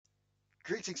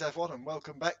Greetings everyone and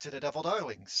welcome back to the Devil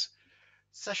Darlings.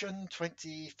 Session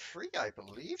 23, I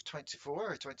believe,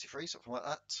 24 or 23, something like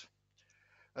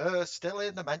that. Still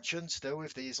in the mansion, still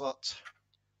with these lot.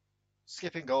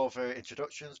 Skipping over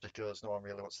introductions because no one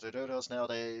really wants to do those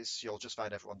nowadays. You'll just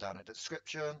find everyone down in the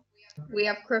description. We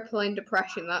have crippling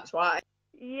depression, that's why.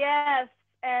 Yes,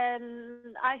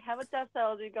 and I have a death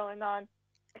allergy going on.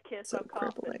 A kiss So of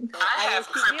coffin. crippling. So I have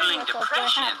will keep crippling myself till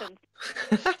it happens.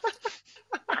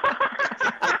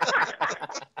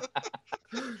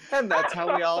 And that's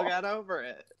how we all got over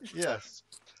it. Yes.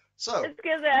 So, It's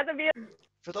because it has to be.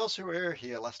 for those who were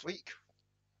here last week,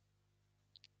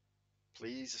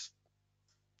 please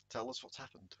tell us what's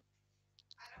happened.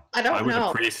 I don't I would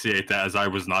know. appreciate that as I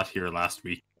was not here last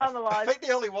week. On the I lodge. think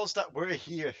the only ones that were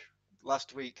here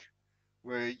last week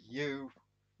were you,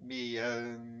 me,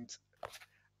 and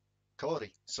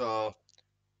Codi. So,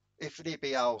 if need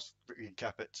be, I'll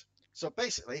recap it. So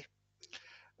basically,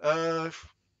 I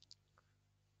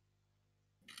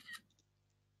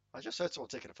just heard someone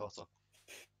taking a photo.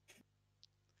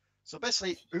 So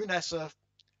basically, Unessa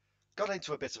got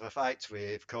into a bit of a fight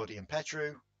with Codi and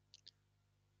Petru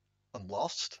and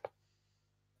lost.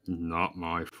 Not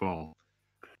my fault.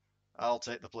 I'll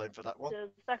take the blame for that one.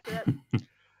 Just sucker it.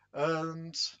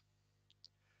 And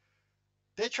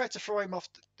they tried to throw him off.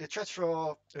 They tried to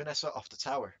throw Unessa off the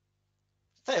tower.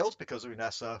 Failed because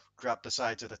Unessa grabbed the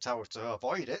sides of the tower to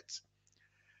avoid it,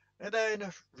 and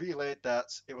then relayed that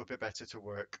it would be better to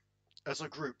work as a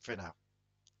group for now.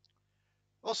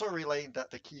 Also relaying that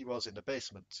the key was in the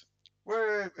basement,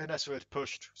 where Unessa had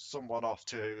pushed someone off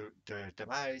to their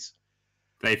demise.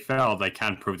 They fell. They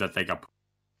can't prove that they got.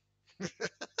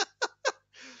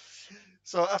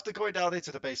 So after going down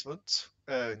into the basement,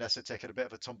 Unessa taking a bit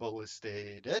of a tumble as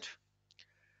they did,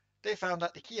 they found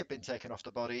that the key had been taken off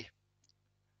the body.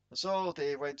 So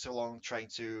they went along trying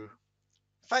to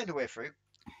find a way through,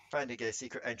 finding a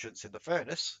secret entrance in the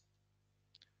furnace,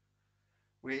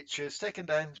 which has taken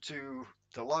them to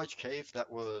the large cave that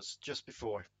was just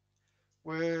before,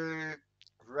 where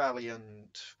Raali and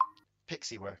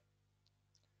Pixie were.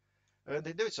 And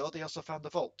in doing so, they also found the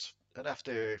vault, and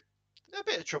after a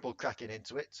bit of trouble cracking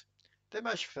into it, they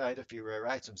managed to find a few rare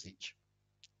items each.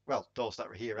 Well, those that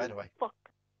were here anyway. Fuck.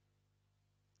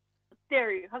 How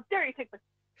dare you? How dare you take my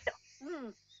stuff?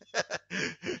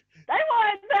 I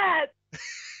wanted that!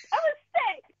 I was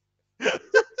sick!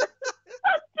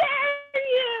 How dare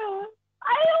you!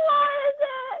 I wanted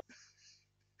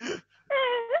it!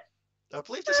 I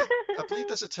believe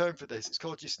there's a term for this. It's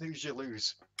called you snooze, you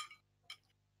lose.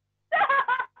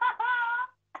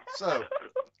 So,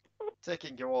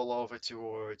 taking you all over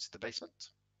towards the basement.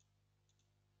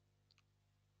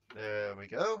 There we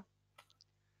go.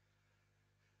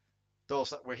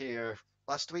 Those that were here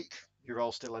last week, you're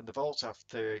all still in the vault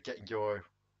after getting your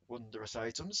wondrous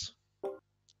items.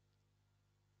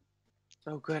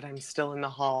 Oh, good. I'm still in the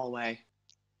hallway.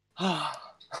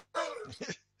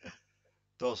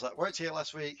 Those that weren't here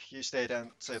last week, you stayed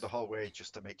outside the hallway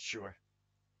just to make sure.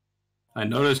 I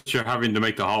noticed you're having to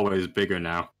make the hallways bigger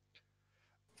now.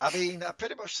 I mean, I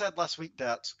pretty much said last week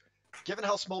that, given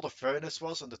how small the furnace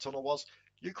was and the tunnel was,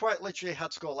 you quite literally had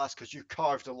to go last because you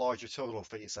carved a larger tunnel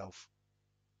for yourself.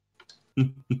 You're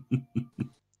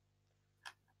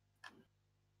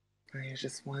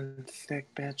just one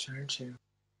thick bitch, aren't you?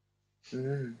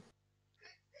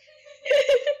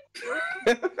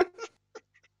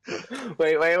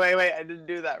 Wait. I didn't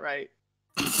do that right.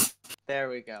 There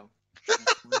we go.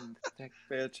 One thick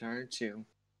bitch, aren't you?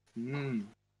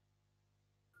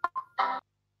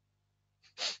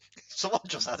 Someone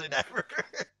just had an error.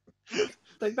 I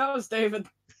think that was David.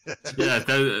 Yeah,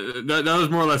 that was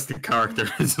more or less the character.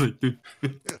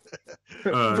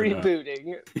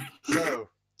 Rebooting. So,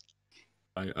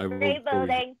 I won't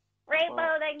Rebooting!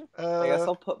 Rebooting! I guess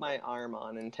I'll put my arm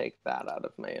on and take that out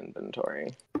of my inventory.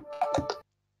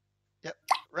 Yep.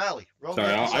 Raali, roll Sorry,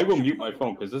 me a I will perception. mute my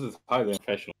phone because this is highly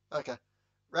professional. Okay.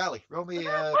 Raali, roll me What's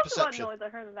the perception. noise I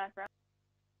heard in the background?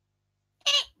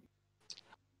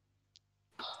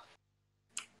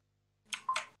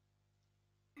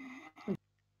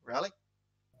 Raali,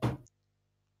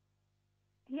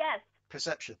 Yes.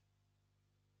 perception.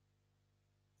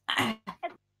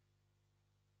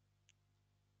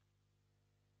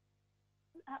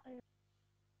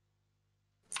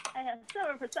 I have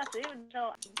silver perception, even though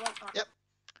I'm not. Yep.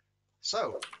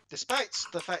 So, despite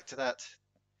the fact that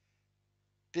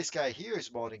this guy here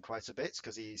is mourning quite a bit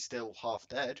because he's still half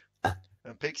dead,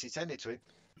 and Pixie tending to him,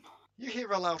 you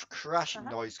hear a loud crashing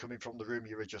noise coming from the room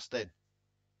you were just in.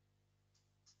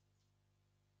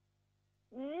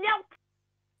 Nope!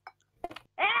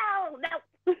 Ow!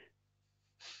 Nope!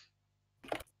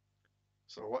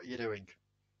 So what are you doing?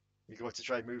 You going to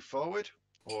try and move forward,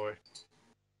 or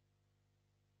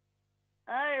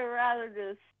I'd rather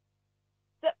just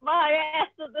sit my ass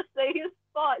in the same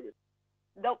spot.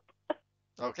 Nope.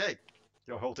 okay?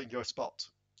 You're holding your spot.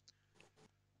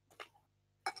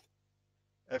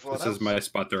 Everyone This else? is my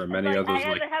spot. There are It's many like, others I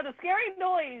like. either have a scary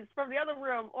noise from the other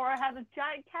room, or I have a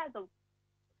giant chasm.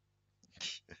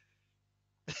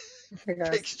 Hey guys.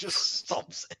 Pix just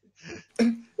stomps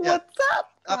in. Yeah. What's up,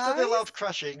 After the guys? loud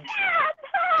crashing, Dad,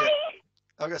 hi!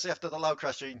 I'm gonna say after the loud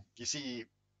crashing, you see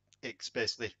Ix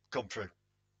basically come through.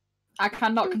 I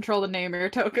cannot control the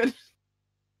Namr token.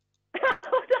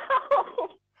 Oh no!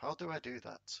 How do I do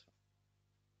that?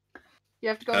 You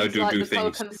have to go How into do like do the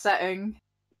things. token setting.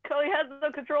 Cody has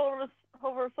no control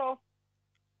over herself.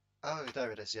 Oh,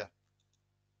 there it is. Yeah.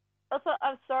 Also,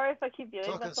 I'm sorry if I keep doing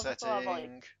Token this. I'm still, like,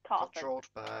 setting coughing. controlled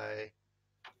by.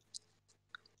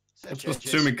 Save That's changes.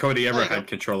 assuming Cody ever There you go. had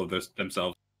control of this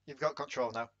themselves. You've got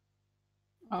control now.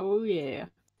 Oh yeah.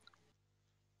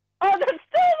 Oh, there's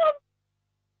still them!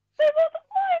 They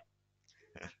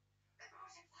multiplied!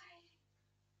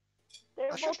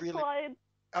 They're I should really- multiplied.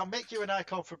 I'll make you an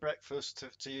icon for breakfast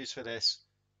to use for this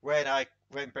when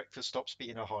breakfast stops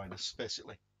being a harness,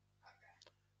 basically.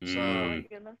 So- Oh my Mm,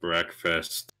 goodness.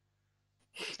 breakfast.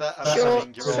 Is that I'm Sure,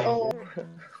 assuming you're all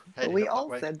heading We up that all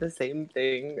way. said the same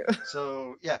thing.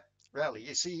 So yeah, Raali,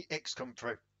 you see Ix come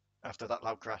through after that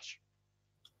loud crash.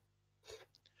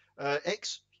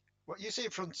 Ix, what you see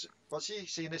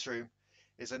in this room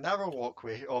is a narrow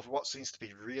walkway over what seems to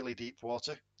be really deep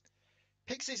water.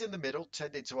 Pixie's in the middle,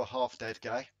 tending to a half-dead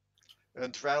guy,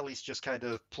 and Raali's just kind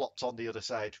of plopped on the other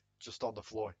side, just on the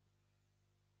floor.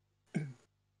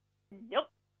 Yep.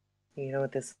 You know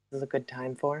what this is a good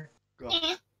time for? Go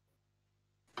on.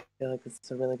 I feel like this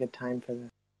is a really good time for this.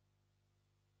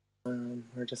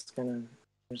 We're just gonna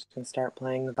start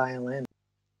playing the violin,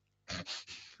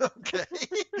 Okay.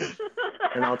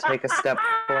 and I'll take a step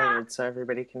forward so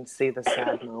everybody can see the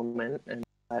sad moment and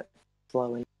let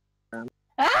flowing.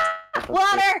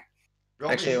 Water!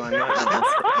 Roll Actually, me, I'm not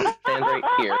gonna stand right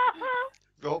here.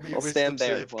 roll me I'll wisdom stand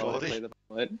there save, while I Cody. play the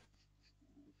violin.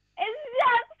 It's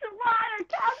just water!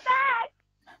 Come back!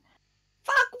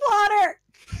 Fuck water!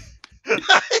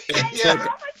 Yeah, Oh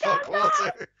my fuck God,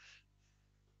 water.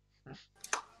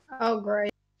 Oh,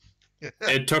 great.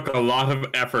 It took a lot of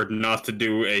effort not to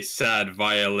do a sad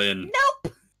violin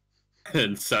Nope!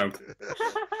 and sound.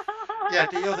 Yeah,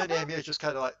 the other name here just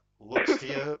kind of like looks to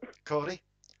you, Cody,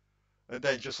 and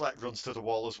then just like runs to the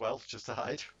wall as well, just to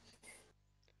hide.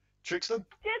 Trickstem,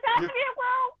 Just have You- your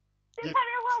will! Just you- have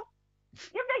your will!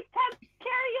 You make Ted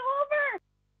carry you over!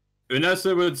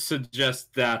 Unessa would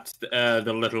suggest that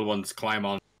the little ones climb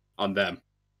on them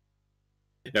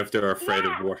if they're afraid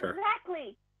Yeah, of water.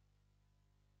 Exactly.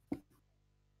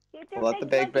 Keep your Let the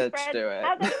big monkey bitch friend, do it.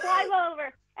 Have them climb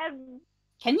over and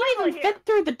Can you even Here. fit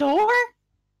through the door?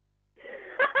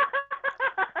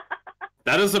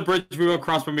 That is a bridge we will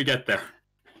cross when we get there.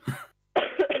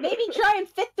 Maybe try and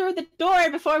fit through the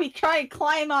door before we try and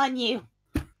climb on you.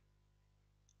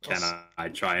 Can I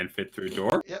try and fit through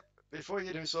door? Yep, before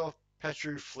you do so,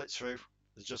 Petru flits through.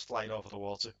 It's just flying over the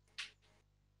water.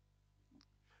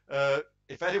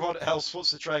 If anyone else wants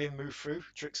to try and move through,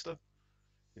 Trickstem,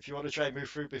 if you want to try and move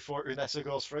through before Unessa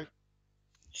goes through,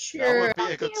 that Sure. would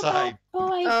be a good time.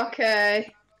 Boy.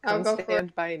 Okay. I'll Don't go for it.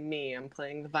 stand by me. I'm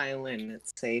playing the violin.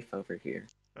 It's safe over here.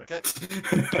 Okay.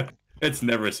 It's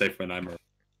never safe when I'm around.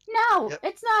 No, Yep.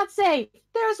 it's not safe.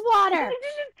 There's water.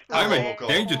 I'm Oh, a God.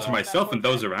 danger to myself and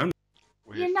those around.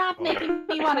 You're not making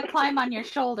me want to climb on your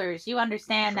shoulders. You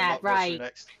understand that, Krinlok goes through right?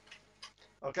 next.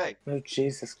 Okay, Oh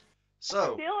Jesus! I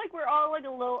so feel like we're all like a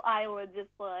little island,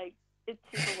 just like it's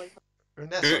super away from.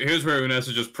 Unessa. Here's where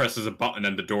Unessa just presses a button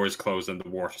and the door is closed and the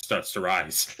water starts to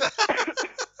rise.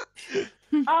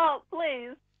 Oh,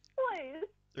 please, please.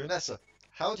 Unessa,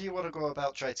 how do you want to go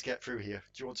about trying to get through here?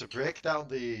 Do you want to break down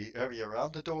the area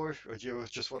around the door, or do you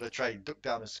just want to try and duck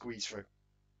down and squeeze through?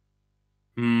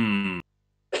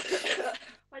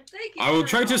 I will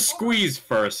try to squeeze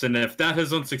first, and if that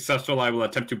is unsuccessful, I will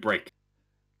attempt to break.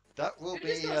 That will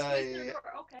be Okay.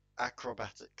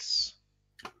 acrobatics.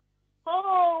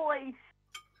 Holy!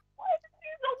 Why is it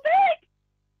so big?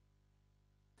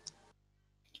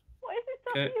 Why is it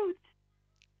so Okay. huge?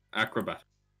 Acrobat.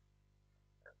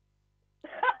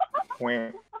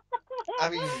 Where? I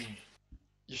mean,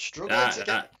 you're struggling to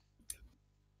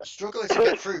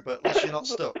get through, but at least you're not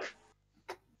stuck.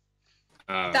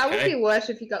 That would be Okay. worse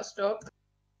if you got stuck.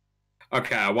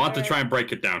 Okay, I want to try and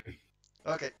break it down.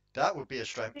 Okay, that would be a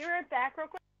strength. Be right back, real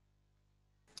quick.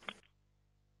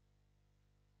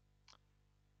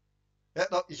 Yeah,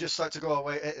 no, you just start to go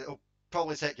away.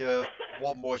 probably take you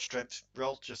one more strength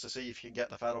roll just to see if you can get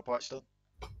the final parts done.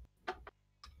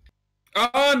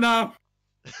 Oh no!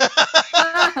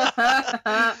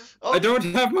 I Oh, don't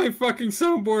have my fucking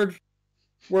soundboard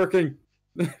working.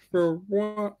 For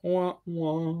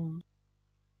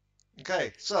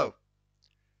okay, so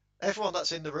everyone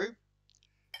that's in the room,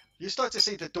 you start to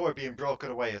see the door being broken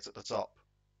away at the top.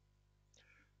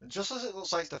 And just as it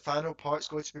looks like the final part's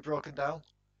going to be broken down,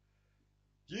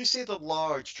 you see the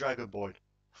large dragonborn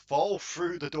fall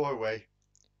through the doorway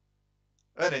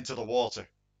and into the water.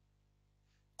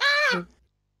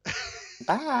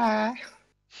 Bye.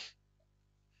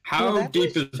 How Well, that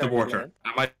deep was is the pretty water? good.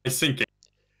 Am I sinking?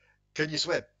 Can you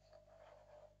swim?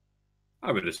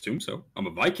 I would assume so. I'm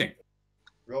a Viking.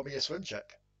 Roll me a swim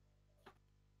check.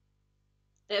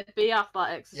 It'd be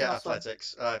athletics. Yeah, not swim.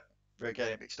 athletics. We're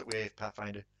getting mixed up with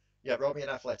Pathfinder. Yeah, roll me an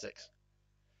athletics.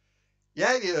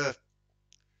 Yeah,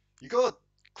 you go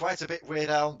quite a bit way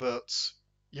down, but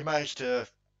you manage to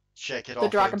shake it The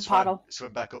off dragon and paddle.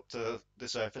 swim back up to the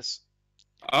surface.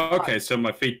 Okay, so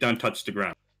my feet don't touch the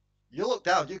ground. You look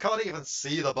down, you can't even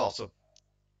see the bottom.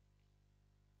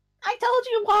 I told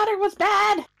you water was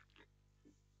bad.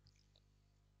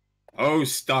 Oh,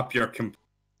 stop your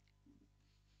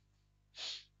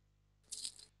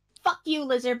Fuck you,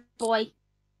 lizard boy.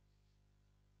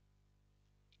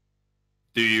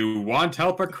 Do you want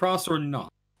help across or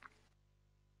not?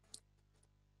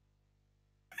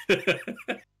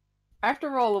 I have to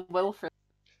roll a will for.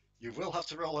 You will have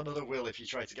to roll another will if you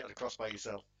try to get across by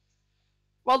yourself.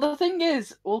 Well, the thing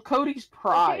is, will Cody's Is he in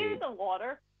pride the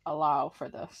water? allow for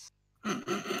this?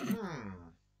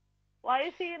 Why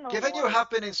is he in the Given water? you have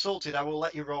been insulted, I will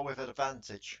let you roll with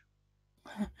advantage.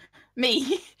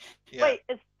 Me? Yeah. Wait,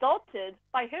 insulted?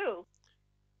 By who?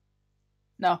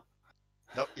 No.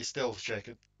 Nope, you're still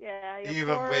shaken. Yeah, you're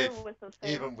Even poor with- the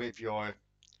thing. Even with your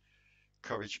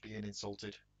courage being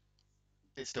insulted.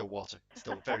 It's still water.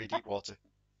 Still very deep water.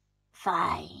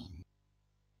 Fine.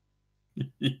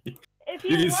 If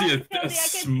You can see want, a Cody, I can try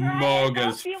smug and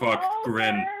help as you fuck over.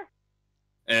 grin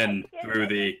and I can't through make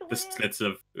the it swim. slits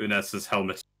of Unessa's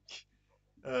helmet.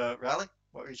 Raali,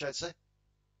 what were you trying to say?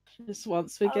 Just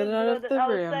once we I get was out of good- the I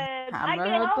was room, saying, I hammer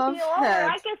can help above you over. head,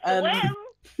 I can and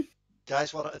swim.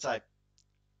 Guys, one at a time.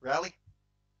 Raali?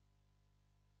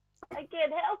 I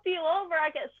can help you over. I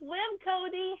can swim,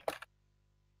 Cody.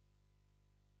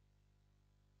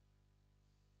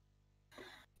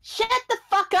 shut the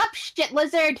fuck up, shit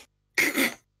lizard. Yeah.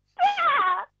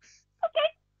 Okay.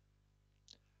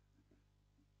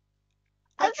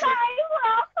 I'm Petru, sorry for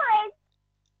offering.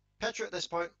 Petru at this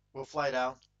point will fly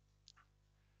down.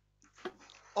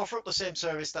 Offer up the same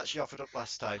service that she offered up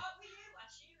last time.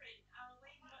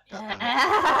 Give me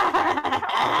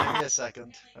a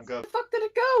second. I'm going. Where the fuck did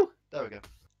it go? There we go.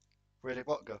 Where did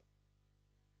what go?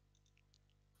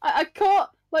 I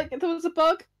caught, like, there was a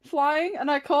bug flying,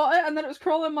 and I caught it, and then it was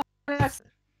crawling my ass.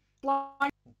 Flying.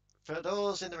 For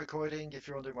those in the recording, if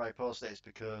you're wondering why I paused it, it's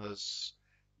because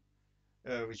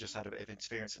we just had a bit of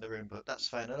interference in the room, but that's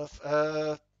fine enough.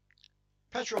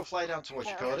 Petru will fly down towards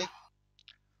you, Cody.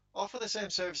 Offer the same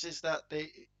services that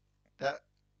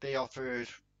they offered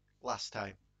last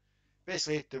time.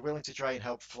 Basically, they're willing to try and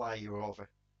help fly you over.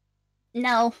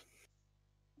 No.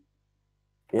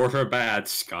 Water bad,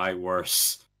 sky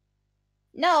worse.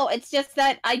 No, it's just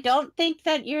that I don't think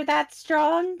that you're that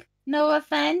strong. No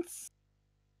offense.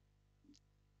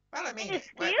 Well, I mean, it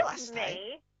went Excuse last time.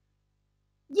 me.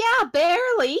 Yeah,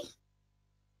 barely.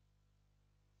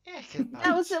 Yeah, I could,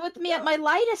 That was with me at my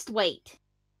lightest weight.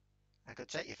 I could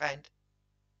take your friend.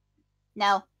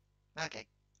 No, Okay.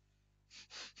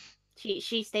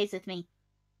 she stays with me.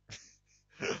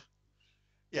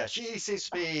 Yeah, she seems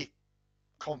to be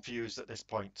confused at this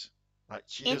point. Like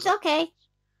It's okay.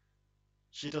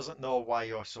 she doesn't know why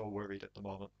you're so worried at the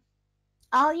moment.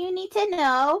 All you need to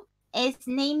know is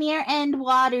Namr and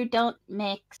water don't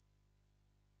mix.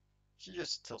 She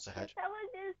just tilts her head. Someone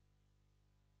just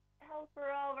help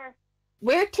her over,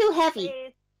 We're too heavy.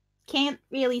 please. Can't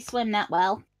really swim that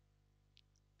well.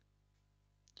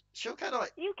 She'll kind of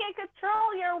like, You can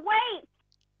control your weight.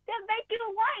 That make you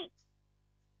light.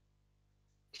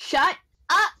 Shut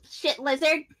up, shit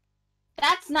lizard.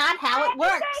 That's not how it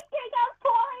works. Making a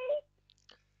point.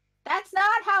 That's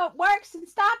not how it works, and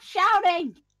stop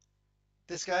shouting.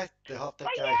 this guy, the half-dead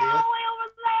But guy you're here, all the way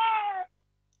over there.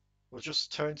 will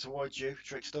just turn towards you,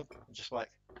 Trickstem, and just like,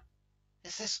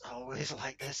 is this always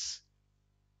like this?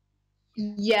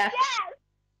 Yes. Yes.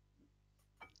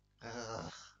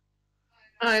 Ugh.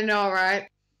 I know, right?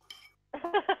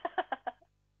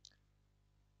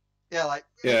 Yeah, like,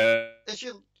 Yeah, is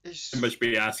you, is, I must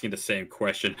be asking the same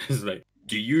question. It's like,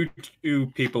 do you two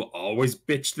people always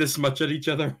bitch this much at each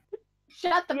other?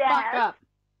 Shut the fuck up.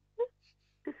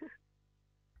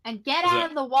 And get Is out it-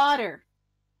 of the water.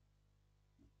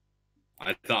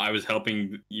 I thought I was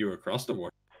helping you across the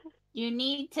water. You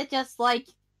need to just, like,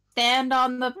 stand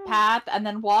on the path and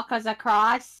then walk us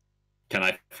across. Can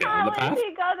I fit on the How path? is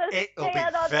he gonna It'll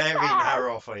stand on be the very path?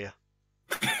 narrow for you.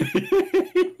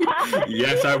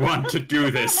 Yes, I want to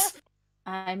do this.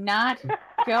 I'm not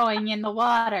going in the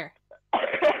water.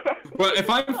 Well, if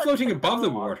I'm floating above the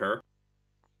water,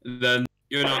 then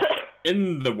you're not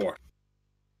in the water.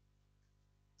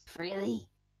 Freely.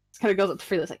 This kind of goes up to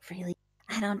Freely. It's like, Freely,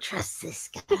 I don't trust this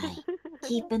guy.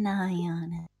 Keep an eye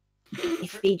on it.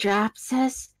 If he drops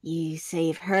us, you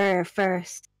save her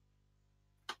first.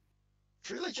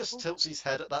 Freely just tilts his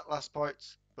head at that last part,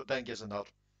 but then gives a nod.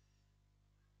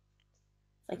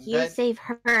 Like, And you then- save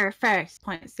her first.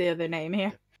 Points the other name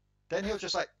here. Then he'll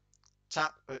just like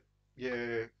tap at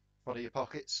one of your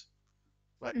pockets,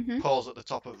 like Mhm. pause at the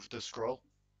top of the scroll,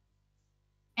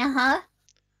 Uh-huh.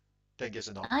 then gives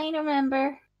a nod. I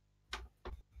remember.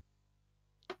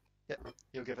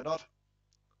 He'll give a nod.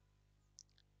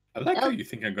 I like how Oh. you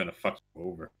think I'm gonna fuck you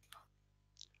over.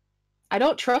 I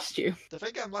don't trust you. The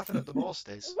thing I'm laughing at the most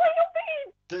is What do you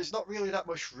mean? there's not really that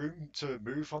much room to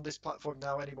move on this platform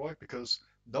now anymore because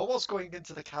no one's going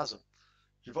into the chasm.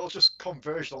 You've all just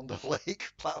converged on the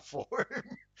lake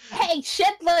platform. Hey,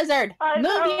 shit lizard! I Move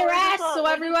know, your we're just ass not- so we're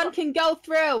just everyone not- can go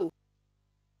through!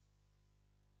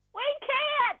 We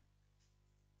can't!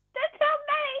 There's too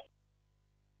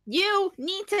many! You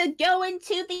need to go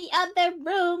into the other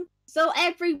room so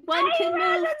everyone I'd can move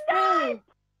rather through!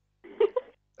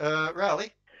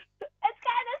 Raali,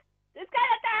 It's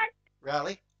kinda dark!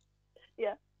 Raali.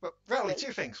 Yeah. Well, Raali, What?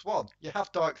 two things. One, you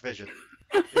have dark vision.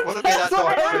 It wouldn't be that That's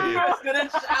what dark for I you. was gonna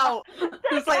shout.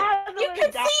 It's like, chasm You is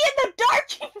can dark. see in the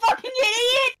dark, you fucking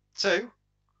idiot! Two,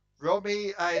 roll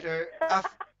me either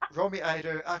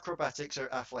acrobatics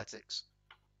or athletics.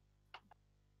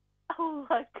 Oh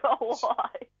my god, why?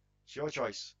 It's your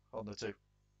choice on the two.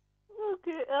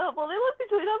 Okay, well, they look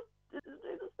between them. They're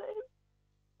the same.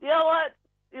 You know what?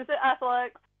 You say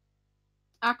athletics.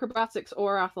 acrobatics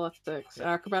or athletics.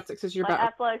 Acrobatics is your My better.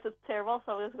 athletics is terrible,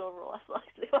 so I'm just going to roll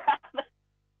athletics. See what happens.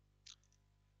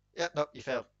 Yeah, no, you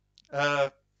fail.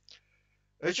 As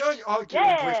you're arguing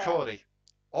with Yeah. Codi,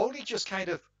 Oli just kind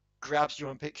of grabs you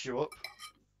and picks you up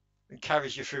and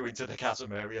carries you through into the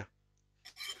chasm area.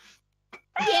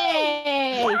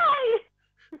 Yay! Why?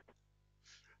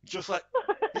 Just like,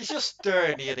 he's just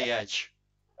staring near the edge.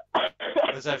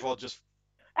 As everyone just,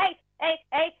 Hey,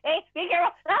 be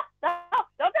careful! No,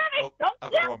 don't grab me! oh, Don't!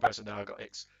 I've got the wrong person now, I got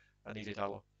X. I needed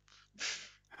Allo.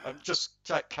 I'm just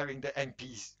like carrying the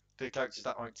NPs, the characters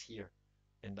that aren't here,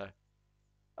 in there.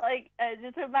 Like,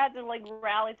 just imagine, like,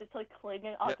 Raali just, like,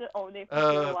 clinging onto Oni for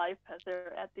dear life as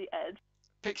they're at the edge.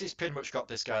 Pixie's pretty much got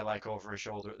this guy like over his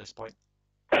shoulder at this point.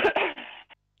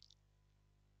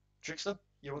 Trickstem,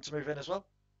 you want to move in as well?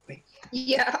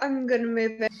 Yeah, I'm gonna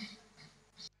move it.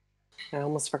 I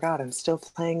almost forgot. I'm still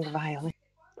playing the violin.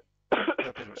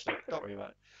 Yeah, pretty much. Don't worry about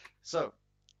it. So,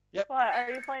 What,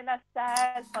 are you playing that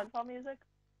sad SpongeBob music?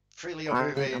 freely you're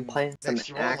moving I'm playing some next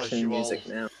to you all as action you music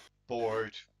all now.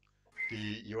 board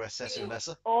the USS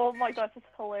Unessa. Oh my gosh, it's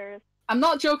hilarious. I'm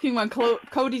not joking when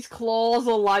Cody's claws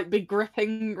will like be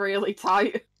gripping really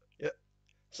tight.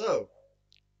 So,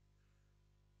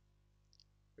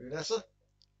 Unessa,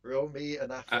 roll me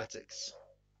an athletics.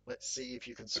 Let's see if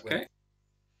you can swim. Okay.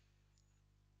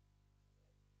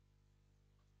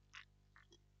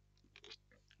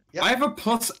 Yep. I have a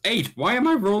 +8. Why am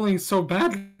I rolling so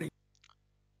badly?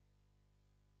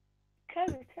 Okay,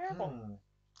 you're terrible.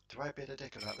 Do I be a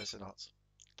dick about this or not?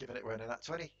 Given it wearing a nat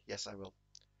 20? Yes, I will.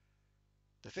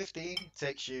 The 15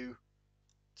 takes you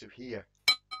to here.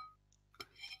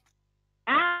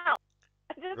 Ow!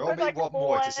 I just Roll put, me like, one full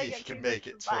more to leg see if you and can things make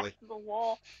it back fully. to the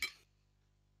wall.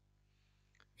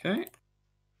 Okay.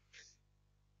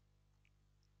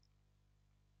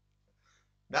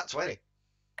 Nat 20.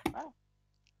 Wow.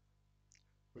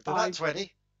 With the nat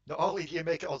 20, not only do you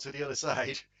make it onto the other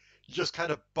side, you just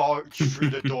kind of barge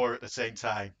through the door at the same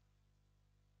time.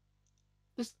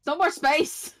 There's no more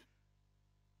space.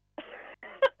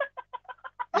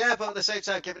 Yeah, but at the same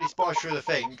time, given he's barged through the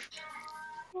thing,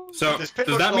 So, There's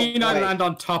pretty does much that no mean I way. land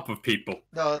on top of people?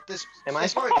 no, this Am I-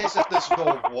 it's more a case of there's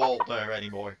no wall there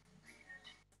anymore.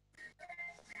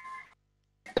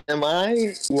 Am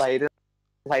I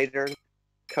lighter,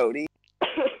 Cody?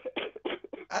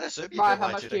 I'd assume you'd Right, be how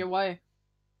much lighter do you than... weigh?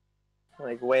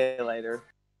 Like way lighter.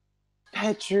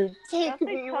 Petru, take Don't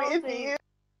me be with cozy. you.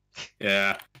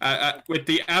 Yeah. With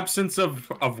the absence of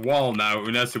wall now,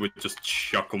 Unessa would just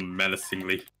chuckle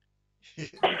menacingly.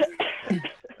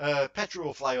 Petru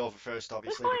will fly over first,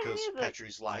 obviously, Why because music?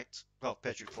 Petru's light. Well,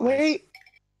 Petru flies.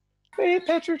 Wait,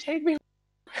 Petru, take me.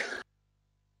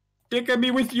 Take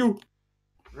me with you.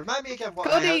 Remind me again what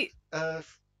Codi! I had.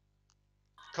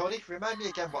 Codi, remind me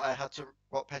again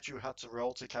what Petru had to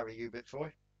roll to carry you bit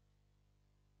for.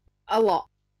 A lot.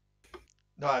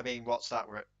 No, I mean, what's that?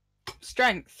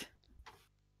 Strength.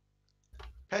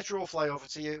 Petru will fly over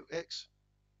to you, Ix.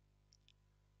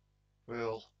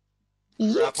 We'll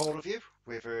grab hold of you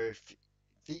with her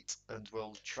feet and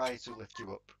we'll try to lift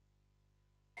you up.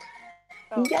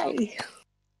 Oh, Yay.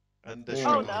 And the oh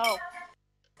struggle. no.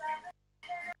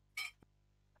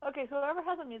 Okay, whoever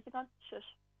has the music on, shush.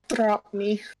 Drop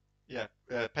me. Yeah,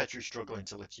 Petru's struggling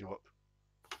to lift you up.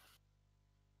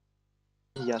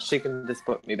 Yeah, she can just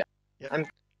put me back. Yep.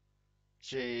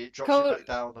 She drops Co- you back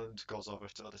down and goes over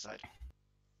to the other side.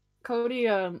 Cody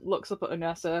looks up at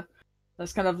Unessa.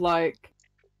 That's kind of like,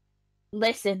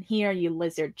 Listen here, you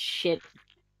lizard shit.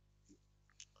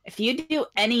 If you do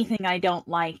anything I don't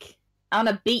like, I'm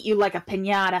gonna beat you like a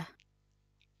piñata.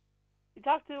 You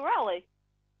talk to Raali.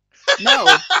 no.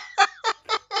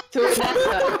 To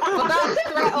Unessa. But that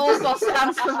threat also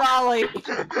stands for Raali.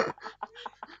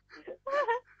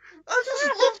 I just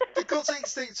love the gut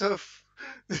instinct of.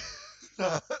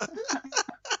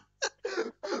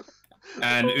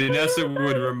 And Unessa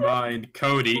would remind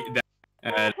Cody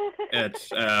that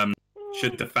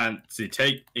should the fancy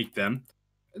take them,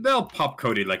 they'll pop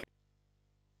Cody like.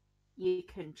 You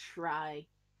can try.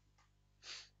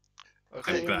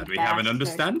 Okay. I'm glad we have an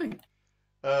understanding.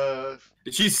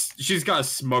 She's got a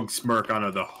smug smirk on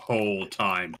her the whole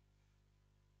time.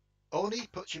 Oni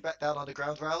puts you back down on the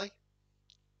ground, Raali,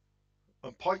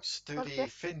 and points to Okay. the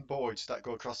thin boards that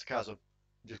go across the chasm.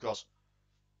 And just goes,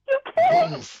 You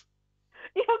kidding? move!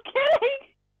 You kidding?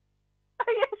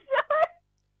 Are you sure?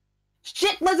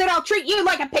 Shit, lizard, I'll treat you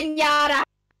like a piñata!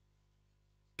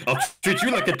 I'll treat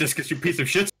you like a discus, you piece of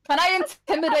shit. Can I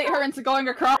intimidate her into going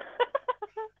across?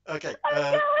 Okay, I'm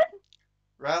going.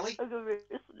 Raali? I'm gonna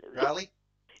be Raali?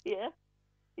 Yeah.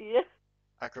 Yeah.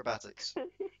 Acrobatics.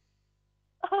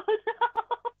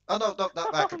 Oh no. Oh no,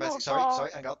 not acrobatics, sorry, Oh.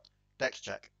 hang on. Dex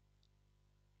check.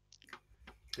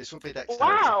 This would be dexterity.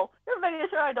 Wow. You're making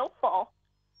sure I don't fall.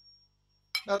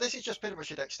 No, this is just pretty much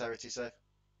a dexterity save.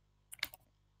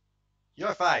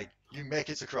 You're fine. You make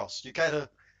it across. You kind of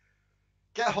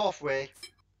get halfway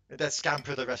and then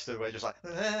scamper the rest of the way, just like.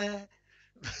 No.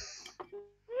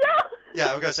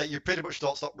 Yeah, I'm gonna say you pretty much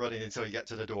don't stop running until you get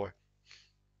to the door.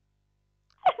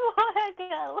 I wanna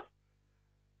go.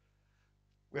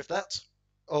 With that,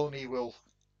 Oni will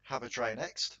have a try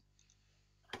next.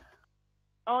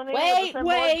 Only Wait, with the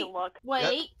wait. good luck.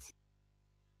 Wait.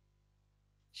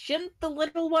 Shouldn't the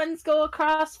little ones go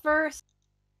across first?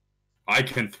 I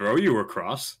can throw you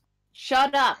across.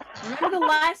 Shut up. Remember the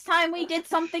last time we did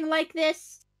something like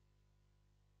this?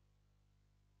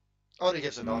 Oni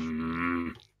gives a nod,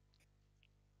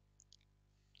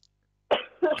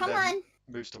 Come then on.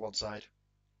 moves to one side.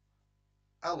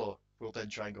 Allo will then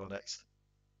try and go next.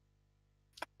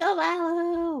 Go,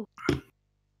 Allo.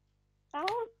 How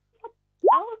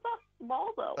is that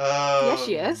small though? Yes,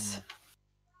 she is.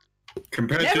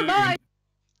 Compared Never to mind.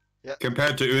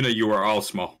 compared to Una, you are all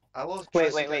small. Allo Wait, tries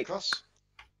to wait, get wait. across.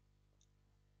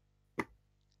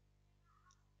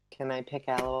 Can I pick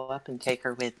Allo up and take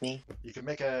her with me? You can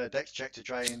make a dex check to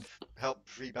try and help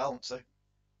rebalance her.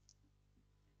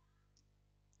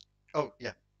 Oh,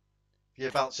 yeah. You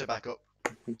bounce her back up.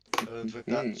 And with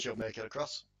that, she'll make it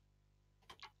across.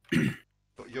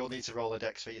 But you'll need to roll a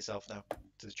dex for yourself now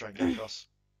to try and get across.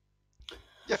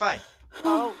 You're fine.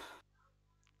 Oh.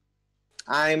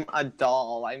 I'm a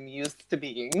doll. I'm used to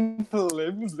being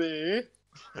flimsy.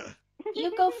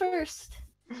 You go first.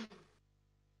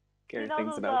 Scary You know things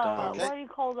those, about dolls. Okay. what do you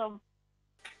call them?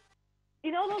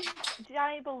 You know those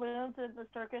giant balloons in the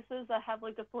circuses that have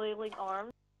like the flailing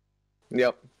arms?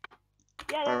 Yep.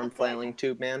 Yeah, Arm that's flailing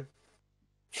tube man.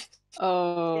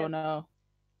 Oh Yeah. no.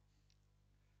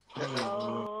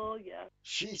 Oh yeah.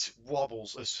 She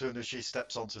wobbles as soon as she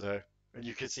steps onto there, and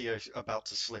you can see her about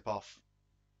to slip off.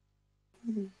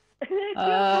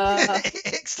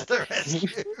 Ix to the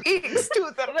rescue! Ix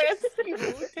to the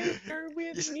rescue! Take her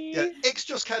with me. Yeah, Ix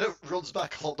just kind of runs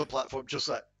back along the platform, just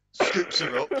like scoops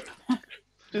her up.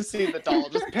 Just see the doll,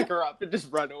 just pick her up and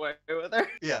just run away with her.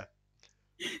 Yeah.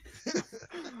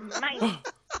 Nice.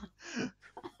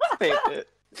 Save it.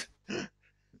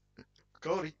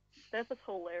 Cody. This is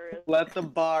hilarious. Let the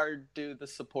bard do the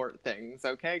support things,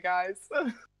 okay, guys?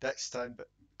 Next time, but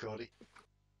Cody.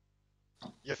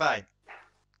 You're fine.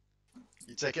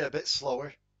 You take it a bit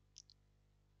slower,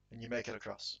 and you make it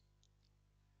across.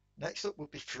 Next up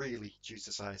would be Freely, due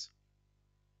to size.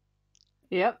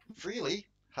 Yep. Freely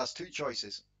has two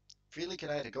choices. Freely can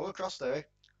either go across there,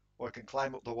 or can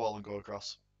climb up the wall and go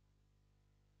across.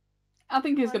 I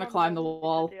think he's gonna climb the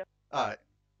wall. Alright.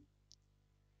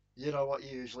 You know what you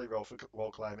usually roll for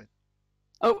wall climbing.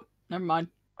 Oh, never mind.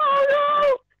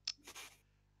 Oh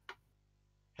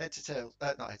Head to tails.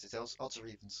 Not head to tails. Odds or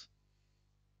evens.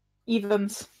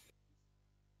 Evens.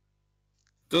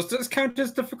 Does this count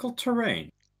as difficult terrain?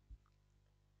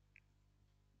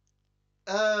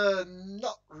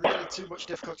 Not really too much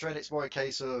difficult terrain. It's more a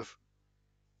case of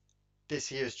this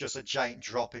here is just a giant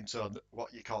drop into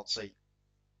what you can't see.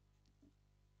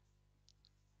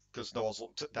 Because no one's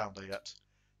looked down there yet.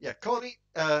 Yeah, Codi,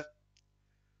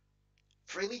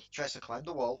 Freely tries to climb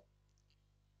the wall.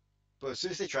 But as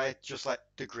soon as they try, just like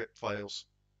the grip fails.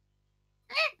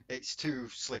 It's too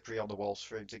slippery on the walls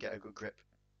for him to get a good grip.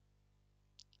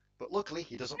 But luckily,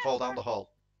 he doesn't fall down the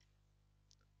hall.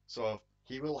 So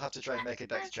he will have to try and make a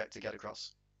dex check to get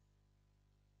across.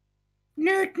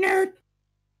 Nerd, nerd.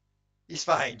 He's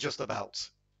fine, just about.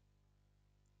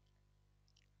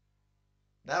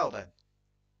 Now then.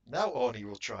 Now Oni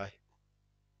will try.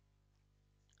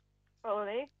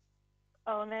 Oni?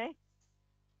 Oni?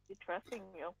 He's trusting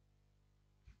you.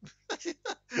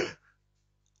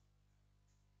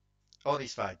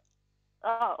 Oni's fine.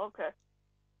 Oh, okay.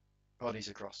 Oni's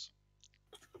across.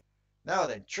 Now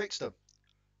then, Trickstem.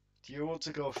 Do you want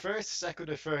to go first, second,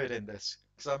 or third in this?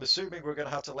 Because I'm assuming we're going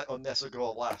to have to let Unessa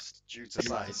go last due to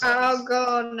size. Oh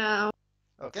god, no.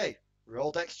 Okay,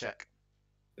 roll dex check.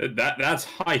 That's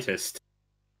heightest.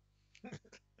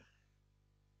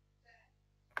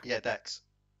 Yeah, dex.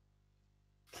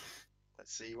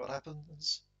 Let's see what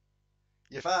happens.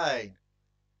 You're fine.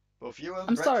 Both you and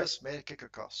I'm Breakfast make a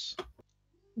across.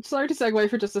 I'm sorry to segue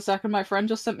for just a second. My friend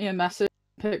just sent me a message,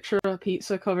 picture of a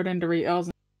pizza covered in Doritos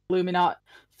and Illuminati.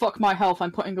 Fuck my health,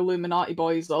 I'm putting Illuminati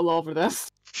boys all over this.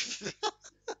 Excuse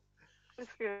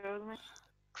me.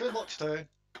 Krinlok's turn.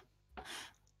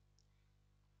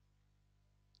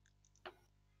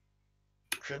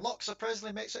 Krinlok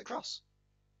surprisingly makes it across.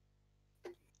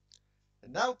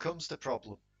 And now comes the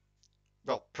problem.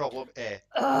 Well, problem A.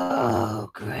 Oh,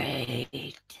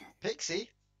 great. Pixie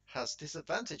has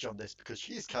disadvantage on this because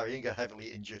she's carrying a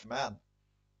heavily injured man.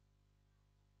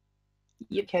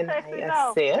 Can Pixie, I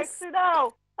no! assist? Pixie,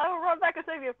 no! I will run back and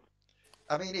save you.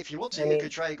 I mean, if you want to, you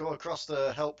could try and go across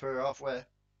to help her halfway.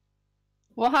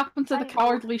 What happened to the I know.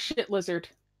 cowardly shit lizard?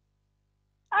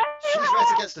 She's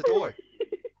right against the door.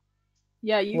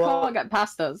 Yeah, you Well, can't get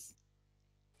past us.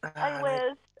 I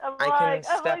wish. I'm I like, can I'm like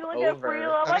step looking at over.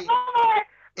 Freela. I'm I like, mean, Mama!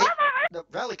 Mama! No,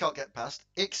 Raali can't get past.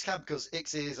 Ix can because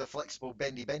Ix is a flexible,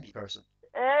 bendy person.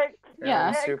 X, Yeah.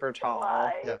 I'm X, super tall.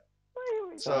 Y. Yeah.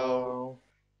 Why So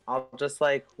I'll just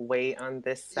like wait on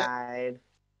this Yep. side.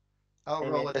 I'll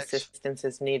And roll a if dex. assistance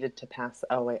is needed to pass.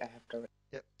 Oh wait, I have to.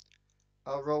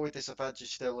 I'll roll with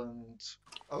disadvantage still, and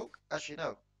oh, actually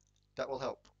no, that will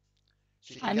help.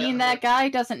 She can I get mean, her- that guy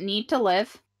doesn't need to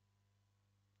live.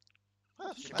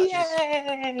 Oh, she manages.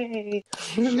 Yay!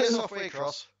 She gets halfway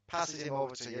across, passes him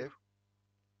over to you,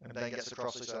 and then gets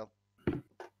across herself.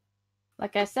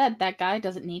 Like I said, that guy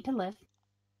doesn't need to live.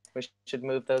 We should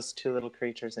move those two little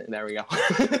creatures in. There we go.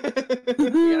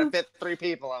 We gotta fit 3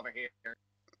 people over here.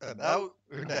 And now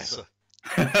Unessa.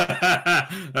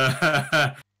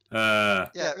 Yeah,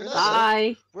 Unessa.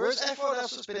 Bye. Whereas everyone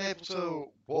else has been able to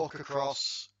walk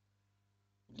across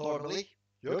normally,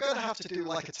 you're going to have to do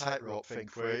like a tightrope thing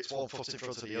where it's one foot in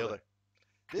front of the other.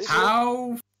 This one,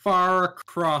 How far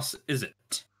across is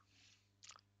it?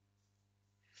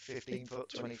 15 foot,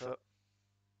 20 foot.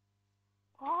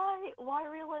 Why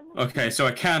are we letting Okay, so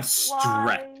I can't stretch.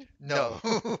 Why? No.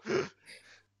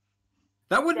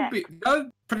 That wouldn't be. That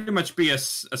would pretty much be a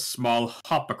small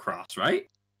hop across, right?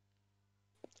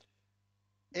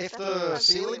 If the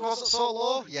ceiling wasn't so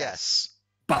low, yes.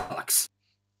 Bollocks.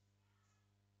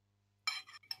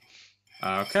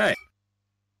 Okay.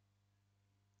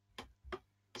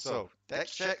 So,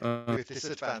 dex check with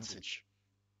disadvantage.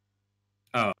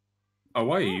 Oh,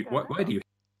 why do you? Why do you?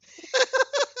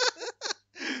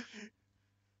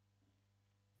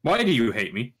 Why do you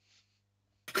hate me?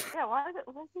 Yeah, why do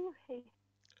you hate?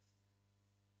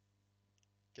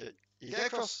 Okay. You get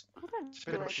across, it's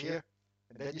pretty much here,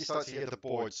 and then you start to hear the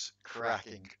boards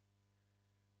cracking.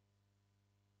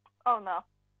 Oh no.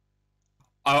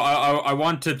 I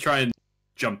want to try and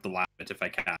jump the ladder if I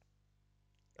can.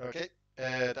 Okay,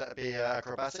 that'd be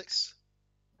acrobatics.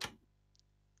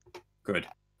 Good.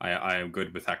 I am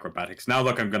good with acrobatics. Now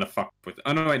look, I'm gonna fuck with.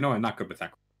 Oh no, wait, no, I'm not good with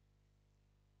acrobatics.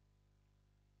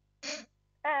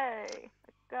 Hey, I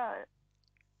got it.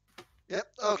 Yep,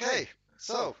 okay.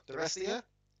 So, the rest of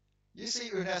you see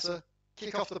Unessa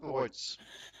kick off the boards,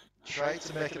 trying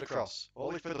to make it across,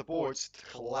 only for the boards to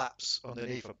collapse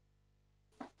underneath him.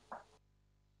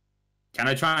 Can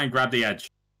I try and grab the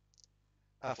edge?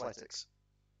 Athletics.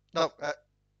 No,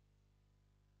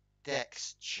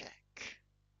 Dex check.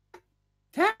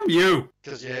 Damn you!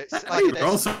 Because yeah, it's Let like me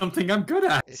roll something I'm good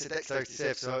at. it's a dexterity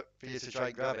save so for you to try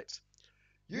and grab it.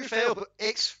 You fail, but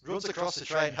Ix runs across to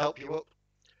try and help you up.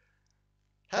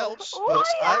 Helps, but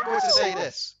I'm going to say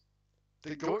this.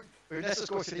 Unessa's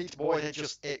going to need more than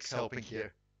just Ix helping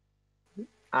here.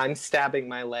 I'm stabbing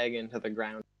my leg into the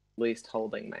ground, at least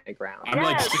holding my ground. I'm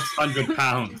like 600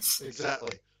 pounds.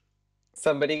 Exactly.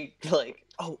 Somebody, like,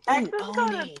 X is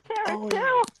gonna tear it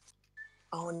too.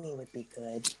 Oni would be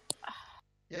good.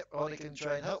 Yep, Oni can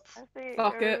try and help. I see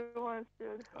Fuck it. everyone's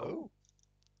doing. Oh.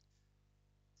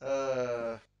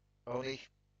 Oni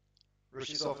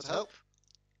rushes over to help.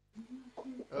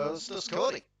 It's just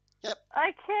Codi. Yep.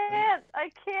 I can't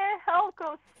help.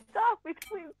 I'm stuck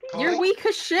between people. You're weak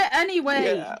as shit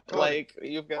anyway. Yeah, like,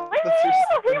 you've got What the do you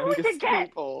two mean, strongest again?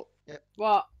 people.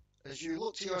 What? As you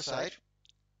look to your side,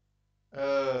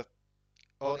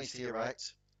 Oni's to your right.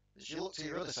 As you look to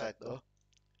your other side, though,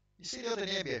 you see the other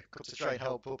Namr come to try and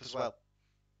help up as well.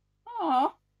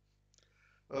 Aww.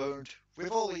 And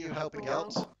with all of you helping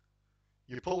out,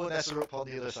 you pull Unessa up on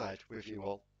the other side with you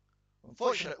all.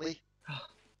 Unfortunately,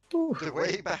 the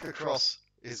way back across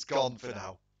is gone for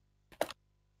now.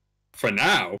 For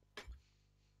now.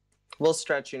 We'll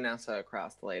stretch Unessa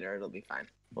across later. It'll be fine.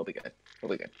 We'll be good.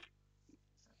 We'll be good.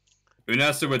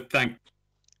 Unessa would thank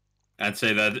and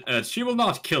say that she will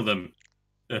not kill them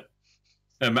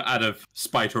out of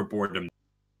spite or boredom.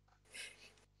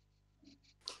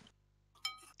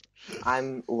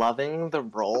 I'm loving the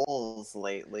rolls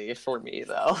lately for me,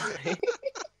 though.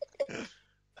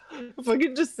 If I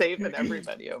can just save it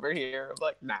everybody over here, I'm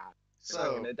like, nah, I'm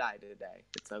So, gonna die today.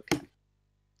 It's okay.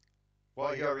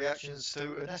 what are your reactions to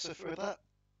Unessa for that?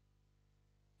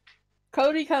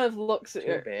 Codi kind of looks at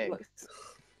Too her. big. Looks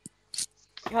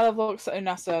at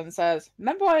Unessa and says,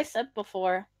 "Remember what I said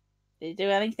before? If you do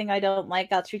anything I don't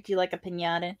like, I'll treat you like a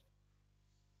piñata."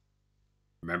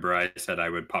 Remember I said I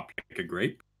would pop you like a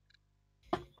grape?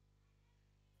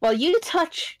 Well, you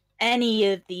touch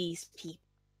any of these people,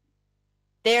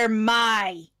 they're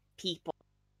my people.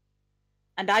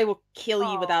 And I will kill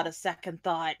you without a second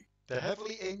thought. The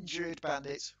heavily injured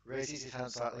bandit raises his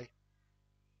hand slightly.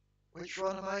 Which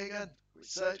one am I again? Which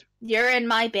side? You're in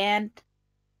my band.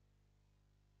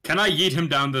 Can I yeet him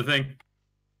down the thing?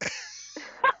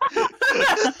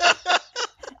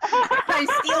 I'm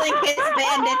stealing his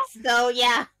bandits, though,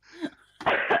 yeah.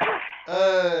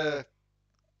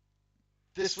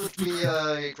 This would be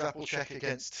a grapple check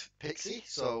against Pixie,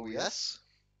 so yes.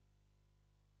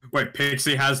 Wait,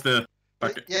 Pixie has the...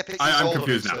 Okay. Yeah, Pixie's I'm all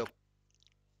confused of now. it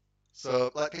still.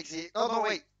 So, like Pixie... Oh, no,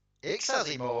 wait. Ix has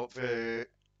him over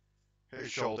her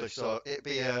shoulder, so it'd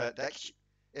be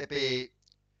it'd be...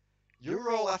 You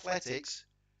roll athletics.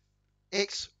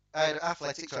 Ix either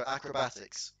athletics or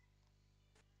acrobatics.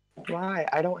 Why?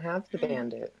 I don't have the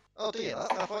bandit. Oh, do you?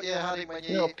 I thought you had him when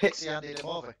you No, Pixie handed him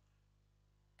over.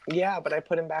 Yeah, but I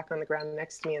put him back on the ground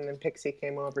next to me, and then Pixie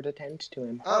came over to tend to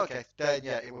him. Oh, okay, then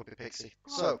yeah, it would be Pixie.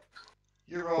 So,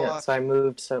 you roll... Yeah, so I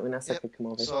moved so Unessa Yep, could come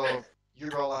over. So, you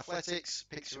roll athletics,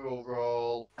 Pixie will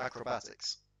roll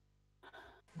acrobatics.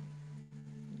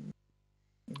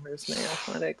 Where's my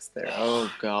athletics? There.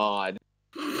 Oh, God.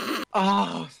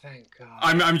 Oh, thank God.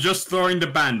 I'm just throwing the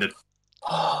bandit.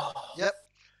 Yep.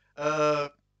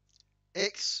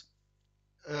 Ix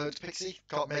and Pixie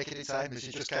can't make it in time as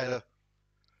you just kind of...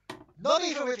 Not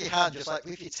even with your hand, just like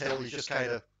with your tail, you just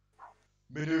kind of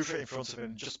maneuver in front of him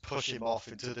and just push him off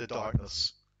into the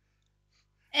darkness.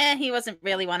 He wasn't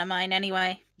really one of mine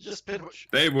anyway. Just pretty much...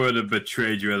 They would have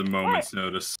betrayed you at a moment's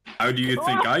notice. How do you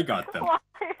think I got them?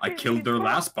 I killed their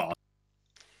last boss.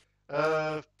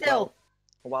 Still,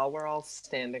 While we're all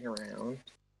standing around,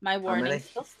 my warning gonna-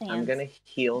 still stands. I'm gonna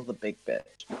heal the big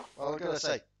bitch. Well, I'm going to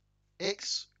say,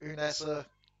 Ix, Unessa,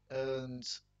 and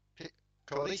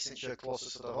Codi, since you're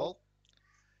closest to the hole,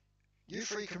 you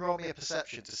three can roll me a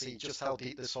perception to see just how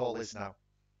deep this hole is now.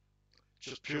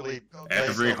 Just purely...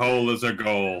 Every hole is a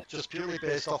goal. Just purely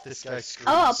based off this guy's screams.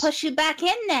 Oh, I'll push you back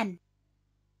in then.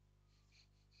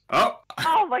 Oh!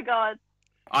 Oh my god.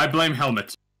 I blame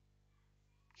Helmet.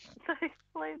 I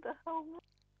played the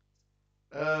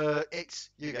helmet. Ix,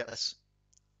 you get this.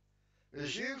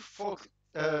 As you folk,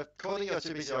 Codi are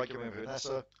too busy arguing with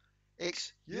Unessa,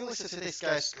 You listen to this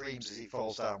guy's screams as he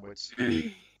falls downwards.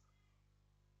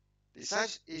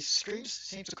 His screams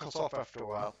seem to cut off after a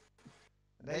while,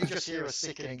 and then you just hear a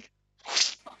sickening,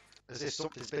 as if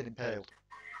something's been impaled.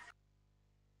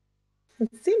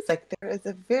 It seems like there is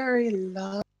a very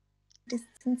long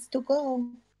distance to go.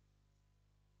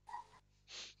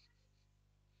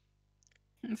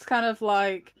 It's kind of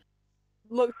like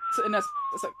looks in a.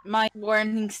 It's like My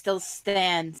warning still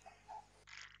stands.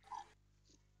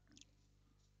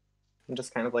 I'm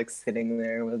just kind of like sitting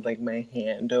there with like my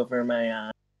hand over my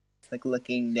eye, like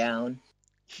looking down.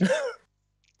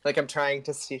 Like I'm trying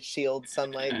to shield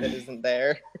sunlight that isn't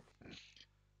there.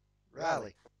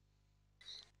 Raali.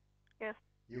 Yes.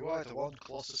 You are the one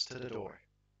closest to the door.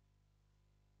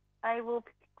 I will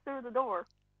peek through the door.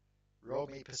 Roll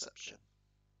me perception.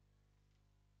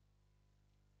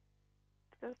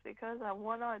 Just because I have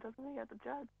one eye doesn't mean you have to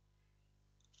judge.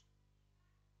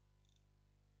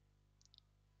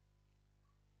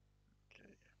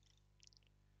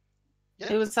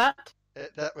 Okay. Who was that?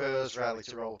 That was Raali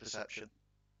to roll perception.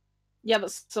 Yeah,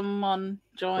 but someone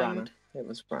joined. Ranna. It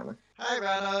was Ranna. Hi,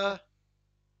 Ranna.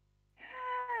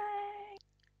 Hi.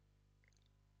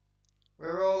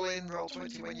 We're rolling roll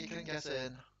 20 when you can get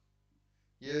in.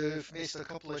 You've missed a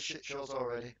couple of shit shows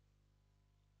already.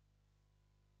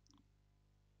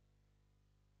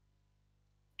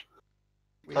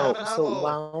 We have an so Allo.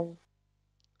 wow.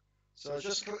 So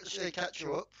just to quickly catch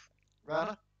you up,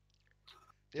 Ranna.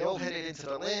 They all headed into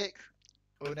the lake.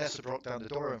 Unessa broke down the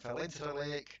door and fell into the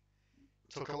lake.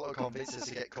 It took a lot of convincing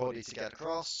to get Codi to get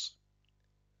across.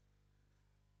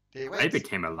 I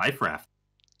became a life raft.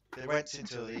 They went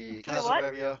into the castle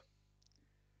area.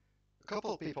 A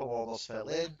couple of people almost fell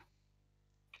in.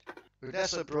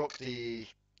 Unessa broke the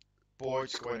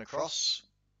boards going across.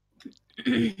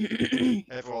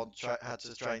 Everyone had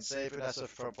to try and save Unessa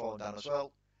from falling down as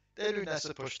well. Then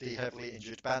Unessa pushed the heavily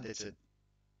injured bandit in.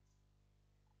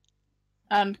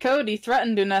 And Codi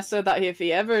threatened Unessa that if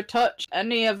he ever touched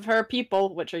any of her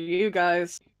people, which are you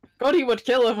guys, Codi would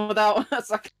kill him without a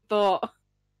second thought.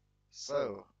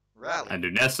 So, Raali. And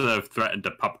Unessa threatened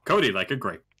to pop Codi like a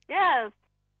grape. Yes.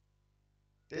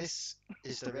 This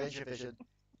is the range of vision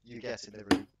you get in the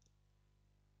room.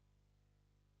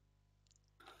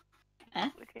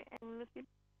 Okay, and let's see.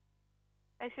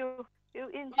 I show you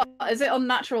into. Oh, is it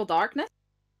unnatural darkness?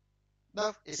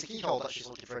 No, it's a keyhole that she's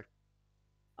looking through.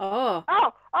 Oh.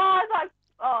 I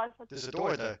thought. There's a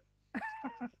door there.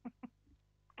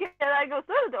 Can I go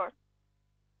through the door?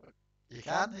 You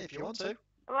can if you want to.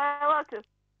 Am I allowed to?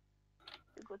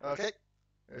 Okay.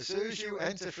 As soon as you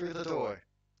enter through the door,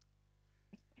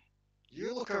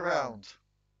 you look around,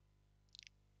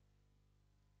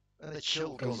 and a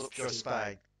chill goes up your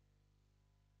spine.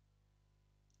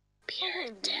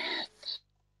 Pure death.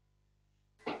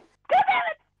 God damn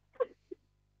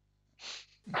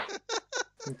it!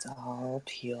 It's all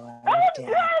pure Don't death. try to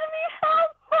be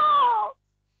helpful!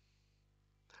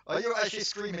 Are you actually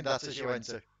screaming that as you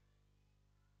enter?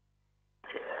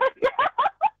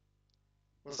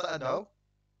 Was that a no?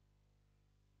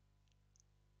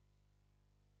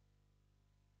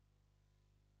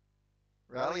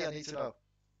 Raali, I need to know.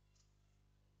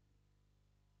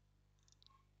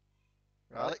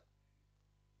 Raali?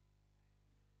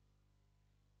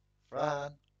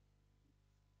 Fran?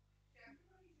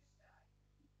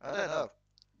 I don't know.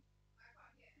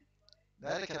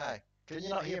 Neither can I. Can you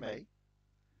not hear me?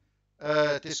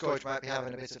 Discord might be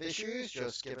having a bit of issues.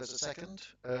 Just give us a second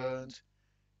and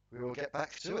we will get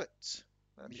back to it.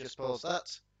 Let me just pause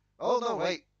that. Oh no,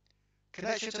 wait.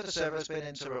 Connection to the server has been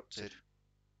interrupted.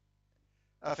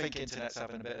 I think internet's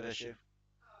having a bit of issue.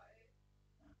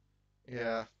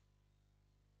 Yeah.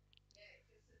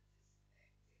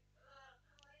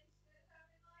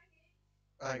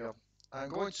 Hang on. I'm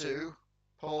going to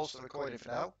pause the recording for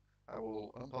now. I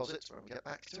will unpause it when we get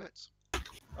back to it.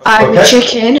 I'm a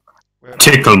chicken.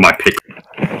 Tickle my pick.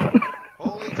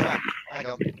 Holy crap. Hang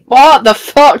on. What the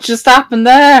fuck just happened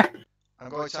there? I'm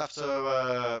going to have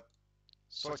to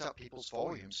sort out people's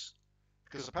volumes.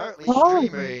 Because apparently Oh.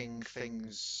 streaming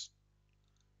things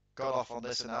got off on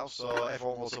this now, so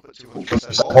everyone was up at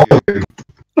 200% volume.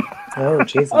 Oh,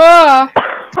 Jesus. Ah!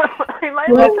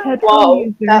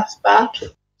 Whoa, that's bad.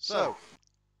 So,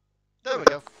 there we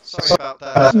go. Sorry about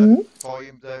that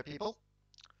volume there, people.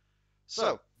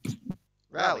 So,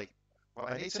 Raali,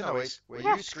 what I need to know is, were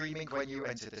you screaming when you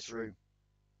entered this room?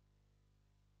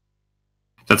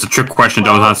 That's a trick question,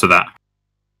 don't answer that.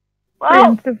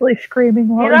 Well, Preemptively screaming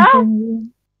while you know?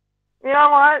 entering you know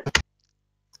what?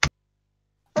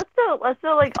 Let's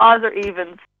do like odds or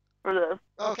evens for this.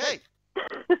 Okay.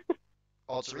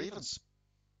 Odds or evens?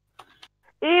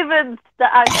 Even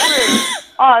that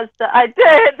I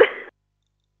did.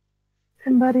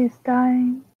 Somebody's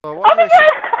dying. So Oh what my you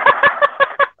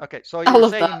god! Okay, so I you were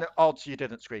love saying that. odds you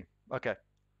didn't scream. Okay.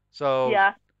 So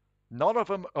Yeah. none of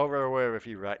them are aware of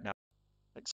you right now.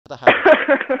 Except the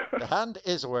hand. The hand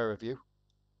is aware of you.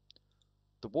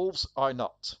 The wolves are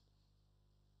not.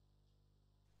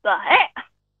 The heck?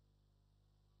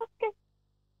 Okay.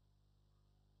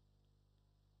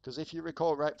 Because if you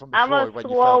recall right from I'm before gonna when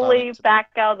you fell down slowly into... back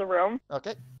out of the room.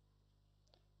 Okay.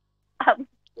 I'm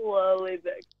slowly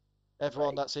back.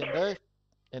 Everyone that's in there,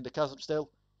 in the chasm still,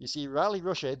 you see Raali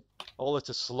rush in, only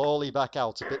to slowly back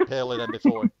out, a bit paler than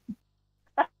before.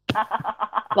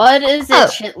 What is it, Oh.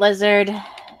 shit lizard?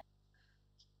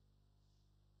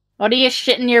 What are you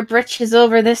shitting your britches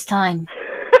over this time?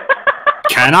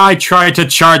 Can I try to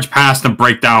charge past and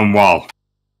break down wall?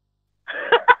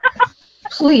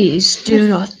 Please do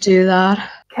not do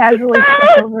that. Casually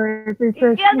step over every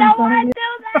person You in don't front want of to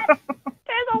you. do that.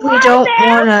 There's a We line don't there.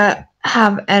 want to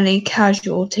have any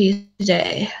casualties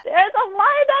today. There's a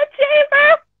line that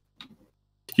chamber.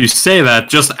 You say that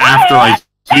just after I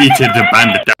heated the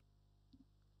bandit down.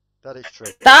 That is true.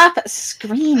 Stop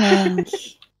screaming.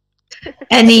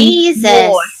 Any Jesus.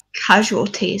 more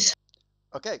casualties?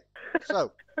 Okay,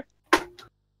 so...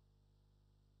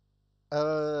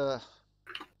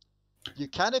 you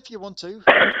can if you want to,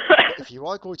 but if you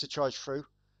are going to charge through,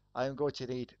 I am going to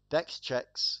need dex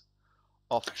checks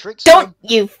of Trickstem. Don't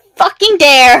you fucking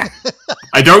dare!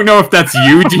 I don't know if that's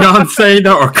you, Dion, saying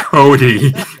that, or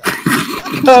Codi.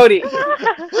 Cody.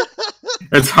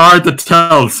 It's hard to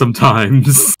tell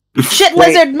sometimes. Shit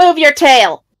Wait. lizard, move your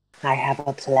tail! I have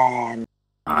a plan.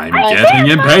 I'm getting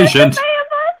impatient.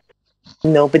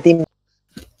 Nobody.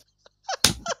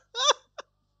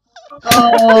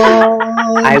 Oh,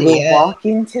 I will dear. walk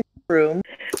into the room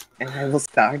and I will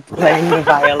start playing the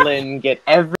violin, get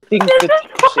everything's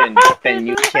attention, then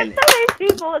you kill it. So many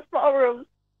people in small rooms.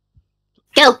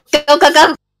 Go, go, go,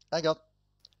 go! Hang on.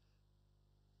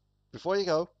 Before you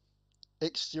go,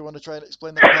 Ix, do you want to try and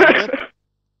explain the plan again?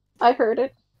 I heard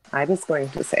it. I was going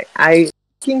to say, I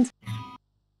can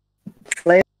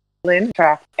play the violin,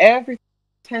 attract every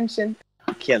attention,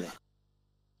 kill it.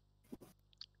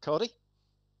 Codi?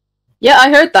 Yeah, I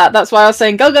heard that. That's why I was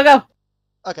saying go, go, go.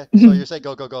 Okay, so you say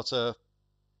go, go, go to...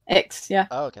 X, yeah.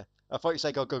 Oh, okay. I thought you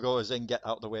said go, go, go as in get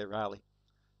out of the way, Raali.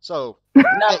 So, No.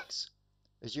 Ix,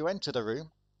 as you enter the room,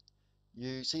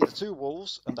 you see the two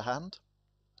wolves and the hand.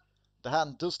 The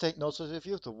hand does take notice of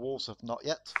you, the wolves have not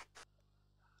yet.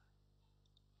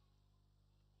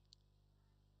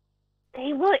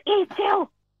 They will eat you.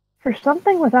 For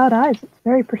something without eyes, it's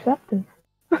very perceptive.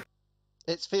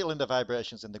 It's feeling the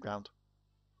vibrations in the ground.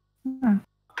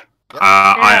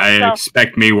 I so-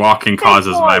 expect me walking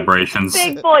causes boy. vibrations.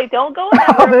 Big boy, don't go in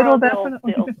Oh, that it'll room.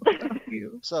 definitely Still.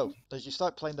 you. So, as you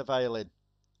start playing the violin,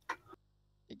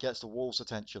 it gets the wolves'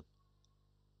 attention.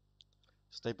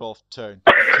 So they both turn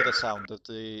to the sound of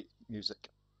the music.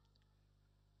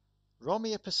 Roll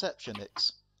me a perception,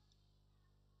 Ix.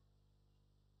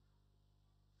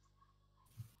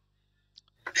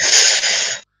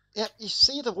 Yep, you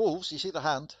see the wolves, you see the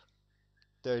hand.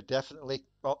 They're definitely...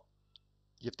 Oh,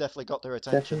 you've definitely got their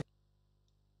attention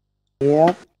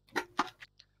Yep.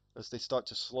 as they start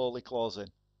to slowly close in.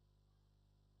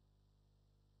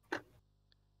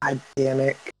 God damn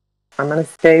it. I'm gonna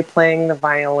stay playing the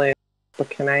violin, but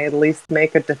can I at least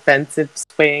make a defensive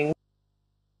swing?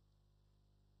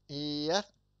 Yeah.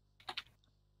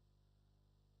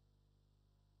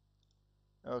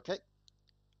 Okay.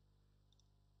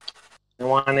 I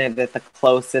want it at the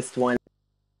closest one.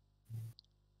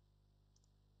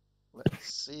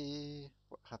 Let's see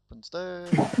what happens there.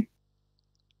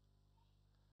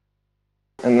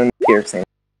 And then piercing.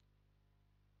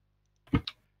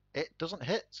 It doesn't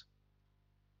hit.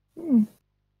 Hmm.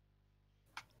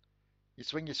 You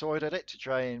swing your sword at it to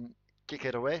try and kick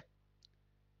it away.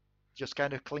 Just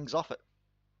kind of clings off it.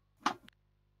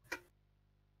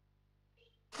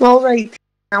 Alright,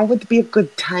 now would be a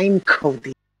good time,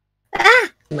 Cody. Ah!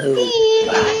 Move.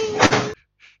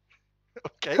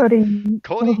 Okay. Cody.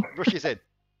 Cody rushes in.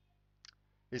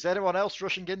 Is anyone else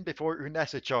rushing in before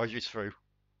Unessa charges through?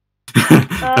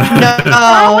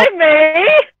 Probably me.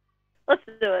 Let's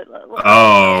do it.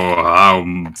 Oh, how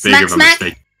big Smack, of a smack.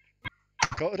 mistake.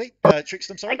 Cody?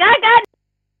 Trickstem, I sorry? got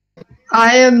it.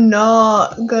 I am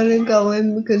not gonna go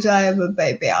in because I have a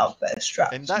baby outfit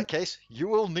strapped. In that case, you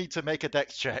will need to make a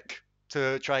dex check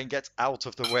to try and get out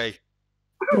of the way.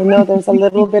 You know, there's a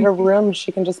little bit of room.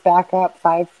 She can just back up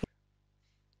 5 feet.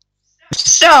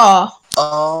 Sure.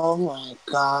 Oh my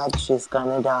god, she's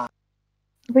gonna die.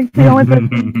 I think the only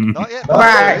person. Not yet.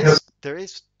 Right. there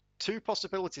is two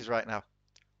possibilities right now.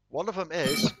 One of them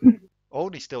is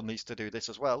Oni still needs to do this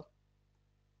as well.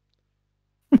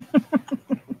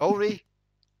 Oni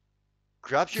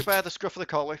grabs you by the scruff of the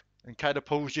collar and kind of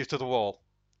pulls you to the wall.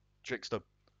 Trickstem.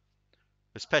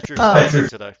 It's Petru's turn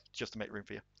today, just to make room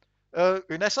for you.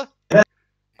 Unessa?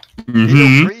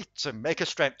 Feel free to make a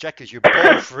strength check as you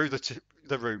ball through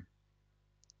the room.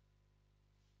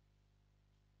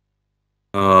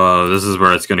 Oh, this is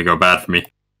where it's going to go bad for me.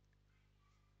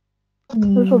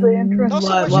 This will be interesting. Not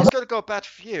so much it's going to go bad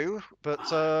for you,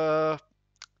 but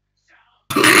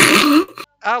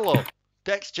Allo,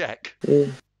 dex check.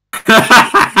 You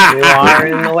are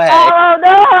in the way. Oh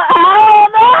no! Oh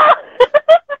no!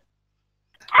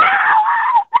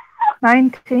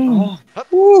 19.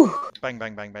 Bang,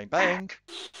 bang, bang, bang, bang.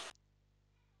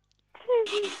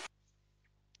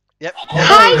 Yep.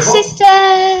 Hi,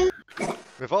 sister.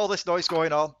 With all this noise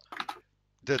going on,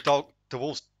 the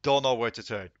wolves don't know where to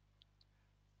turn.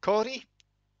 Codi,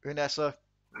 Unessa,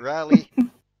 Raali,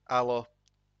 Allo,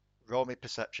 roll me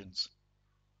perceptions.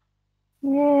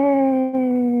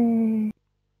 Yay.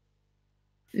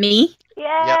 Me? Yay!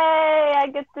 I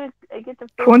get to.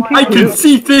 20. I can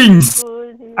see things!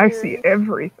 I see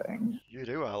everything. You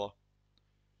do, Allo.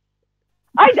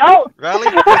 I don't.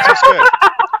 Raali, you're too scared.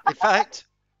 In fact,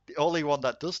 the only one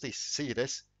that does see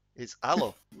this is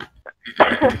Allo.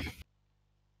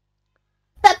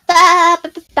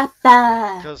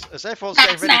 Because as everyone's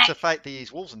getting ready to fight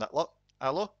these wolves and that lot,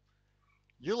 Allo,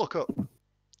 you look up.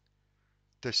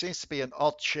 There seems to be an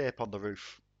odd shape on the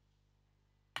roof.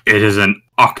 It is an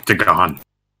octagon.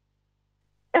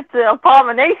 It's an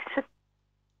abomination.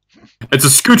 It's a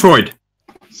scootoid.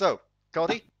 So,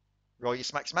 Codi, roll your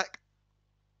smack. Smack,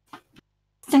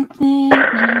 smack.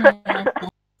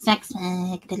 Smack,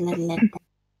 smack.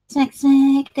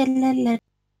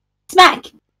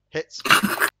 Smack! Hits.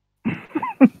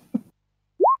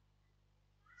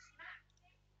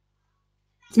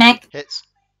 Smack. Hits.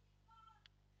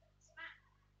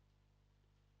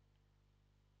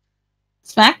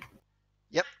 Smack?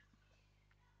 Yep.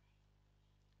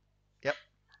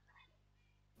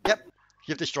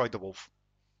 You've destroyed the wolf.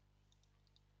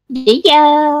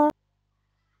 Yeah.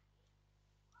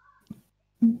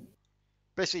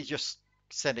 Basically, just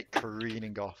send it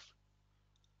careening off.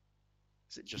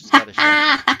 Is it just dead as shit?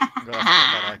 I'm gonna have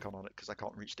to put that icon on it because I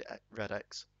can't reach the red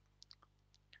X.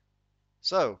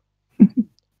 So,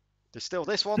 there's still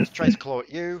this one trying to claw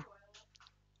at you.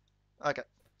 Okay.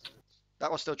 That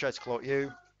one still tries to claw at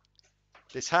you.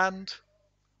 This hand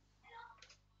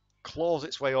claws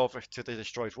its way over to the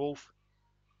destroyed wolf.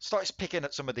 Starts picking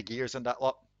at some of the gears and that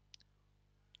lot.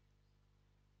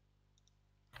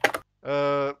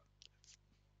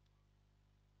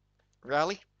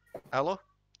 Raali? Allo?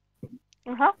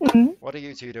 What are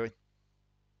you two doing?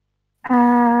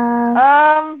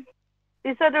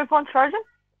 You said there's one charging?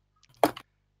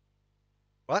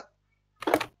 What?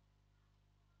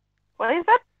 What is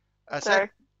that? I said,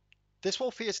 this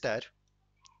wolf here is dead.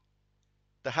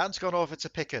 The hand's gone over to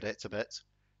pick at it a bit.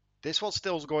 This one's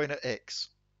still going at X.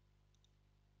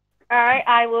 Alright,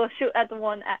 I will shoot at the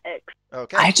one at X.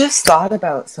 Okay. I just thought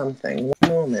about something.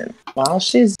 One moment. While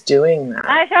she's doing that,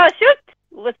 I shall shoot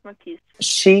with my piece.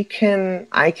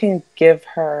 I can give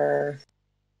her,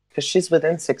 because she's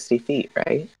within 60 feet,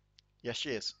 right? Yes,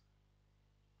 she is.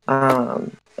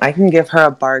 I can give her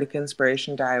a bardic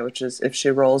inspiration die, which is if she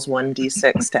rolls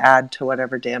 1d6 to add to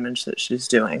whatever damage that she's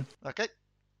doing. Okay.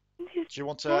 Do you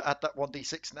want to add that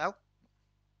 1d6 now?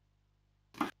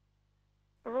 I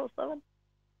roll 7.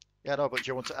 Yeah, no, but do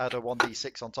you want to add a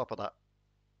 1d6 on top of that?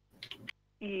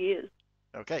 Yes.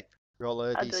 Okay. Roll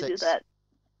a How d6. do I do that?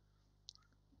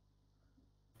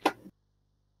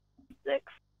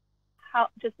 6. How?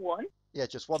 Just 1? Yeah,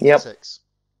 just 1d6.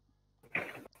 Yep.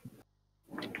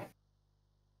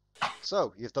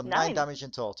 So, you've done 9 damage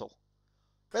in total.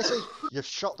 Basically, you've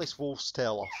shot this wolf's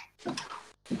tail off.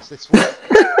 So this wolf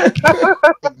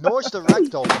ignores the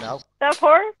ragdoll for now. That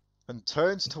horror? And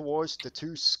turns towards the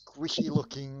two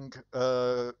squishy-looking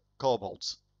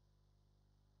kobolds.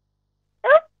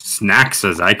 Snacks,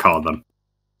 as I call them.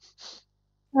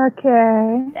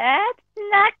 Okay. That's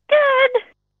not good.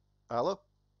 Allo?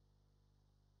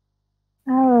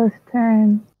 Allo's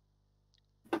turn.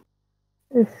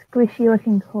 This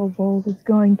squishy-looking kobold is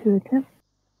going to attempt.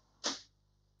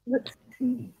 Let's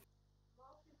see.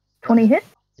 20 hit.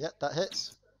 Yep, that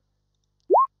hits.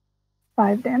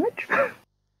 5 damage.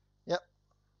 Yep.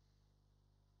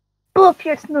 Blow up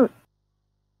your snoot.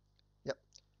 Yep.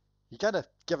 You kind of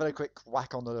give it a quick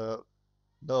whack on the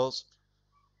nose.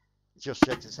 It just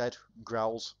shakes its head,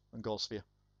 growls, and goes for you.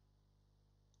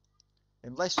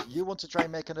 Unless you want to try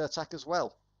and make an attack as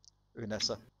well,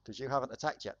 Unessa, because you haven't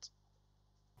attacked yet.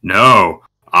 No,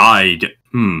 I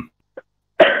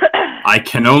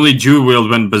can only dual wield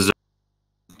when berserk.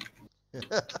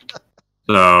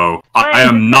 So I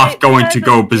am not going to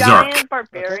go berserk. Giant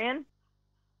barbarian.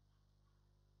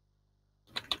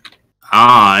 Okay.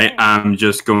 I am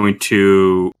just going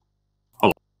to.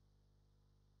 Oh.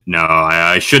 No,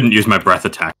 I shouldn't use my breath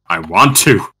attack. I want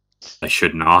to. I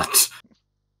should not.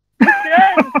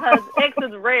 Because X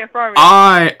is reaffirming.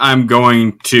 I am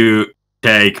going to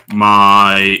take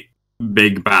my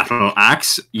big battle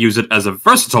axe, use it as a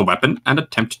versatile weapon, and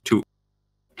attempt to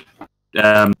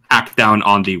hack down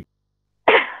on the.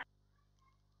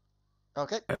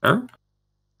 Okay. There.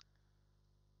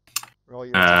 Roll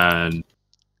your attack. And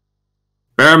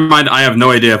bear in mind, I have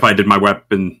no idea if I did my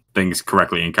weapon things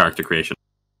correctly in character creation.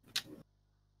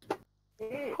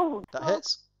 That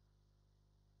hits.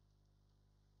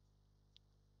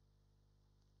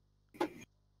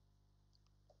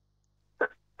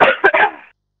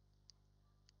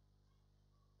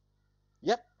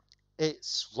 Yep,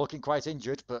 it's looking quite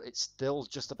injured, but it's still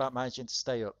just about managing to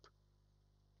stay up.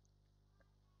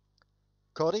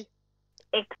 Codi?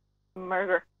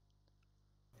 Murder.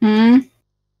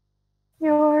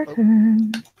 Your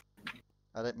turn.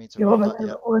 I didn't mean to You're roll the that yet,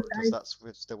 level because that's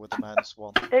still with the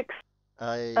 -1.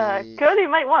 Cody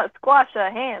might want to squash a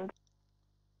hand.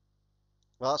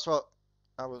 Well, that's what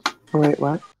I was... Wait,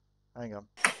 what? Hang on.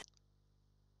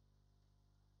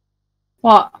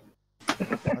 What?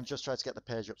 I'm just trying to get the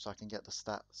page up so I can get the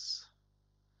stats.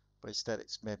 But instead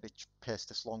it's made me paste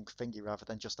this long thingy rather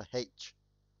than just a H.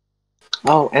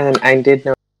 Oh, and I did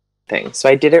know thing. So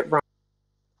I did it wrong.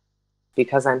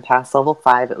 Because I'm past level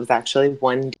 5, it was actually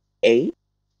 1d8.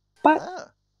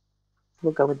 But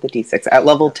we'll go with the d6. At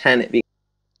level 10, it became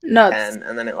 10,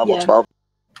 and then at level 12,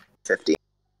 50.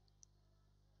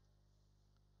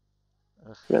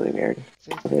 Really weird.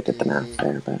 I did the math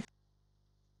there, but...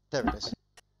 There it is.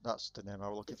 That's the name I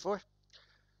was looking for.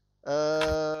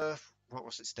 What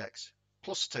was its dex?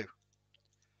 +2.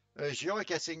 As you're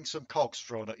getting some cogs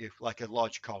thrown at you, like a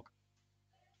large cog.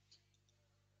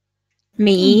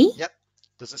 Me? Yep.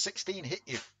 Does a 16 hit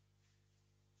you?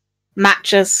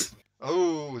 Matches.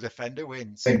 Oh, the Fender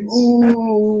wins.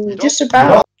 Ooh, just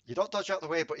about. You don't dodge out the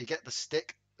way, but you get the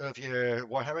stick of your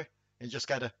Warhammer and just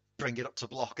kind of bring it up to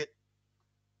block it.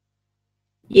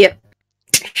 Yep.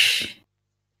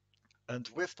 And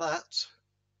with that,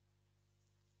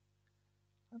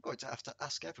 I'm going to have to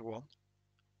ask everyone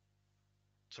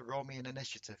to roll me an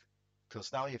initiative.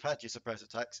 Because now you've had your surprise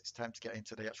attacks, it's time to get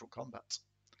into the actual combat.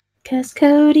 Because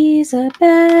Cody's a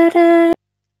badass.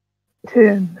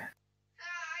 10.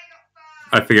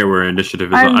 I forget where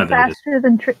initiative is. I'm faster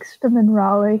than Trickstem and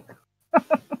Raali.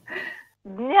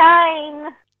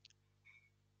 9.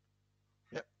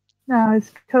 Yep. Now,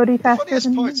 is Cody The faster funniest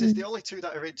than point me? is the only two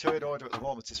that are in turn order at the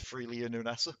moment is Freely and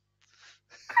Unessa.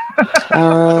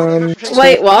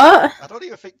 Wait, what? I don't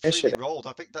even think Freely rolled.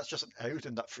 I think that's just an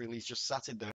Odin that Freely's just sat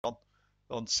in there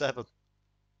on 7.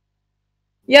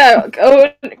 Yeah,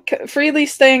 Freely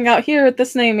staying out here with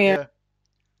this name here. Yeah.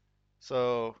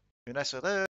 So, Unessa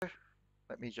there.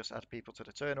 Let me just add people to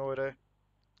the turn order.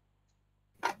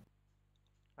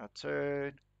 Add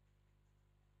turn.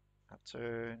 Add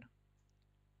turn.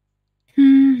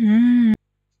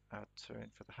 Add turn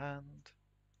for the hand.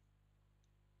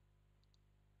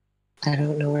 I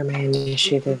don't know where my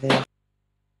initiative is.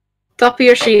 Top of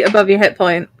your sheet above your hit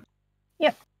point.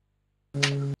 Yep.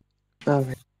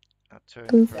 Alright. Add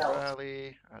turn for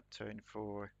Raali. Add turn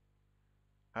for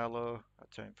Allo.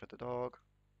 Add turn for the dog.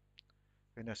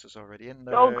 Unessa's already in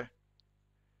there. Dog.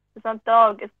 It's not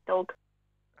dog, it's dog.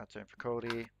 Add turn for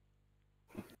Codi.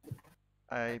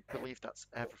 I believe that's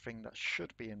everything that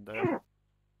should be in there.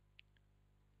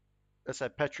 As I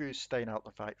said, Petru's staying out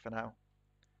the fight for now.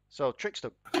 So,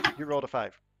 Trickstem, you rolled a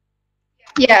 5.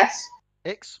 Yes.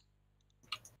 X?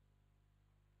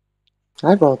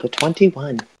 I rolled a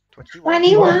 21.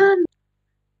 21.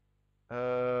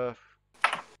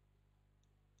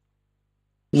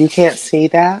 You can't see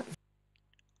that?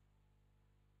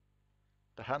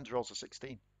 The hand rolls a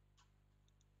 16.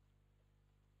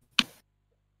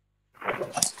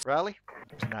 Raali?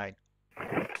 9.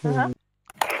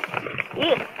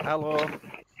 Yeah. Allo?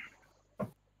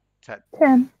 10.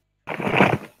 10.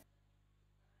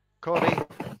 Codi?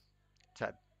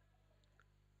 10.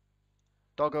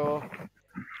 Doggo?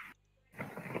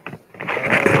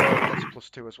 That's a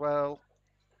 +2 as well.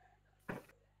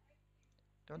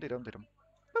 Dum-de-dum-de-dum.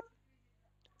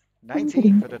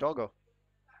 19 for the doggo.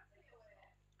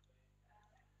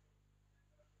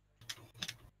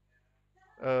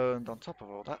 And on top of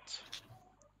all that,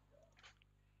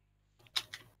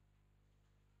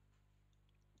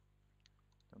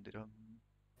 dum-de-dum.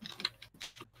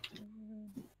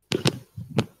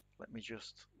 Let me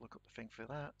just look up the thing for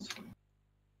that.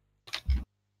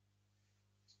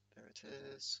 There it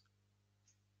is.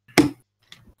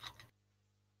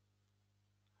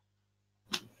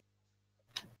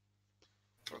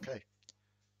 Okay.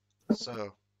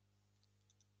 So.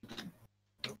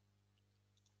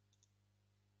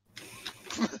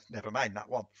 Never mind that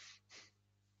one.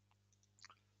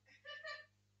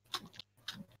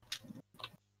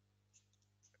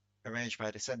 Arranged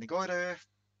by descending order.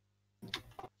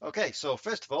 Okay, so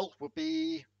first of all would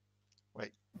be...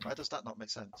 Wait, why does that not make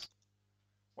sense?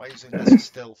 Why is Unessa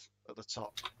still at the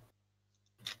top?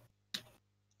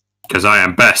 Because I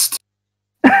am best.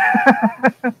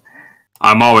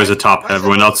 I'm always a top,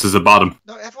 everyone else is the bottom.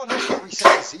 No, everyone else got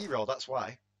reset to 0, that's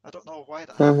why. I don't know why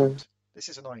that happened. This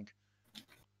is annoying.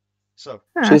 So.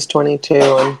 She's 22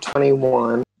 and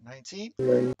 21. 19?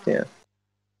 Yeah.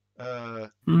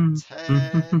 10.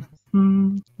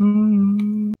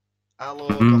 Allo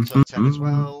got a 10 as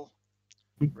well.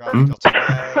 Raali got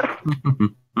a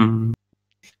 9.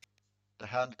 The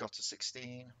hand got a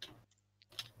 16.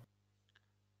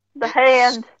 The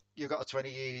hand. You got a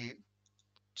 22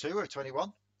 or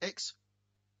 21? X?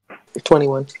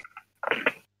 21.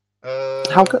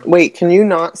 How could, wait, can you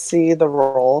not see the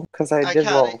roll? Because I did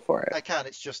roll for it. I can,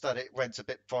 it's just that it went a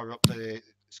bit far up the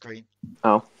screen.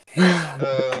 Oh.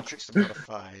 Trickstem got a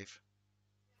 5.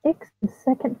 X is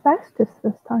second fastest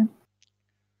this time.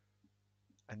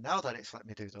 And now that it's let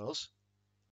me do those.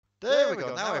 There we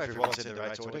go, now everyone's in the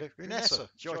right order. Unessa,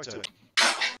 it's your turn.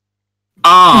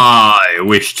 I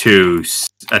wish to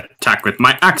attack with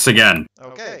my axe again.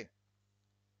 Okay.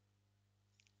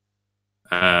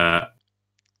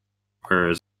 Where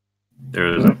is...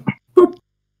 There is...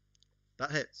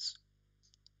 That hits.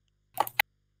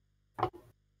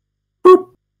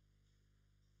 Boop.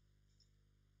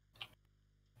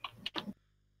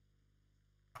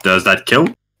 Does that kill?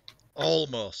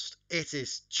 Almost. It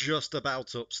is just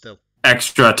about up still.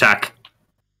 Extra attack.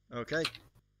 Okay.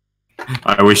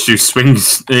 I wish to swing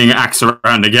the axe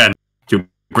around again to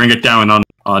bring it down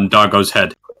on Doggo's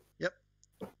head. Yep.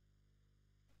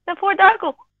 The poor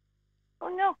doggo. Oh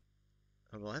no.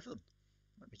 11.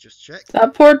 Let me just check.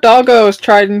 That poor doggo is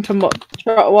trying to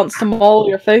wants to maul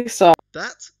your face off.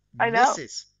 That I know.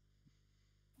 misses.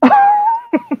 Oh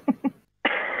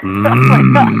my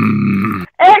god.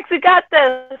 X, you got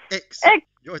this. X,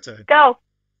 your turn. Go.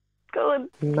 Go and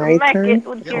smack it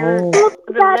with your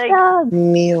leg.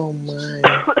 Me, oh my.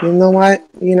 You know what?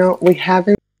 You know, we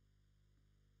haven't...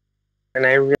 And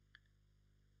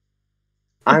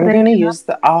I'm gonna use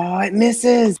the... Oh, it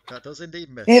misses! That does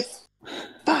indeed miss. It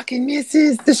fucking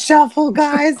misses! The shuffle,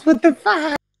 guys! What the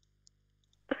fuck?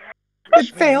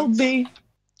 It failed me.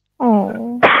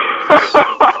 Oh.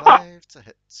 5 to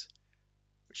hit.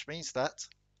 Which means that...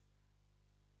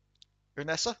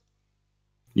 Unessa?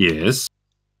 Yes?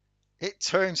 It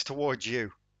turns towards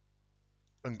you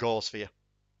and goes for you.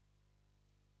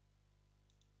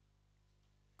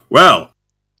 Well.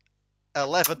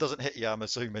 11 doesn't hit you, I'm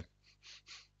assuming.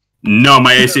 No,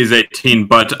 my AC is 18,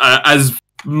 but as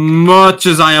much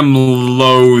as I am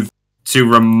loath to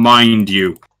remind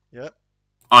you, yep.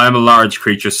 I am a large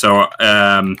creature, so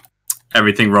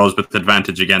everything rolls with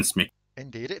advantage against me.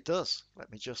 Indeed it does.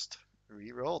 Let me just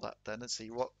re-roll that then and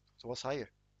see what's higher.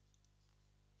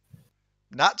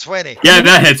 Nat 20. Yeah,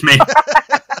 that hits me.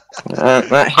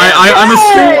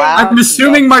 I'm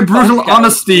assuming my brutal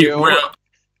honesty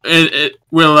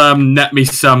will net me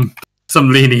some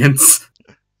lenience.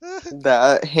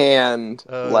 That hand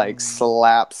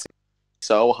slaps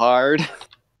so hard.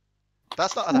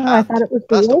 That's not a hand. I thought it was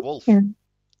the wolf.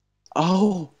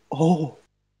 Oh.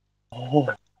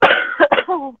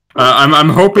 I'm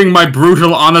hoping my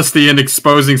brutal honesty in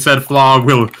exposing said flaw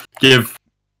will give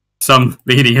some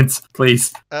lenience,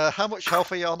 please. How much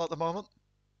health are you on at the moment?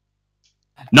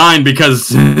 9,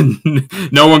 because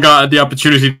no one got the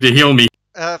opportunity to heal me.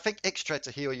 I think Ix tried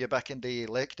to heal you back in the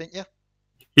lake, didn't you?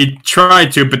 He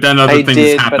tried to, but then other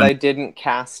things happened. But I didn't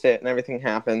cast it, and everything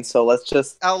happened. So let's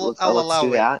just I'll allow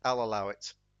it. That. I'll allow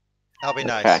it. I'll be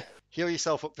nice. Okay. Heal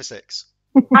yourself up for 6.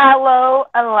 Allo,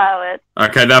 allow it.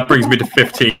 Okay, that brings me to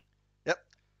 15. Yep.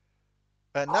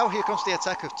 And now here comes the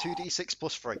attack of 2d6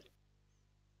 plus 3.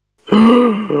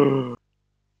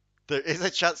 There is a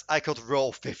chance I could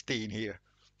roll 15 here.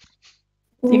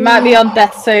 You might be on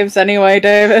death saves anyway,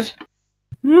 David.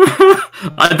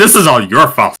 This is all your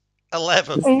fault.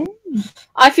 11.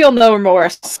 I feel no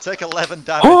remorse. Take 11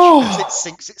 damage as it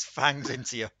sinks its fangs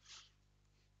into you.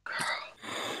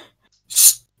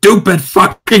 Stupid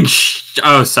fucking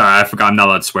Oh, sorry, I forgot. I'm not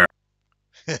allowed to swear.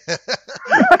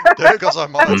 There goes our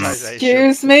monetization.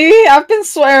 Excuse me? I've been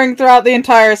swearing throughout the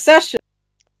entire session.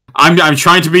 I'm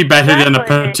trying to be better than a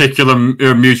particular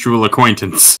mutual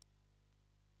acquaintance.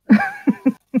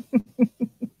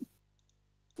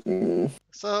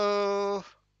 So...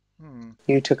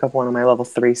 You took up one of my level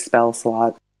 3 spell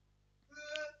slots.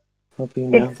 Hope you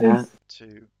know that.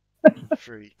 2,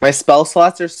 3. My spell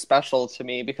slots are special to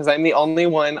me because I'm the only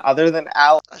one other than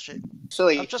Allo. Actually,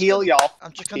 heal y'all.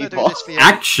 I'm just gonna do this for you.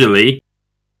 Actually,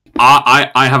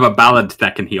 I have a ballad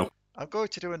that can heal. I'm going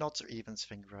to do an odds or evens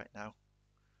thing right now.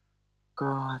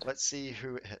 God. Let's see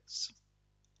who it hits.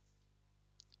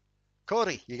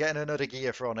 Codi, you're getting another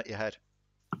gear thrown at your head.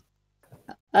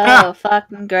 Oh,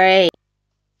 fucking great.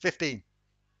 15.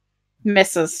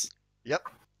 Misses. Yep.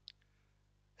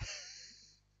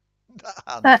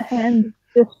 That hand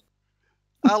just...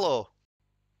 Allo.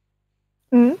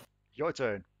 Hmm? Your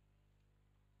turn.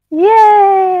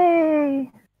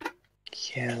 Yay!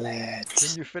 Kill it.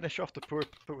 Can you finish off the poor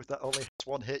with that only has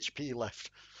 1 HP left?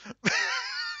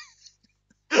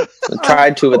 I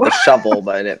tried to with the shovel,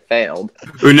 but it failed.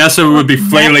 Unessa would be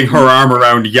flailing her arm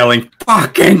around, yelling,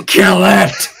 "Fucking kill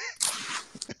it!"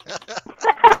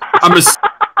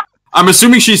 I'm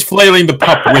assuming she's flailing the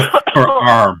pup with her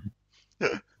arm.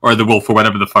 Or the wolf, or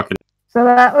whatever the fuck it is. So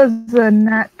that was a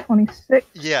nat 26.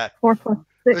 Yeah. 4 plus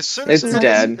 6. As soon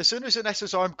as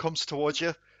Unessa's arm comes towards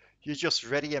you, you just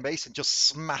ready your mace and just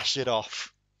smash it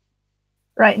off.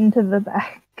 Right into the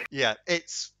back. Yeah,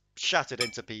 it's shattered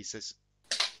into pieces.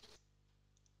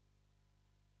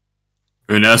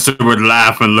 Unessa would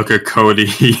laugh and look at Codi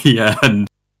and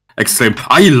exclaim,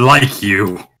 "I like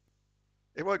you."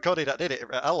 It wasn't Codi that did it,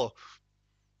 Allo.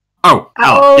 Oh,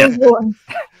 Allo, yes.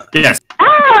 Yes.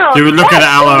 Oh, She would look at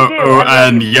Allo you.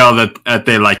 and yell at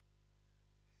they like,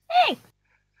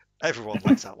 Everyone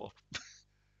likes Allo.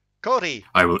 Codi.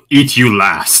 "I will eat you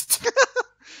last."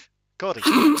 Codi.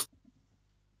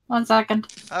 1 second.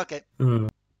 Okay. I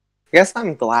guess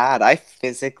I'm glad I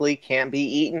physically can't be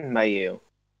eaten by you.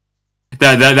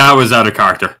 That was out of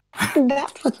character.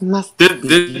 That must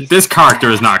This character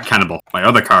is not cannibal. My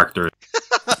other character is.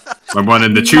 My one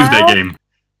in the Tuesday game.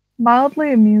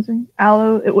 Mildly amusing.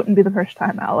 Allo, it wouldn't be the first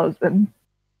time Allo's been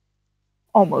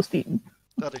almost eaten.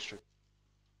 That is true.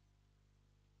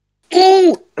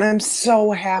 Ooh, and I'm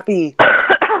so happy.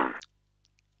 I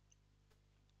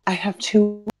have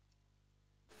 2.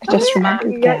 I just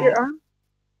remembered You that. got your arm?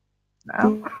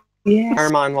 No. Yeah.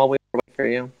 Arm on while we wait for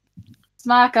you.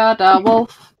 Smack a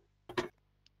wolf.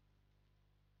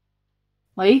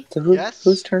 Leigh? So Yes?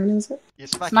 whose turn is it? You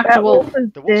smack Smack it. the wolf.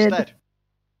 is The wolf's dead. dead.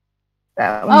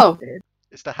 That one's Oh. dead.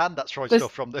 It's the hand that's throwing This-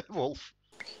 stuff from the wolf.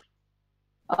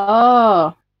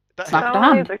 Oh. That, Smack hit, the No,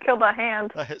 hand. need to kill the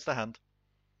hand. that hits the hand.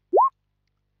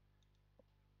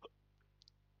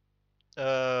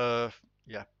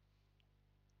 Yeah.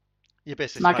 You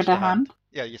basically Smack smash at the the hand. hand?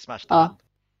 Yeah, you smash the Oh. hand.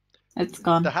 It's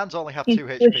gone. The hands only have You 2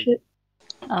 push HP. it.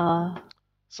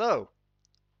 So,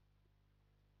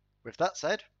 with that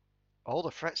said, all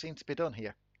the threats seem to be done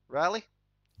here. Raali,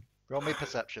 roll me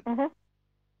perception.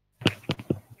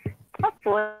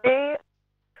 Hopefully.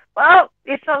 Well,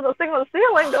 you saw the thing on the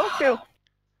ceiling, don't you?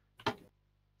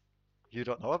 You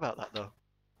don't know about that though.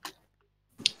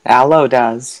 Allo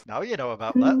does. Now you know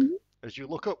about that. As you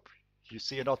look up, you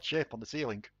see an odd shape on the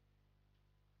ceiling.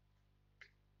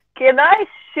 Can I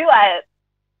shoot at it?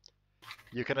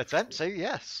 You can attempt to,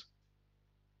 yes.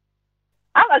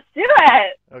 I'm gonna shoot at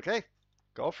it. Okay,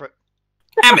 go for it.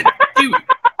 Damn it!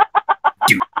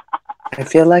 Dude. I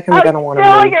feel like I'm gonna want to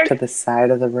still move your- to the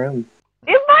side of the room.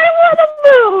 You might want to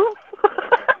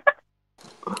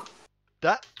move.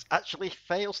 That actually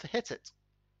fails to hit it.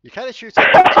 You kind of shoot it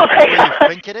to where you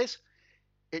think it is.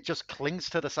 It just clings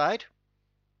to the side.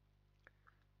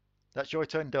 That's your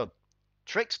turn done.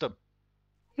 Trickstem.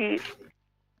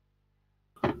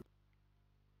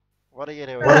 What are you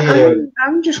doing?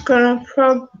 I'm just gonna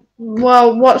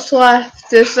well, what's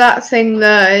left is that thing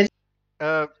there.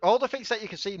 All the things that you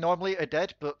can see normally are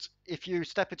dead, but if you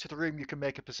step into the room, you can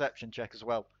make a perception check as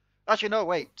well. Actually, no,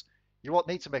 wait. You won't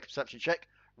need to make a perception check.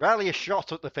 Raali is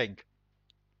shot at the thing.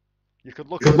 You can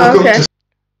look up. Okay.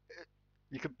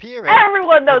 You can peer in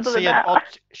Everyone knows and what see an that. odd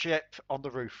shape on the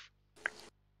roof.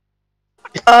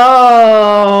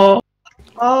 Oh.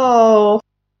 Oh.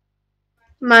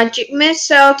 Magic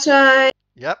missile time.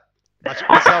 Yep. Magic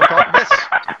missile can't miss.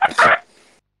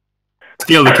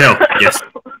 Steal the kill. Yes.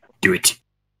 Do it.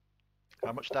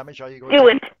 How much damage are you going Do to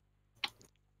it.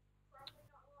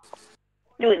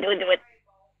 Do it. Do it.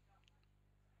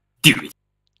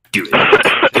 Do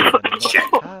it. Shit.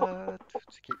 To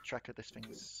keep track of this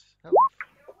thing's health.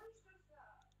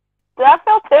 Did that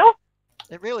fail too?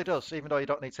 It really does, even though you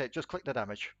don't need to hit. Just click the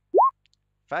damage.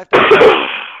 5 damage.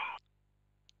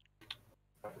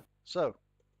 So.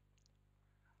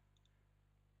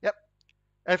 Yep.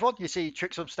 Everyone, you see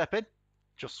Trickstem step in.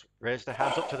 Just raise their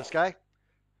hands up to the sky.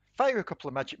 Fire a couple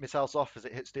of magic missiles off as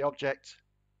it hits the object.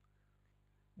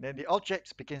 And then the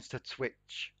object begins to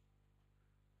twitch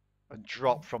and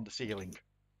drop from the ceiling.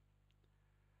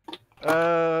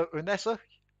 Unessa,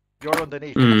 you're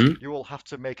underneath it. You will have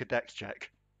to make a dex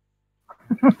check.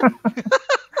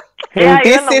 Yeah,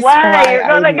 you're in the way. You're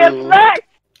gonna get smacked.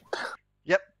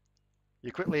 Yep.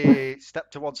 You quickly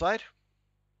step to one side.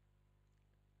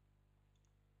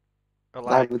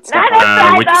 Which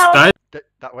side?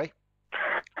 That way.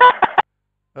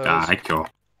 Cool.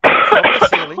 From the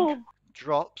ceiling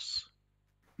drops.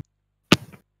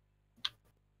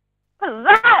 What is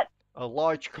that? A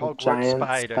large cogwort giant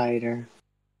spider.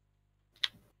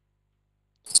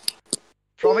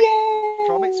 From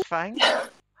its fangs.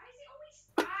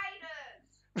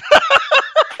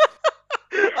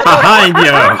 Behind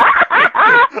you!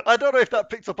 I don't know if that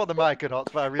picked up on the mic or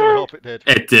not, but I really hope it did.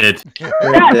 It did.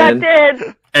 That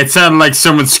did. It sounded like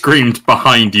someone screamed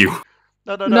behind you.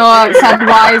 No, it said,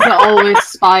 why is it always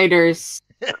spiders?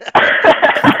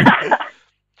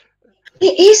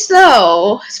 It is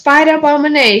though. Spider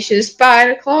abomination,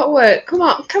 spider clockwork. Come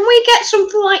on, can we get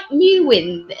something like new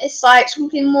in this? Like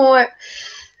something more.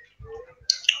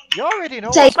 You already know.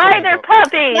 Spider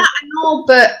puppies. Yeah, I know,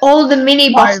 but all the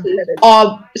mini bosses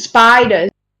are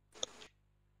spiders.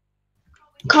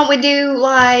 Can't we do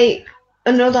like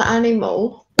another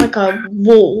animal, like a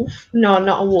wolf? No,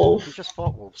 not a wolf. You just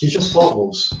fought wolves. You just fought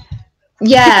wolves.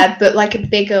 Yeah, but like a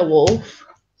bigger wolf.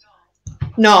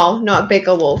 No, not a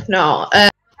bigger wolf. No.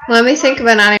 Let me think of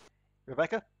an animal.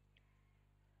 Rebecca,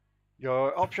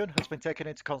 your option has been taken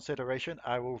into consideration.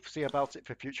 I will see about it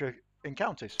for future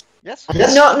encounters. Yes?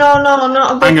 No,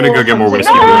 not a big I'm gonna wolf. go get more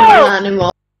whiskey.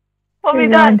 Animal. What have we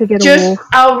done? Just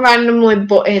I'll randomly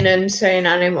butt in and say an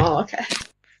animal. Okay.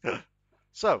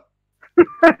 So,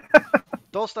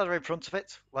 those that are in front of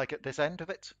it, like at this end of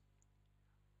it,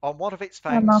 on one of its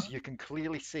fangs, you can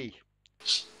clearly see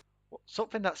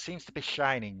something that seems to be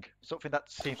shining, something that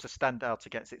seems to stand out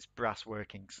against its brass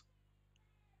workings.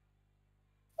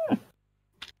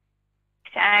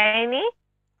 Shiny?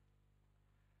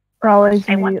 Raleigh's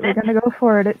immediately gonna go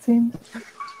for it, it seems.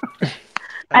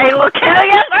 I will kill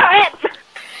you for it!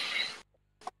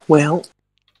 Well,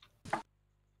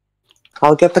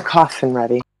 I'll get the coffin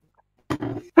ready.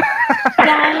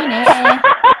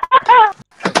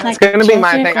 It's gonna be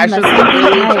my thing. I should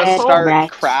literally just start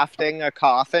crafting a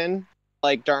coffin,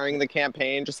 like during the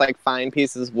campaign. Just like find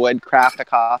pieces of wood, craft a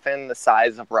coffin the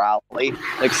size of Raali.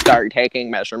 Like start taking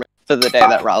measurements for the day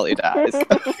that Raali dies.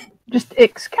 Just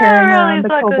Ix carrying around the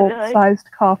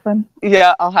kobold-sized coffin.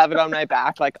 Yeah, I'll have it on my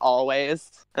back like always,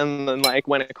 and then like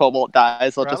when a kobold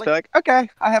dies, I'll just be like, okay,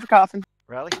 I have a coffin.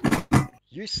 Raali,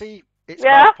 you see its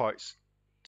mouth parts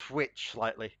twitch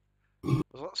slightly.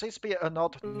 What seems to be an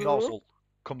odd nozzle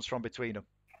comes from between them.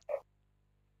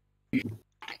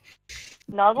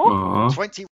 Nozzle?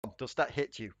 21. Does that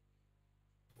hit you?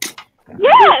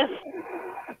 Yes!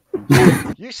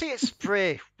 You see it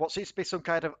spray what seems to be some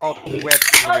kind of odd web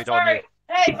fluid on you.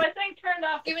 Hey, my thing turned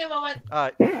off. Give me a moment.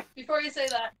 Alright. Before you say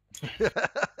that.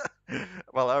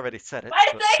 Well, I already said it. My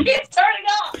thing is turning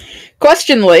off!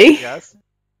 Question, Leigh. Yes?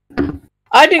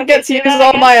 I didn't get to use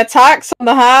all my attacks on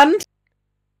the hand.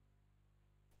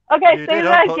 Okay, You say did,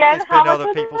 that but again. it's How been much other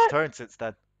was people's it? turn since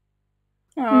then.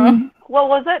 What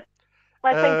was it?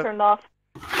 My thing turned off.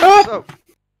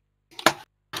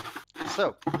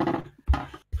 So,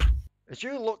 as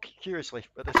you look curiously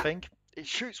at this thing, it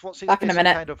shoots what seems Back to in be a some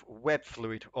minute. kind of web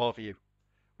fluid over you,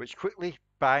 which quickly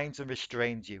binds and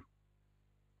restrains you.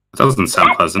 That doesn't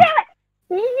sound pleasant.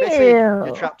 Basically,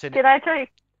 you're trapped in it. Can I try?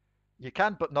 You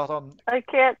can, but not on. I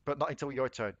can't. But not until your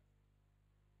turn.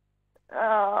 Oh,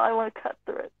 I want to cut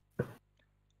through it.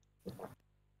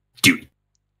 Do it.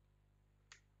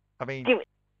 I mean, Do it.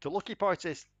 the lucky part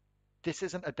is this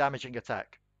isn't a damaging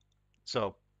attack.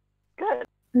 So, good.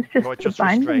 You're just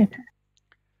restrained.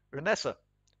 Unessa,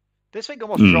 this thing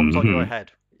almost dropped on your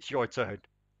head. It's your turn.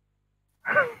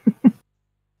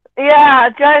 Yeah,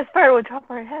 a giant spider would drop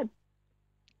on her head.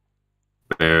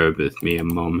 Bear with me a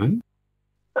moment.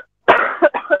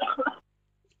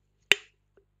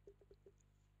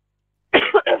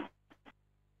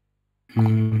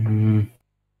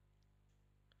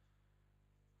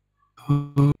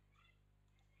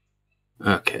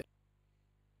 Okay.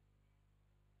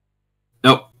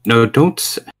 No, don't.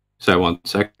 Sorry, 1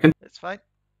 second. It's fine.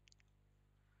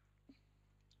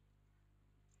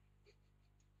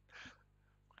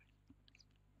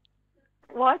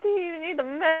 Why do you need to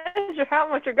measure how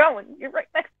much you're going? You're right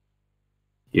next.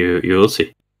 You'll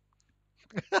see.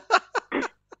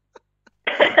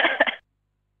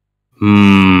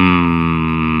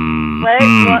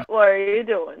 Wait, what are you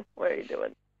doing? What are you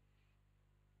doing?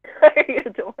 What are you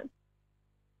doing?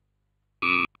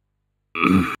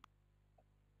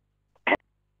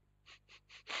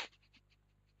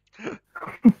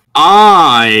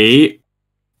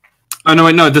 Oh no,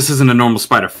 wait, no, this isn't a normal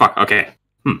spider. Fuck, okay.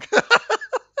 What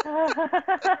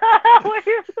are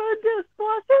you gonna do,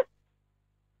 squash it?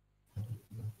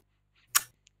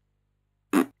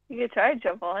 You can try to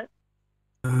jump on it.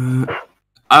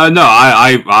 No,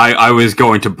 I was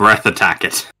going to breath attack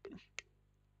it.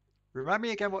 Remind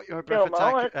me again what your breath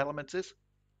attack element is.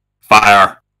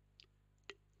 Fire.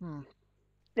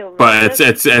 But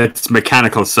it's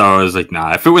mechanical, so I was like,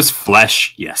 nah. If it was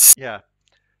flesh, yes. Yeah.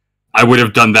 I would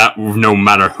have done that no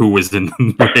matter who was in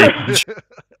range.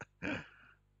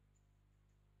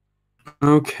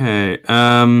 Okay.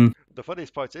 The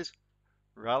funniest part is,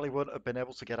 Raali wouldn't have been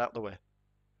able to get out of the way.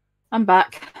 I'm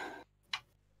back.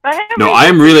 No, I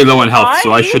am really low on health,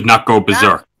 so I should not go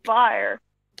berserk. Fire.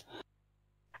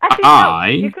 Actually, no,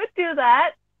 you could do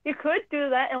that. You could do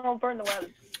that, and we'll burn the web.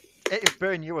 It'll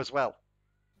burn you as well.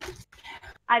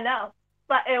 I know,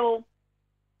 but it will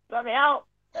burn me out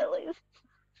at least.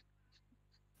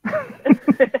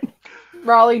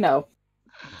 Raali, no.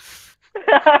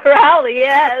 Raali,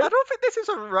 yes. I don't think this is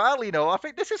a Raali, no. I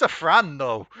think this is a Fran,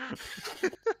 though.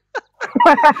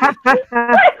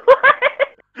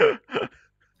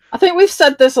 I think we've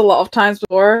said this a lot of times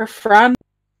before. Fran.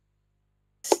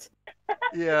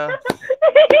 Yeah.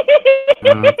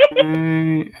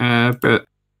 Okay. But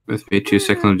with me 2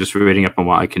 seconds, I'm just reading up on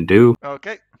what I can do.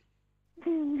 Okay.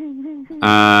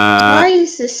 Why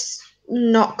is this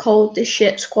not called the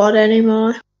shit squad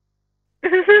anymore?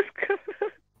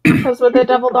 Because we're the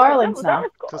Devil Darlings now.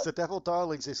 Because the Devil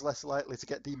Darlings is less likely to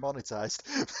get demonetized.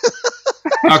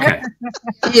 Okay.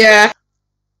 Yeah.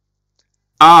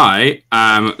 I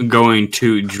am going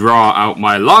to draw out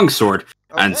my longsword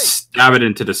and stab it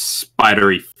into the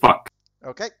spidery fuck.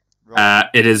 Okay.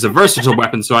 It is a versatile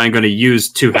weapon, so I'm going to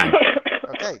use two-hand.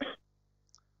 Okay.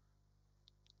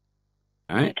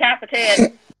 Alright. Decapitate.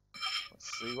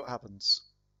 Let's see what happens.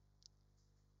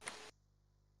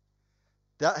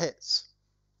 That hits.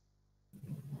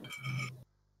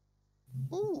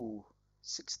 Ooh,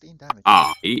 16 damage.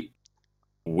 I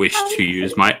wish to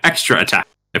use my extra attack,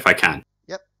 if I can.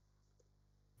 Yep.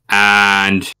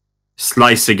 And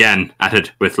slice again at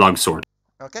it with longsword.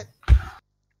 Okay.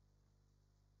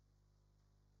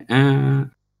 That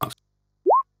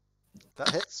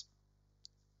hits.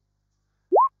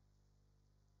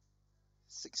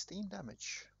 16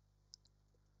 damage.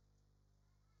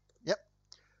 Yep.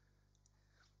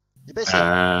 You basically...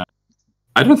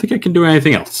 I don't think I can do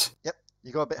anything else. Yep.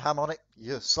 You go a bit ham on it.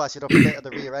 You slice it up a bit at the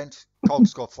rear end.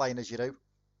 Cogs go flying as you do.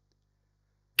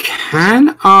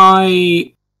 Can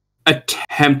I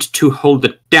attempt to hold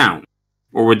it down?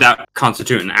 Or would that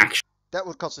constitute an action? That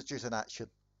would constitute an action.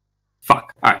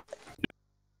 Fuck. Alright.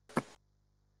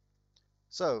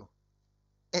 So,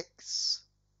 X.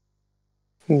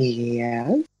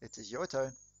 Yeah. It is your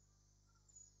turn.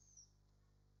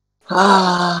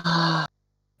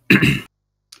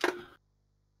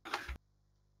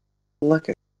 Look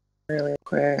at really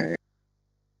quick.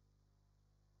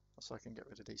 So I can get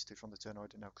rid of these two from the turn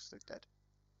order now because they're dead.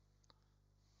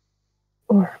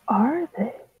 Or are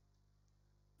they?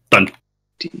 Dun.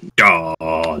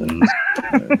 Dun.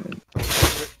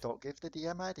 Don't give the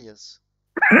DM ideas.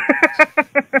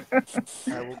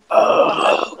 I will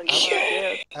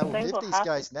give these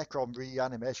guys Necron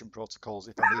reanimation protocols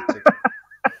if I need to.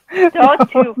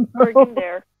 Don't you friggin'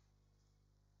 dare.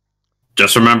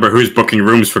 Just remember who's booking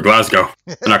rooms for Glasgow.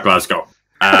 Not Glasgow.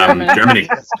 Germany.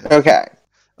 Okay.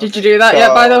 Did you do that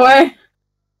yet, by the way?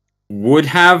 Would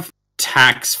have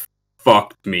tax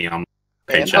fucked me on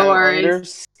paycheck. No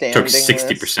worries. Took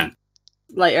 60%.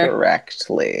 Later.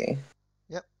 Correctly.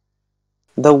 Yep.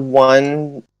 The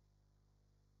one...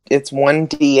 It's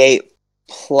 1d8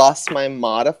 plus my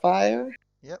modifier.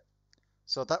 Yep.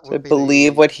 So that would I be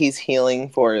believe what he's healing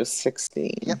for is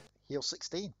 16. Yep. Heal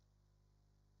 16.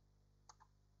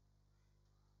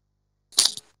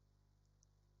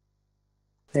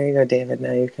 There you go, David.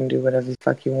 Now you can do whatever the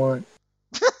fuck you want.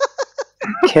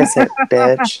 Kiss it,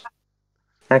 bitch.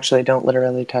 Actually, don't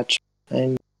literally touch.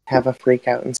 I have a freak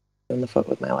out and in the foot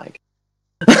with my leg.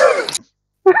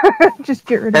 Just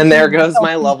get rid of And there goes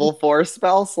my level 4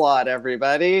 spell slot,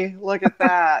 everybody. Look at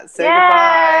that. Say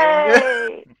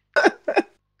goodbye.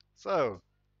 So,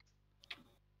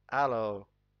 Allo.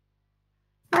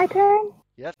 My turn?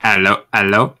 Yes.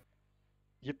 Hello.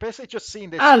 You've basically just seen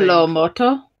this Hello, thing.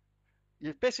 Moto.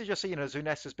 You've basically just seen as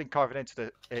Unessa's been carving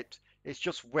into it. It's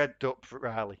just webbed up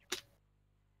Raali.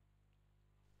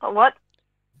 What?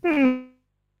 Hmm.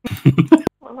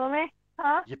 What about me?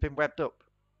 Huh? You've been webbed up.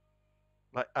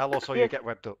 Like Allo saw you get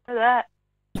webbed up. That.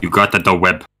 You got the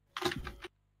web.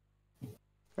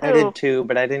 I did too,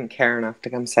 but I didn't care enough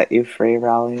to come set you free,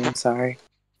 Raali. I'm sorry.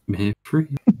 Me free.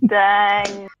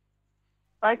 Dang.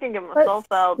 I can get myself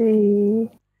out. See.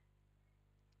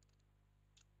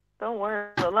 Don't worry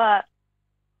about that.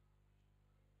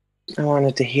 I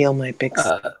wanted to heal my big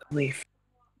leaf.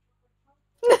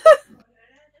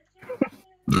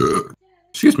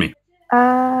 Excuse me.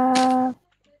 I'm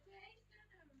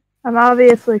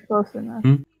obviously close enough.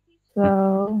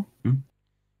 So,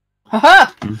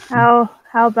 Haha!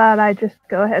 how about I just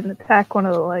go ahead and attack one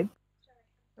of the legs?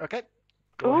 Okay.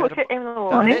 Ooh, okay, aim the That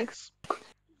line. hits.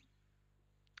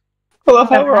 I love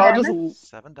how we're all just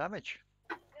 7 damage.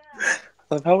 I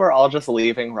love how we're all just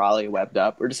leaving Raali webbed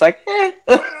up. We're just like, eh.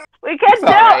 We can do.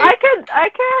 I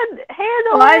can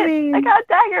handle Well, I it. mean- I got a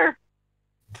dagger.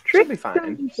 Should be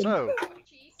fine. So.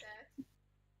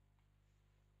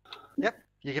 Yep.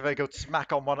 You give it a good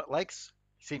smack on one at legs.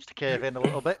 He seems to cave in a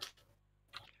little bit.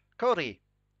 Codi,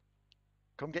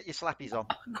 come get your slappies on.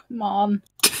 Come on.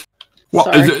 What?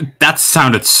 Sorry. That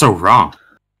sounded so wrong.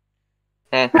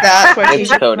 That's what It's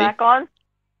you Codi. smack on.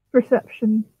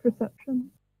 Perception.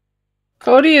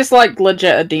 Cody is like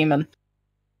legit a demon.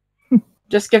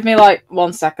 Just give me like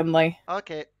 1 second, Leigh.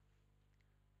 Okay.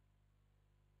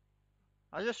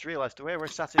 I just realised the way we're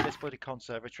sat in this bloody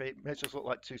conservatory, it makes us look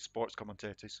like 2 sports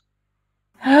commentators.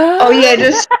 Oh yeah,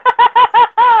 just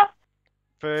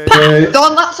For, go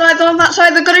on that side,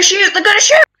 they're gonna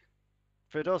shoot!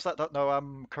 for those that don't know,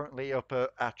 I'm currently up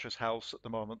at Atra's house at the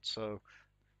moment, so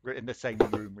we're in the same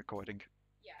room recording.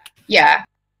 Yeah.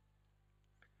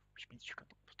 Which means you can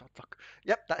look.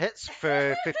 Yep, that hits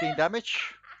for 15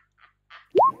 damage.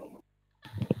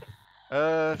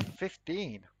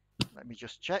 15. Let me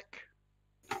just check.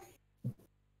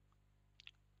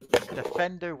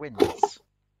 Defender wins.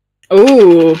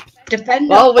 Ooh. Defender.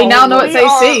 Well, we now know it's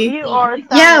AC.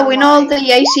 Yeah, we know the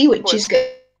AC, which is good.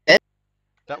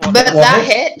 That one But hits. that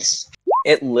hits.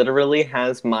 It literally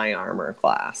has my armor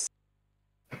class.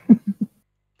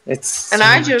 It's And so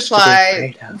I much just to be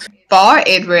like afraid of.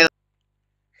 farted really.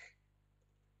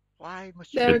 Why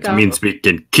must you There we It go. means we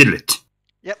can kill it.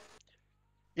 Yep.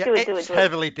 Yeah, Do it, it's do it.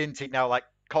 heavily dinted now, like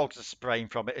cogs are spraying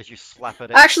from it as you slap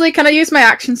at it. Actually, can I use my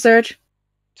action surge?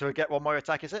 To get one more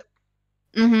attack, is it?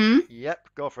 Mm-hmm. Yep,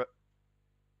 go for it.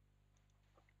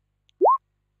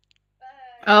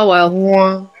 Oh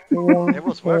well. It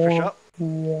was worth a shot.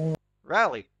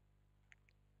 Raali,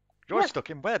 you're Yes. stuck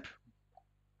in web.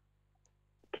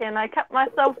 Can I cut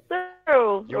myself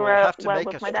through? You will the have to web make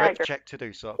a with my strength dagger? check to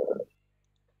do so.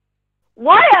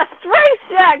 Why a strength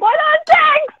check? Why not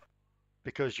thanks?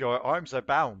 Because your arms are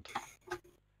bound.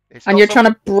 It's And not you're trying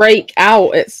to break out.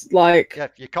 It's like... Yeah,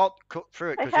 you can't cut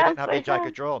through it I because you didn't have have your straight dagger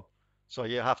arms. drawn. So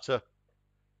you have to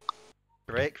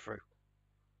break through.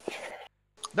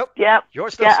 Nope, Yep. you're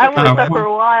still Yeah, I'm stuck in gonna web. stuck for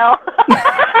a while.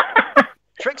 I'm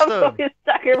Trickstem, gonna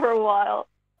stuck here for a while.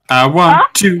 I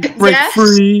want to break Yes?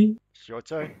 free. it's your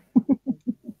turn.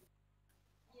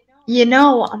 You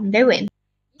know what I'm doing.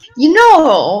 You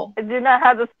know, I do not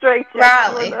have the strength check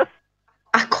for Raali. this.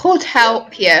 I could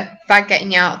help you by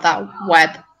getting you out of that web.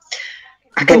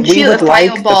 I But can we shoot a would like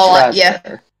the fireball at you.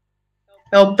 treasure.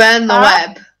 It'll burn the Huh?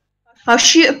 web. I'll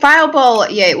shoot a fireball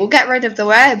at you. It will get rid of the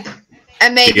web.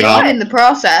 And make Yeah. money in the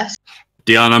process.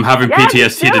 Dion, I'm having Yeah,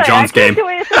 PTSD do to it. John's I game. can't do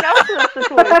anything else in this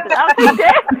situation. I'll be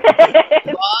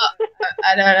dead.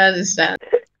 I don't understand.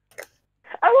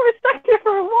 I'm gonna be stuck here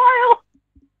for a while.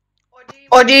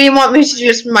 Or do you want me to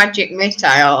just magic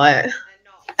missile it?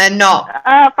 And not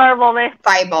Fireball me.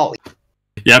 fireball?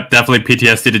 Yep, definitely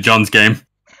PTSD to John's game.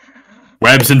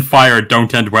 Webs and fire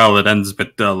don't end well. It ends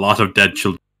with a lot of dead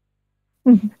children.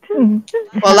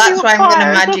 Well, that's why I'm gonna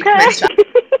Fire, magic okay? missile.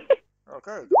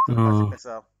 Okay, Oh.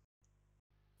 missile.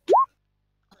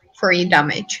 3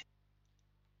 damage.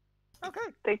 Okay,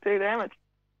 Take 3 damage.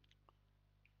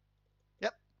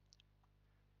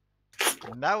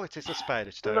 now it is the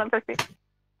spider's Is turn. that 50?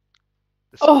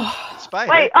 The Oh.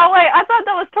 spider. Wait, I thought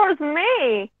that was towards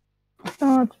me.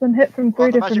 Oh, it's been hit from 3 Well,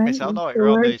 the different magic missile, angles. no, so you're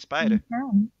on where's the spider. it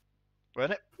from?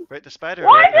 Weren't it? Right, the spider.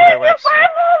 Why Right, the did other you webs.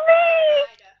 fireball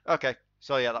me? Okay,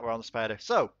 so yeah, that we're on the spider.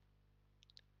 So,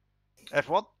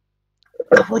 everyone,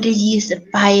 I would have used the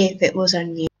fire if it was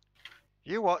on you.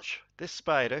 you watch this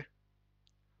spider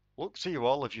look to you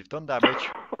all if you've done damage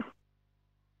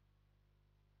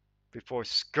before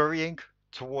scurrying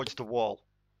towards the wall.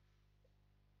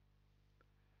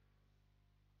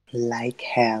 Like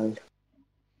hell.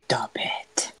 Stop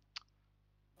it.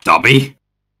 Dobby?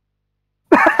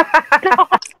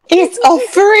 It's a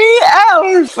free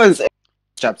elf! As it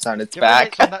jumps on its Given back.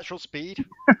 its unnatural speed,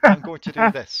 I'm going to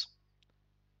do this.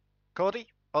 Codi,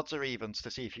 odds or evens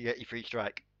to see if you get your free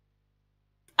strike.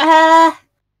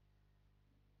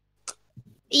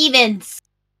 Evens.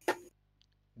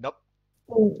 Nope.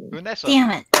 Unessa,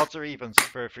 Damn it. odds or evens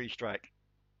for a free strike.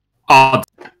 Odds.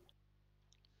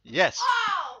 Yes.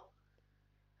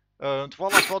 And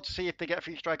one last one to see if they get a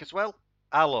free strike as well.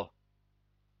 Allo.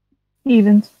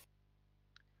 Evens.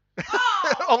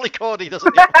 Only Codi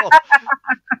doesn't get one.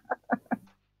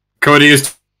 Codi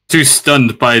is too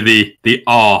stunned by the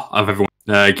awe of everyone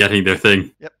getting their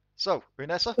thing. Yep. So,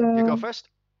 Unessa, you go first.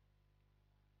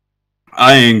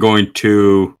 I am going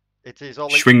to It is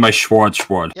only... swing my sword.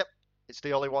 Yep. It's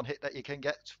the only one hit that you can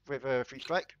get with a free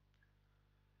strike.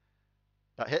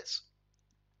 That hits.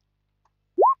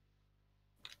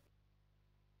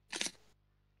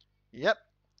 Yep.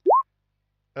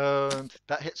 And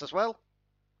that hits as well.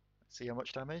 Let's see how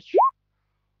much damage.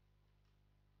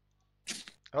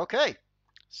 Okay.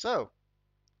 So,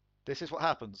 this is what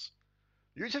happens.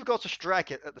 You two go to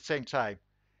strike it at the same time.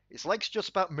 Its legs just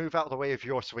about move out of the way of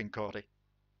your swing, Codi.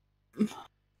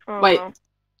 Wait.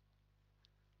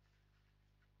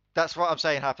 That's what I'm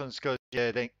saying happens because you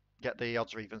didn't get the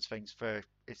odds or evens things for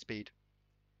its speed.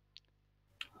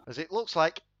 As it looks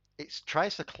like it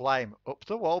tries to climb up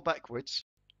the wall backwards,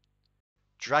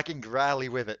 dragging Raali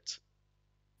with it.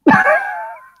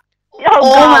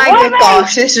 Oh my good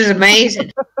gosh, this is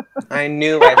amazing. I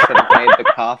knew I should have made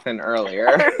the coffin earlier.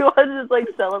 Everyone's just like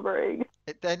celebrating.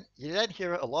 You then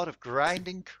hear a lot of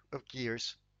grinding of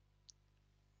gears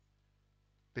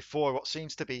before what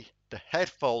seems to be the head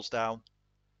falls down,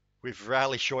 with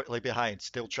Raali shortly behind,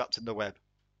 still trapped in the web.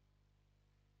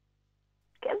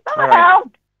 Get some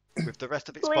help! With the rest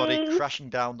of its body crashing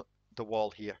down the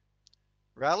wall here.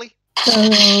 Raali?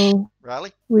 So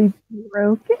Raali? we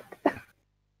broke it.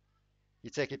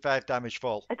 You're taking 5 damage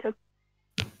fall. I took.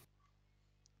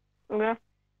 Okay.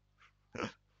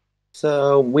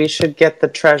 So we should get the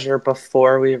treasure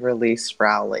before we release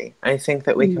Raali. I think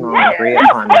that we can all agree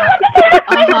upon that.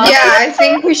 Yeah, I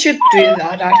think we should do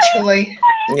that actually.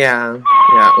 Yeah,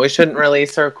 we shouldn't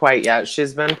release her quite yet.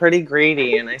 She's been pretty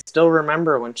greedy, and I still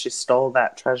remember when she stole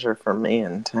that treasure from me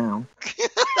in town.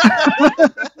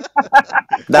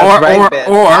 That's right, bitch.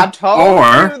 I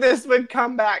told you this would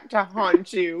come back to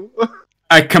haunt you.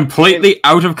 A completely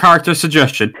out of character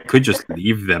suggestion. Could just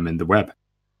leave them in the web.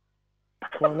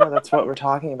 Well, no, that's what we're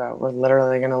talking about. We're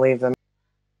literally going to leave them.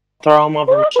 Throw them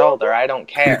over my shoulder. I don't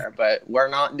care, but we're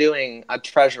not doing a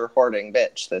treasure hoarding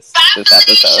bitch this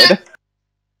episode.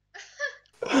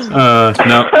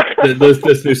 No.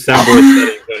 This new soundboard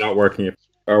settings are not working.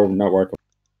 Or not working.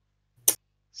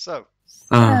 So,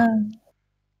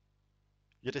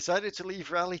 you decided to leave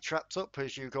Raali trapped up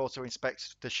as you go to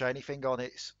inspect the shiny thing on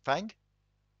its fang.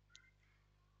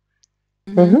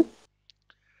 Mm-hmm.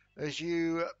 As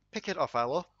you pick it off,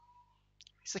 Allo,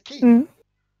 it's a key.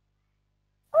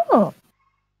 Oh,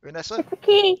 Unessa, it's a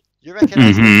key. you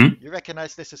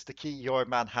recognize this as the key your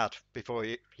man had before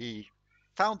he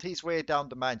found his way down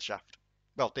the mine shaft.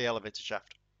 Well, the elevator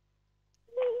shaft.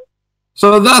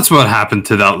 So that's what happened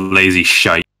to that lazy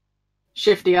shite.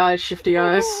 Shifty eyes, shifty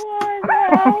eyes.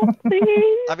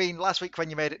 I mean, last week when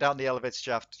you made it down the elevator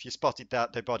shaft, you spotted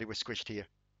that their body was squished here.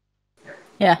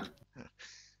 Yeah.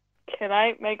 Can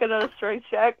I make another strength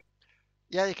check?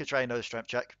 Yeah, you could try another strength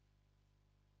check.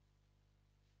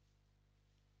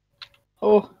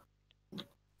 Oh.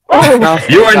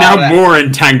 You are now more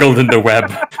entangled in the web.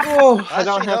 Oh, I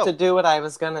don't have to do what I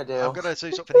was going to do. I'm going to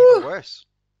do something even worse.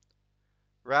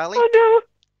 Raali? Oh,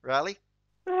 no. Raali?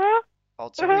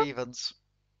 Odds or evens?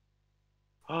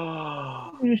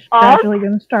 You're just gradually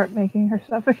going to start making her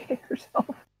suffocate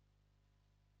herself.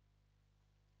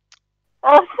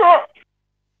 Oh, shit.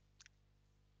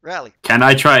 Raali? Can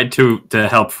I try to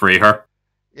help free her?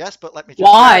 Yes, but let me just...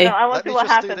 Why? No, I want to see what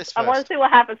happens. I want to see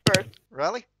what happens first.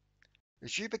 Raali?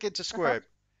 As you begin to squirm,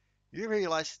 you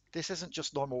realise this isn't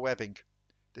just normal webbing.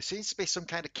 There seems to be some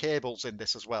kind of cables in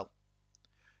this as well.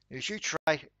 As you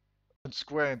try and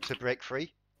squirm to break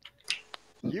free,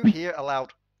 you hear a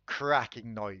loud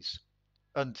cracking noise,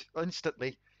 and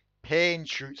instantly, pain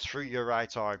shoots through your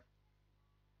right arm.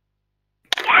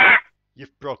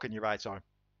 You've broken your right arm.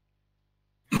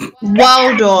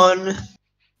 Well done.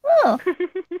 Oh.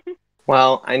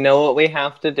 Well, I know what we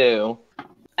have to do.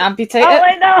 Amputate Oh, it?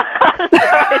 wait, no!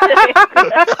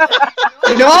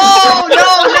 No!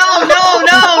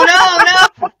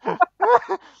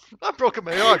 I've broken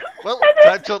my arm. Well,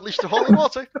 time to unleash the holy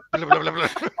water. Blah, blah, blah, blah.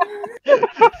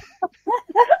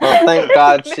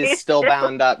 thank God she's still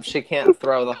bound up. She can't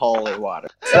throw the holy water.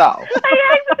 So.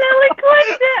 I accidentally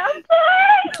clicked it. I'm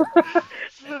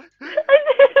sorry.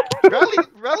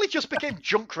 Raali just became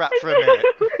Junkrat for a minute.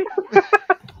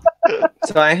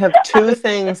 So I have two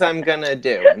things I'm gonna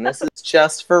do, and this is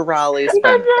just for Raleigh's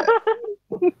benefit.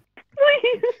 Please.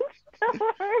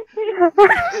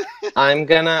 I'm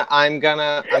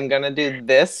gonna do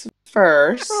this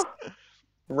first.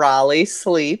 Raali,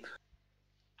 sleep.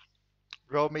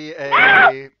 Roll me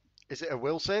a... Is it a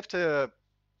will save to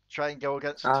try and go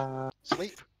against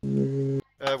sleep?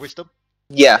 Wisdom?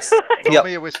 Yes. Roll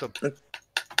me a wisdom.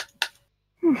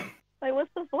 Wait, what's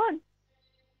the one?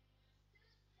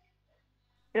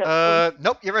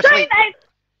 Nope, you're asleep. Night.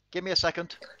 Give me a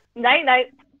second.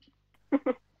 Night.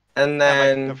 And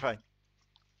then... No, fine.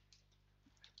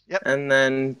 Yep. And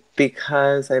then,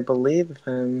 because I believe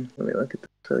let me look at this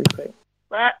really quick.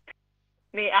 Let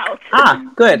me out.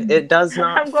 Good. It does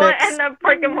not I'm going to end up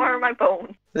breaking more of my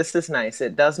bones. This is nice.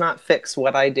 It does not fix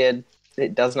what I did.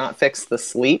 It does not fix the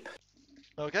sleep.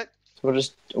 Okay. So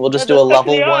we'll just do a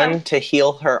level 1 to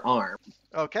heal her arm.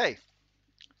 Okay.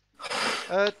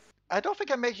 I don't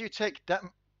think I made you take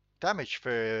damage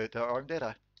for the arm, did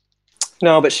I?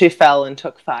 No, but she fell and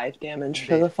took 5 damage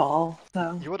for the fall.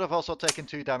 So. You would have also taken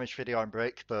 2 damage for the arm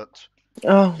break, but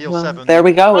heal 7. There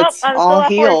we go. It's all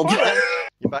healed.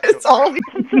 It's all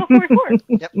healed.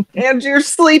 Yep. And you're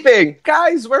sleeping.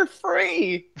 Guys, we're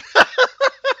free.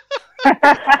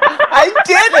 I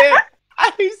did it.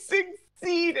 I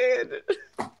succeeded.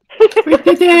 We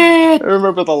did it! I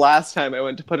remember the last time I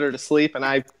went to put her to sleep and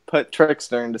I put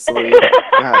Trickstem to sleep.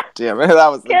 God damn it, that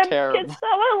was terrible. Can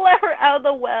someone let her out of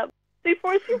the web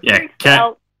before she freaks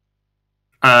out?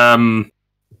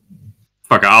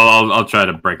 Fuck, I'll try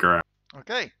to break her out.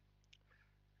 Okay.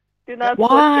 Do not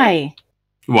Why?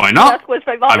 Why not?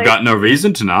 I've got no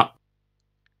reason to not.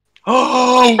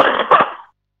 Oh!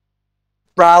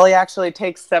 Raali actually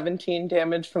takes 17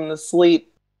 damage from the sleep.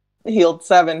 Healed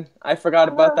 7. I forgot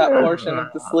about that portion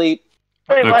of the sleep.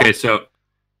 Wait, okay, so...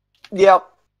 Yep.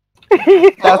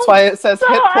 That's why it says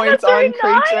hit points on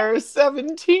creatures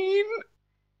 17.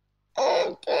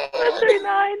 Okay.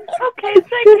 39. Okay,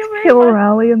 thank you very Kill much.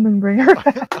 Raali and then bring her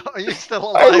back. Are you still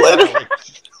alive, Raali?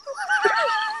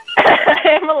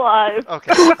 I am alive.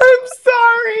 Okay. I'm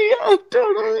sorry. I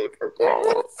totally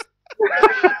forgot.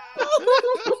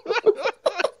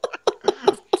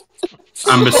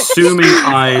 I'm assuming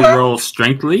I roll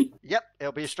strengthly. Yep,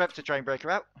 it'll be a strength to try and break her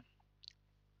out.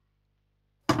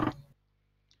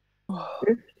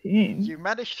 15. You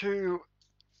manage to...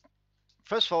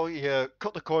 First of all, you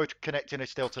cut the cord connecting it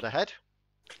still to the head.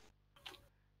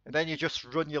 And then you just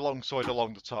run your longsword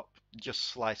along the top. And just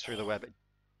slice through the webbing.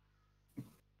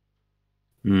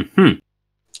 Mm-hmm.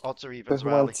 Odds or evens, Who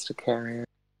Raali? wants to carry her?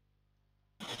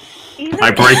 I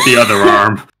break the other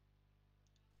arm.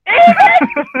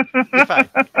 You're fine.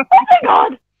 Oh my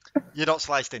god! You're not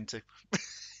sliced into.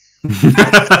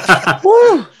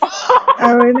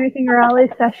 Are we making Raali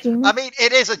sashimi? I mean,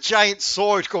 it is a giant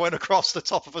sword going across the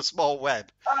top of a small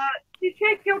web. You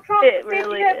check your trunk. It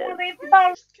really is.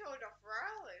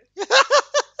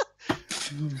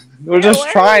 We're just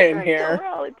trying Where here.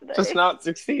 Raali today? Just not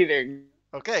succeeding.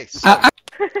 Okay, so...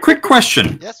 Quick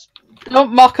question. Yes?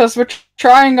 Don't mock us, we're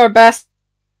trying our best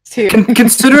here.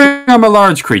 Considering I'm a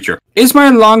large creature, is my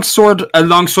longsword a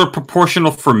longsword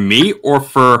proportional for me or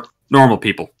for normal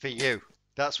people? For you.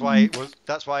 That's why it was.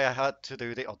 That's why I had to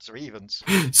do the odds or evens.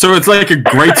 So it's like a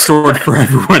great sword for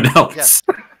everyone else. Yes.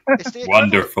 It's the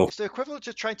Wonderful. It's the equivalent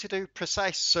of trying to do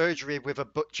precise surgery with a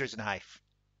butcher's knife.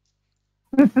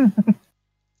 Okay,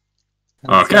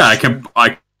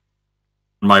 I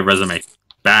my resume: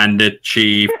 bandit,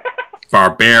 chief,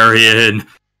 barbarian,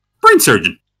 brain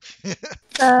surgeon.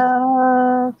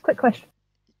 Quick question.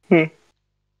 Can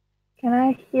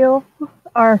I heal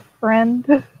our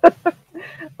friend a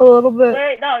little bit?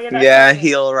 Wait, no, you're not. Yeah,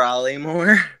 heal Raali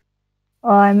more. Oh,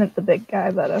 I meant the big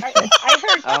guy, but okay. I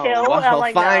heard kill, well, and I'm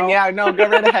like, fine, no. yeah, no, go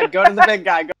right ahead. Go to the big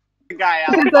guy. Go to the big guy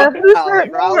out. Who's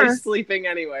hurt more? Raleigh's sleeping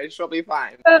anyway. She'll be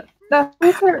fine. Now,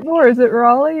 who's hurt more? Is it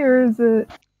Raali or is it...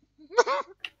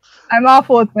 I'm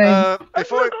awful with names.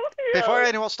 Before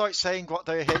anyone starts saying what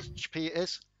their HP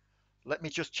is, let me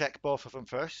just check both of them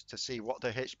first to see what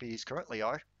their HPs currently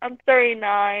are. I'm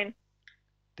 39.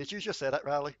 Did you just say that,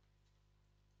 Raali?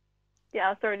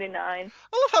 Yeah, 39. I love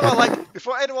how I like,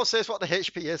 before anyone says what the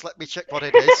HP is, let me check what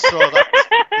it is, so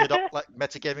that you're not like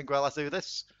metagaming while I do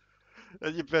this.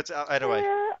 And you put it out anyway.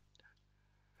 Yeah.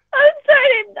 I'm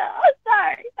 39. I'm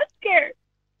sorry. I'm scared.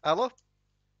 Allo?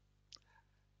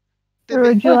 Or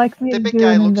would you like me The to big do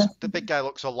guy an looks investigation? the big guy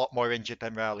looks a lot more injured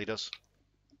than Raali does.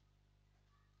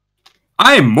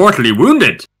 I am mortally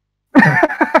wounded.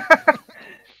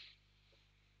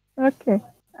 Okay.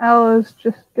 Allo's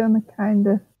just gonna kind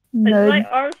of Is nudge. my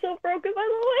arm still broken, by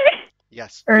the way?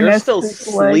 Yes. You're still Ernest's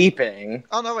leg. sleeping.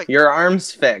 Oh, no, wait. Your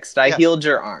arm's fixed. I Yes. healed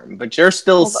your arm, but you're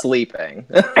still Hold on. sleeping.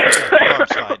 Yeah,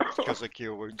 arm's fine because of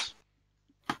cure wounds.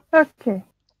 Okay.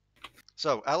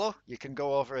 So, Allo, you can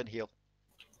go over and heal.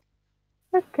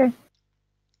 Okay.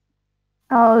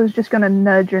 Allo's just gonna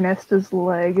nudge Ernesta's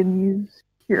leg and use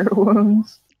cure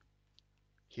wounds.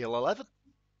 Heal 11.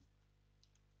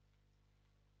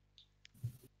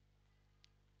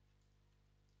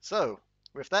 So,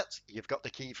 with that, you've got the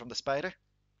key from the spider.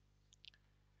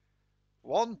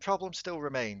 One problem still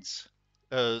remains,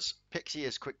 as Pixie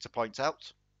is quick to point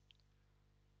out.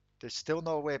 There's still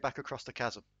no way back across the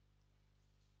chasm.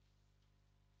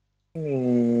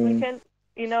 We can,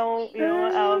 you know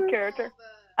what, our character.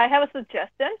 I have a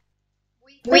suggestion.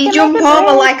 We jump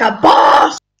over like a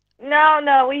boss!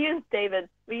 No, we use David.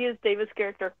 We use David's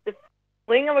character. Just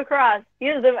fling him across.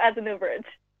 Use him as a new bridge.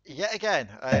 Yet again,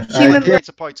 I have a way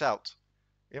to point out.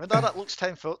 Even though that looks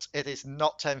 10 foot, it is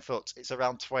not 10 foot. It's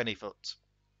around 20 foot.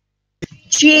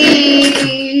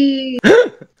 Gee.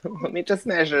 Let me just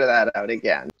measure that out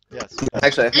again. Yes.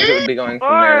 Actually, I think it would be going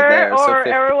from there to there. Or So 50.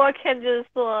 everyone can just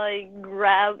like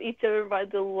grab each other by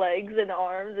the legs and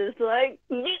arms. It's like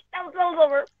yeet themselves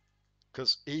over.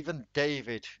 Because even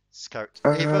David's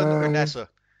character, even Unessa,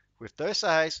 with their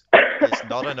size, is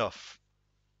not enough.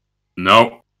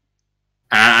 No.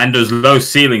 And there's low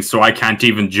ceilings, so I can't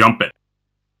even jump it.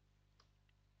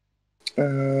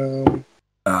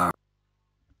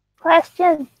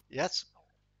 Question. Yes?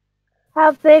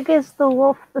 How big is the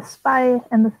wolf, the spy,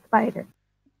 and the spider?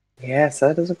 Yes,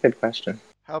 that is a good question.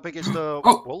 How big is the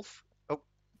wolf? Oh.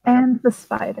 And the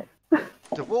spider.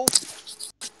 The wolf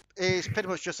is pretty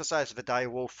much just the size of a dire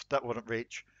wolf. That wouldn't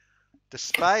reach. The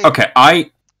spider... Okay, I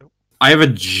have a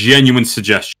genuine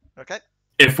suggestion. Okay.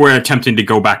 If we're attempting to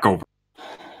go back over.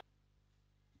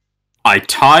 I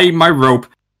tie my rope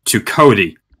to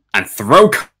Codi and throw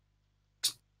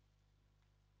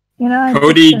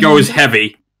Codi goes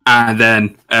heavy, and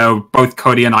then both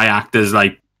Codi and I act as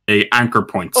like anchor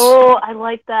points. Oh, I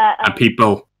like that. And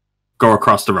people go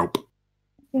across the rope.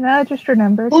 I just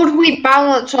remembered. Would we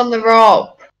balance on the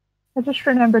rope? I just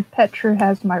remembered Petru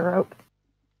has my rope.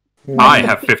 I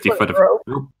have 50 foot of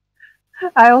rope.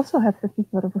 I also have 50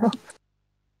 foot of rope.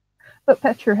 But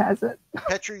Petru has it.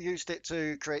 Petru used it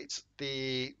to create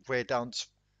the way down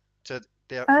to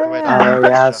the way down. Oh,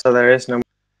 yeah, so there is no...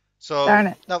 So, darn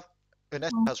it. No,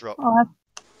 Unessa has rope.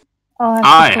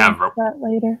 I have rope. That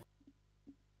later.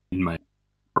 In my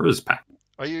Furs pack.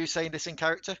 Are you saying this in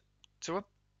character to him?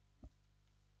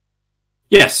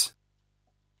 Yes.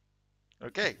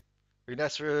 Okay.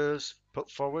 Unessa has put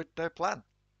forward their plan.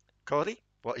 Codi,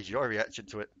 what is your reaction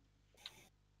to it?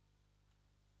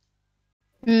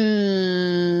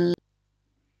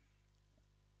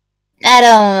 I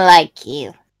don't like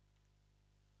you.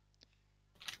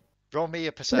 Roll me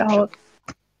a perception.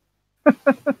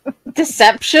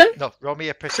 Deception? No, roll me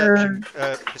a perception.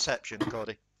 Perception,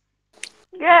 Codi.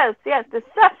 Yes,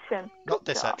 deception. Not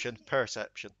deception,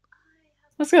 perception.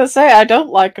 I was gonna say I don't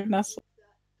like Unessa.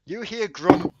 You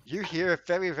hear a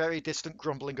very, very distant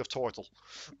grumbling of turtle.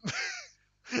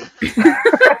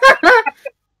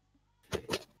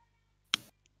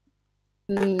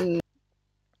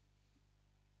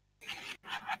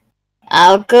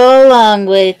 I'll go along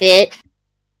with it.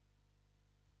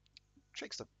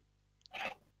 Trickstem.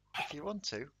 If you want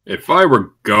to. If I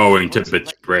were going to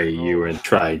betray you and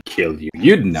try and kill you,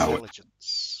 you'd know it.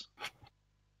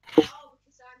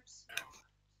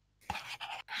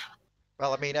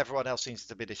 Well, I mean, everyone else seems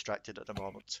to be distracted at the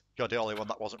moment. You're the only one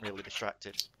that wasn't really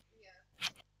distracted.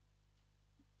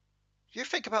 You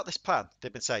think about this plan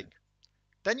they've been saying.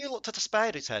 Then you looked at the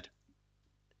spider's head.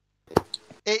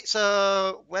 Its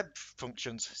web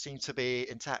functions seem to be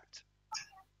intact.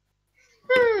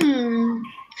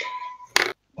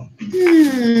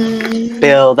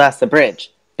 Build us a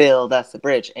bridge. Build us a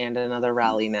bridge and another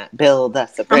Raali net. Build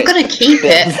us a bridge. I'm gonna keep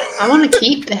it. I want to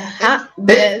keep the hat,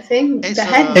 the thing, It's the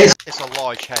head. It's a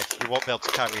large head. You won't be able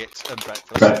to carry it and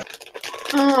breakfast.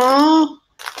 Oh,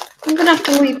 I'm gonna have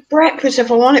to leave breakfast if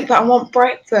I want it, but I want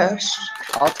breakfast.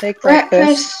 I'll take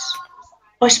breakfast.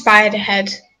 Or spider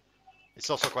head. It's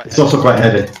also quite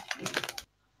heavy.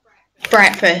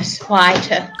 Breakfast,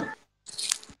 lighter.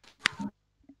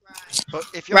 But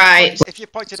if you if you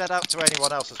pointed that out to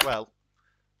anyone else as well,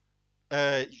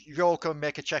 you all can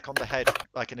make a check on the head,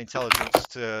 like an intelligence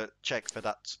to check for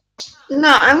that.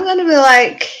 No, I'm gonna be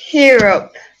like, here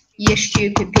up, you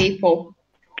stupid people.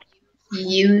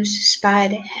 Use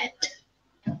spider head.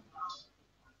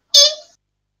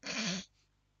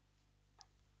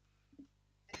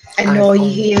 And all you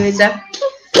hear is a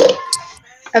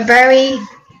very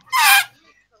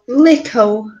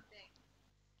little.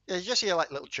 Yeah, you just hear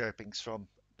like little chirpings from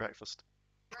breakfast.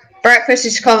 Breakfast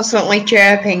is constantly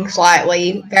chirping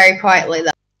slightly, very quietly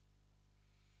though.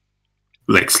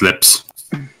 Lick slips.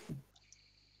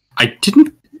 I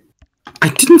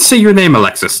didn't say your name,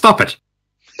 Alexa. Stop it.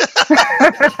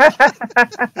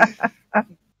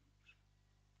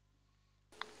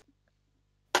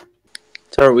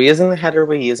 So are we using the head or are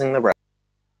we using the breath?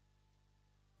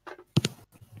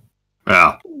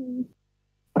 Well,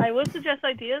 I would suggest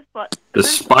ideas, but the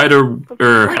spider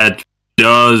head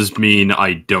does mean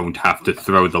I don't have to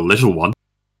throw the little one.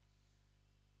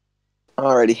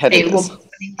 Already head it is.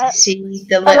 See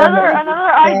the little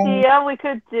another idea we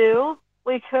could do.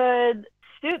 We could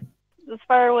shoot the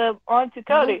spider web onto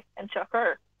Codi and chuck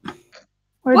her.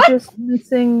 We're just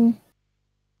missing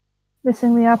the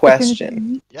opportunity Question. to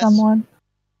meet someone.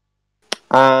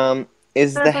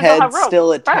 Is the head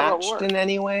still attached in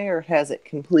any way, or has it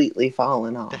completely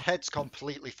fallen off? The head's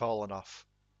completely fallen off.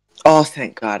 Oh,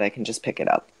 thank God! I can just pick it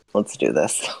up. Let's do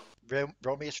this.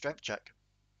 Roll me a strength check.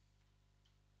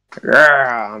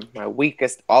 Yeah, my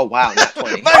weakest. Oh wow, not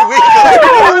 20. my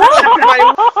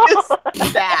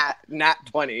weakest stat, not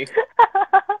 20.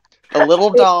 A little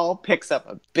doll picks up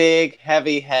a big,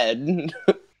 heavy head.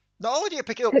 Not only do you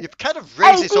pick it up, you kind of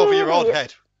raise it over your own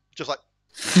head, just like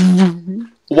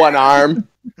one arm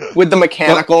with the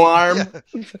mechanical arm.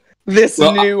 Yeah. This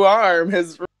new arm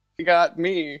has really got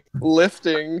me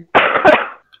lifting.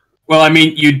 Well, I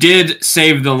mean, you did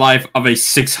save the life of a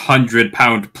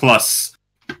 600-pound plus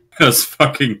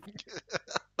fucking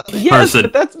yes, person.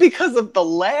 But that's because of the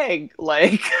leg.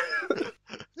 Like,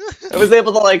 I was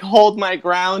able to like hold my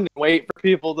ground and wait for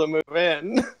people to move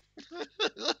in.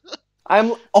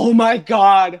 Oh my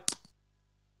God.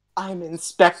 I'm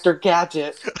Inspector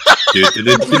Gadget.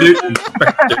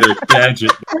 Inspector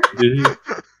Gadget.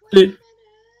 I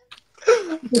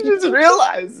just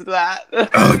realized that.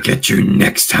 I'll get you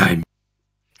next time,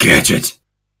 Gadget.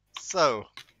 So.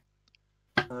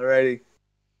 Alrighty.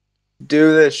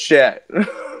 Do this shit.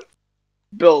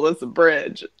 Build us a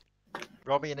bridge.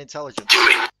 Roll me an intelligence.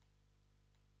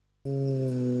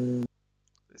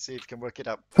 Let's see if you can work it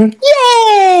out.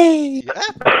 Yay! Yeah?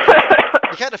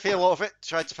 You kind of feel all of it,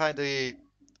 trying to find the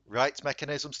right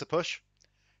mechanisms to push.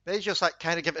 Then you just like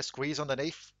kind of give it a squeeze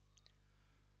underneath.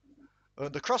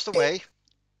 And across the way,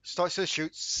 starts to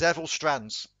shoot several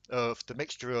strands of the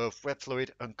mixture of web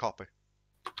fluid and copper.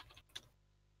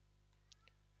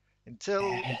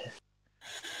 Until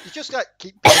you just like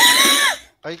keep going.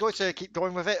 Are you going to keep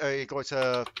going with it, or are you going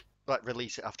to like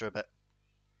release it after a bit?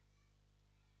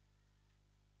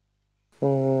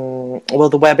 Will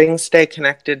the webbing stay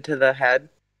connected to the head?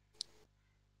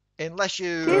 Unless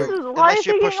you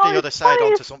push the other side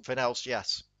onto something else,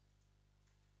 yes.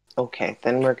 Okay,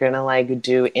 then we're gonna like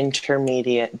do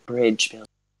intermediate bridge building.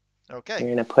 Okay. We're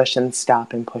gonna push and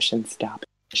stop and push and stop.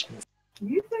 Do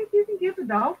you think you can give the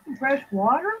dog some fresh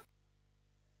water?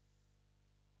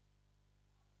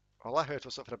 All I heard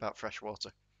was something about fresh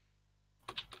water.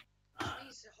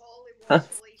 Huh?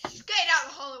 Just get out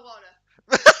of holy water.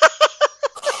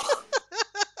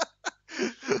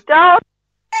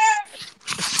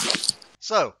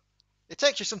 So, it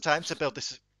takes you some time to build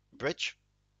this bridge.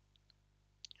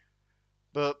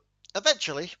 But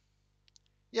eventually,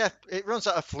 yeah, it runs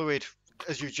out of fluid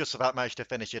as you just about manage to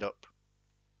finish it up.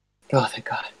 Oh, thank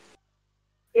God.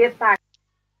 If I...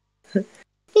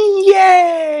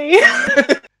 Yay!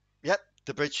 Yep,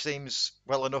 the bridge seems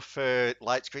well enough for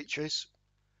light creatures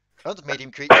and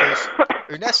medium creatures.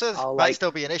 Unessa might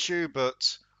still be an issue,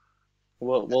 but...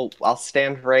 I'll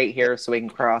stand right here so we can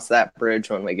cross that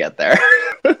bridge when we get there.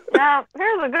 Now,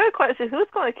 here's a good question. Who's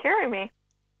going to carry me?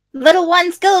 Little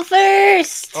ones go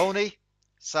first! Oni,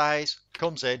 sighs,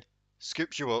 comes in,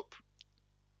 scoops you up,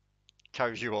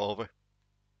 carries you over.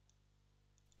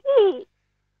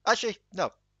 Actually,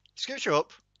 no. Scoops you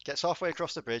up, gets halfway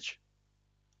across the bridge.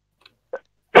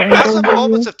 Has a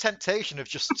moment of temptation of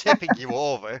just tipping you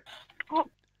over. No!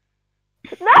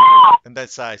 And then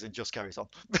sighs and just carries on.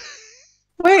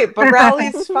 Wait, but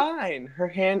Raali's fine. Her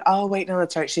hand... Oh, wait, no,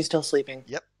 that's right. She's still sleeping.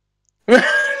 Yep.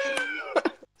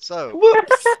 So,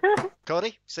 whoops.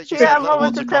 Codi, since you said little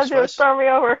ones across first. Throw me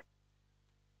over.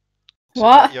 So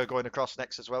what? You're going across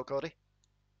next as well, Codi?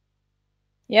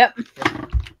 Yep.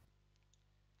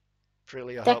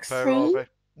 Freely help Dex her save? over.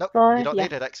 Nope, Or- you don't yeah.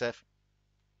 need a dex save.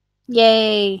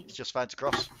 Yay. It's just fine to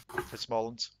cross for small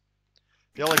ones.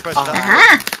 The only person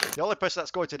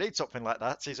that's going to need something like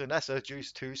that is Unessa due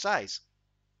to size.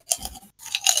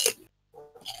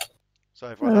 So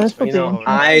everyone has You know,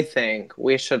 I think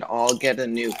we should all get a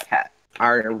new pet.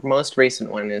 Our most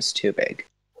recent one is too big.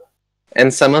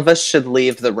 And some of us should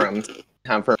leave the room to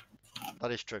have her. That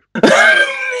is true.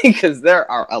 Because there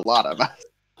are a lot of us.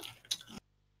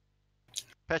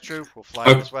 Petru will fly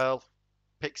as well.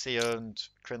 Pixie and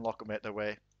Krinlok will make their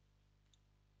way.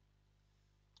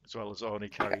 As well as Oni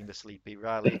carrying the sleepy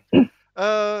Raali.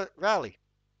 Raali.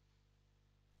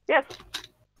 Yes.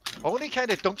 Oni kind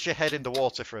of dunks your head in the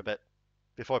water for a bit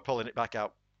before pulling it back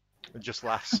out and just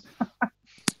laughs.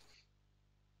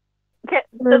 Okay,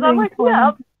 does that wake me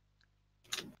up?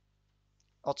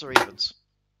 Odds or evens?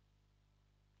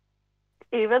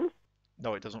 Evens?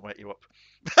 No, it doesn't wake you up.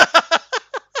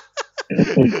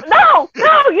 No!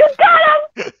 No! You got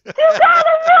him! You got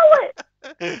him! Know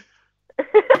it!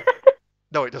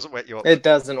 No, it doesn't wake you up. It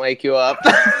doesn't wake you up.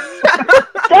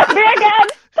 Touch me again!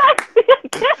 Touch me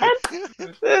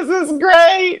again! This is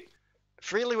great!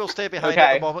 Freely will stay behind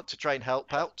at the moment to try and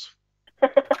help out.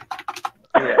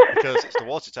 Yeah. Because it's the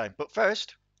water time. But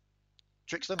first,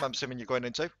 Trickstem, I'm assuming you're going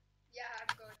into? Yeah,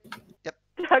 I'm going. Yep.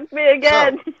 Touch me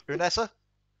again! So, Unessa?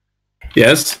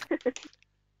 Yes?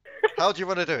 How do you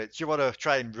want to do it? Do you want to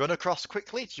try and run across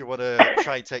quickly? Do you want to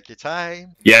try and take your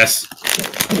time? Yes.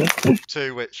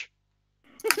 To which?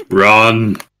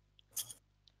 Run.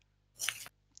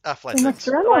 Athletics.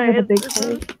 Is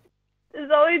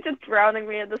Zoe just drowning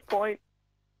me at this point?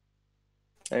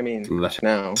 I mean,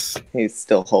 no. He's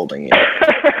still holding you.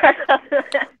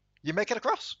 You make it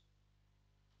across?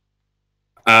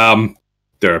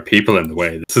 There are people in the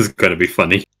way. This is going to be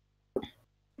funny.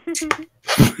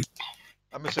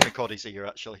 I'm assuming Codi's here,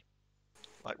 actually.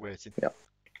 Like, waiting. Yep.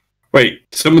 Wait,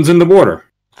 someone's in the water.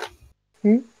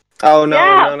 Hmm? Oh, no,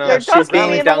 yeah, no. They're She's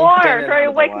dunking me in the water, trying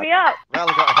to wake me up.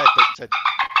 Raali got her head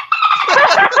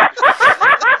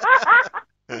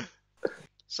dunked in.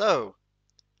 So,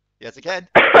 yet again,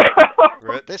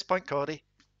 we're at this point, Codi.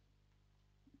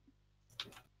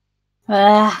 You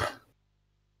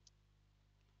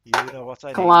know what I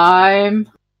need. Climb.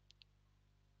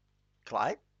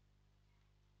 Climb?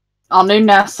 On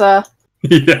Unessa.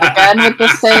 Again with the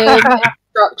same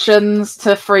instructions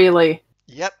to Freely.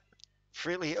 Yep.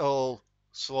 Freely will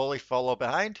slowly follow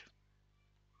behind.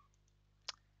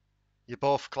 You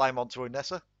both climb onto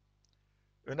Unessa.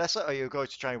 Unessa, are you going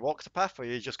to try and walk the path, or are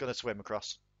you just going to swim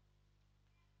across?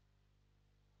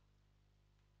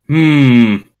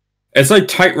 It's like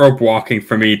tightrope walking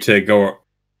for me to go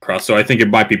across, so I think it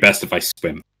might be best if I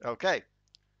swim. Okay.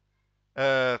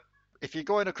 If you're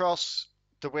going across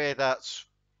the way that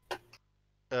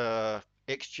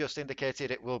X just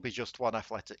indicated, it will be just one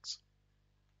athletics.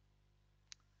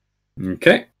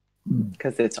 Okay.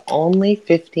 Because it's only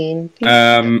 15 feet.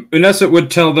 Unessa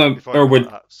would tell them, or would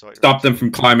stop them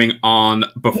from climbing on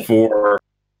before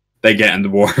they get in the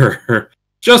water,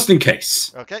 just in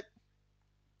case. Okay.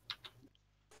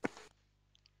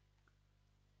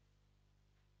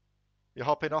 You're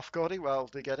hopping off, Codi, while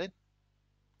they get in?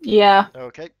 Yeah.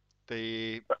 Okay.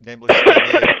 The nameless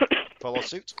follow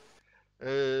suit.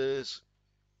 As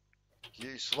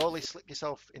you slowly slip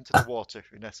yourself into the water,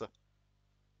 Unessa.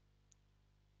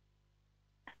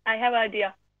 I have an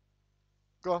idea.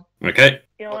 Go on. Okay.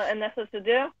 You know what Unessa's to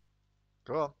do?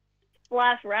 Go on.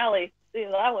 Splash Raali. See,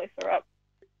 that wakes her up.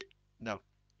 No.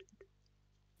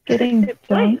 Getting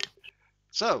done.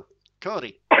 So,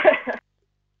 Codi.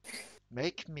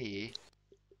 Make me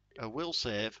a will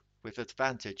save with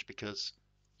advantage because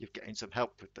you're getting some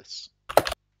help with this.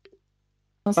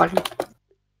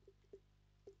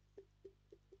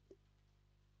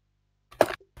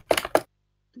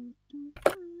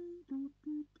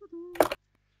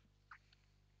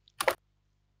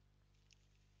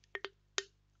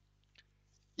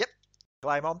 Yep.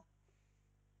 Climb on.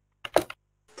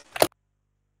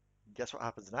 Guess what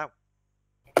happens now?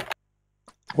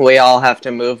 We all have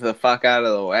to move the fuck out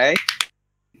of the way.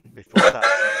 Before that.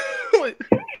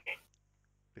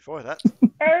 Before that.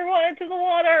 Everyone into the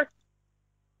water!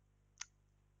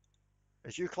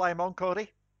 As you climb on, Codi,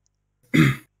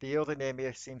 the other name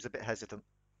here seems a bit hesitant.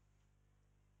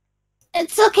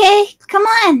 It's okay. Come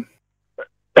on.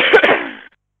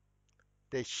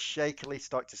 They shakily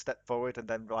start to step forward and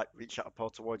then like reach out a paw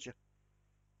towards you.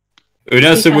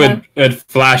 Unessa would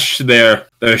flash their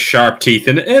sharp teeth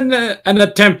in an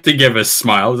attempt to give a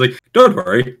smile. It's like, don't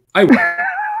worry, I will.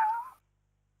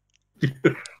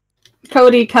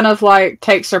 Codi kind of like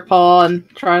takes her paw and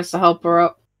tries to help her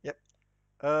up. Yep.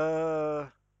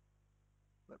 Let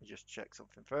me just check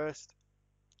something first.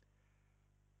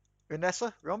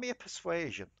 Unessa, roll me a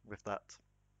persuasion with that.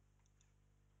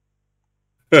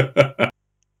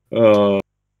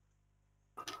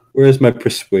 Where's my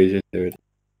persuasion? There it is.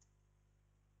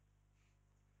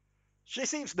 She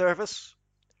seems nervous.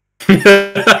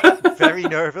 Very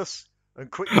nervous. And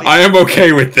quickly. I am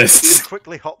okay with this.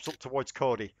 Quickly hops up towards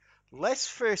Codi. Less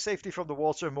for safety from the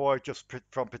water, more just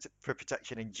for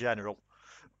protection in general.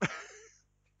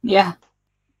 Yeah.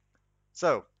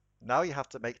 So, now you have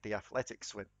to make the athletic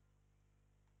swim.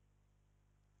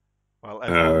 Well,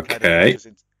 everyone kind of Okay.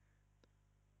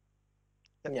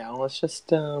 in... Yeah, let's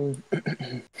just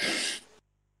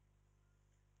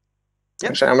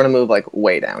Actually, I'm gonna move like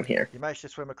way down here. You manage to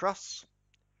swim across,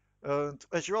 and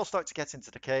as you all start to get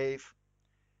into the cave,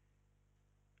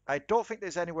 I don't think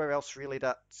there's anywhere else really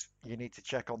that you need to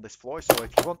check on this floor. So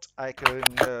if you want, I can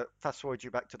fast forward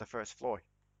you back to the first floor.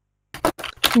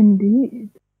 Indeed.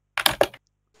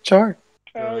 Sure.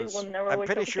 I'm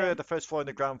pretty sure the first floor and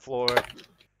the ground floor,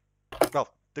 well,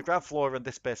 the ground floor and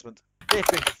this basement, they've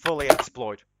been fully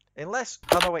explored. Unless,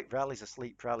 oh no wait, Raali's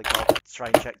asleep. Raali can't try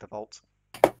and check the vault.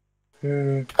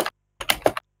 Sorry,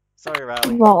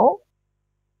 Raali. Vault?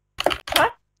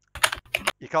 What?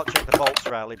 You can't check the vaults,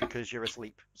 Raali, because you're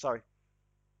asleep. Sorry.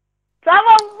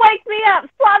 Someone wake me up!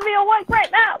 Slap me awake right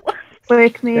now!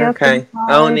 Wake me up. Okay.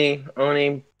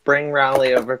 Oni, bring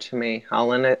Raali over to me.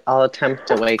 I'll attempt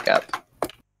to wake up.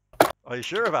 Are you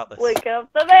sure about this? Wake up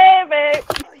the baby!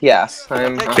 Yes,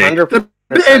 I'm Okay. 100%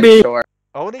 baby. sure.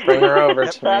 Oni, Bring her over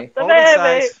to me. The Oni baby!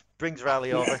 sighs, brings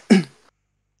Raali over.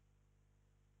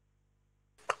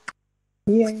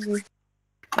 Yay.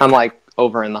 I'm like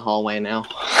over in the hallway now.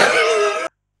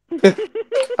 I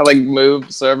like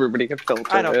move so everybody can filter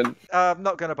I know. in. I'm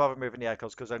not going to bother moving the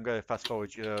echoes because I'm going to fast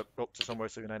forward you up to somewhere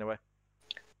soon anyway.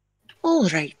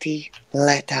 Alrighty,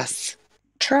 let us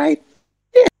try.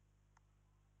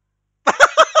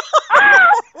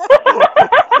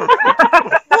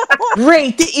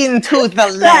 Right into the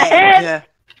leg.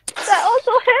 That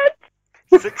also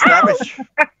hit! 6 damage.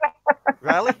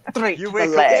 Raali, Right you to wake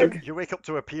the leg. you wake up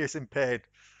to a piercing pain.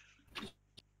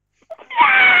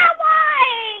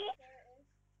 Why?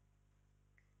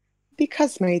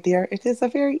 Because, my dear, it is a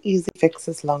very easy fix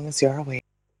as long as you're awake.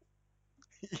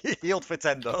 You healed for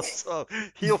 10 though, so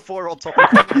heal 4 on top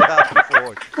of what you had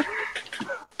before.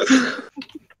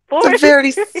 It's a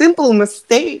very simple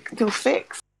mistake to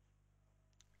fix.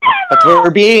 But we're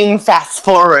being fast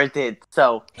forwarded,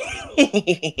 so You're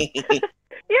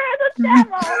the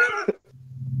devil!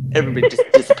 everybody just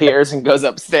disappears and goes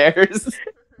upstairs.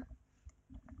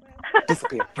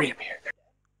 Disappear, reappear.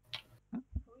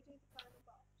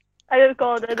 I didn't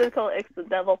call X the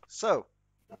devil. So,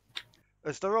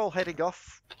 as they're all heading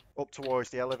off up towards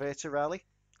the elevator, Raali,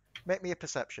 make me a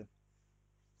perception.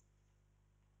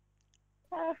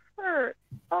 That hurt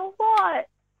a lot.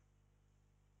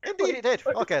 Indeed it did.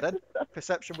 Okay then.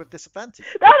 Perception with disadvantage.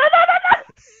 No!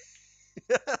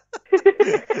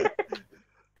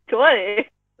 20.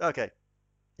 Okay.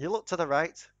 You look to the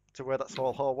right, to where that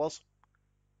small hole was.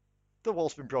 The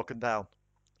wall's been broken down.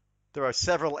 There are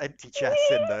several empty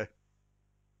chests in there.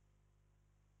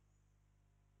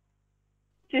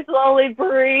 She's slowly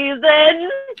breathing.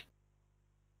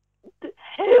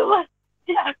 Who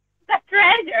took the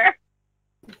treasure?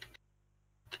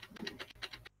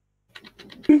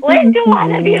 Which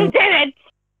one of you did it?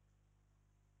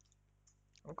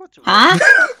 I'm going to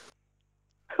Huh?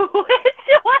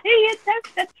 Which one of you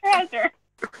took the treasure?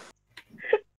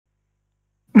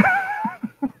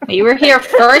 You were here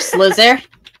first, loser.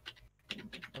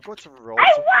 I'm going to roll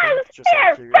I something, was just out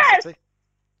here of curiosity.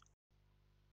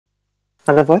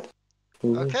 Out of what?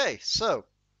 Okay, so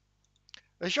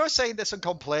as you're saying this and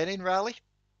complaining, Raali,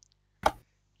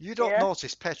 you don't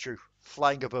notice Petru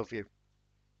flying above you.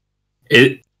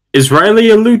 Is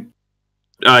Raali a loot?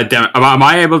 Damn it. Am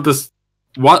I able to?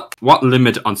 What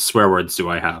limit on swear words do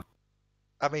I have?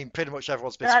 I mean, pretty much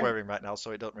everyone's been swearing right now,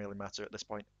 so it doesn't really matter at this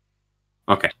point.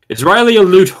 Okay. Is Raali a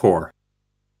loot whore?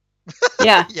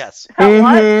 Yeah. Yes.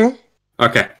 Mm-hmm.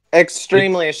 Okay.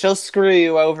 Extremely. She'll screw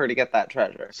you over to get that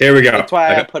treasure. So Here we go. That's why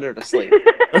I Okay. put her to sleep.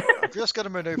 I'm just going to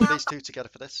maneuver these two together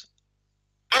for this.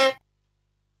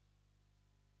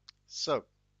 So,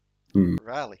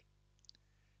 Raali,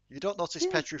 you don't notice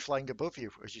Petru flying above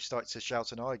you as you start to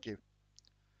shout and argue.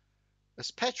 As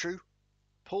Petru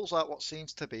pulls out what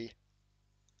seems to be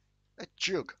a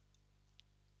jug.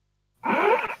 Can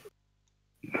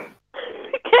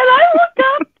I look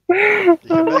up? You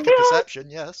can make a perception,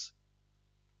 yes.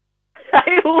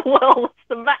 I will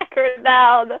smack her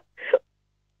down.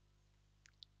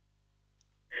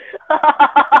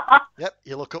 Yep,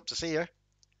 you look up to see her.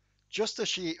 Just as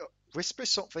she whispers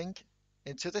something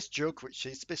into this jug, which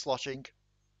seems to be sloshing,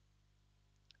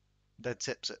 then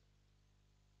tips it.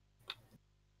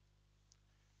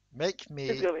 Make me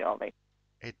It's gonna be on me.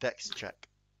 a dex check.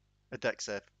 A dex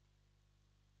save.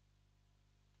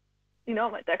 You know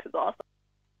my dex is awesome.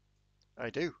 I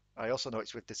do. I also know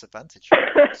it's with disadvantage.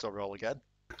 So roll again.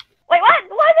 Wait, what?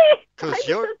 Why me? Because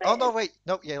you're... Oh, no, wait.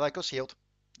 No, your leg was healed.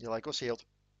 Your leg was healed.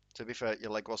 To be fair,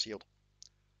 your leg was healed.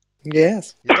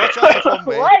 Yes. You dodge out of one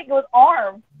way. Leg was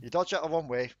arm. You dodge out of one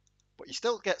way, but you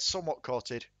still get somewhat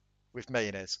coated with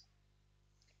mayonnaise.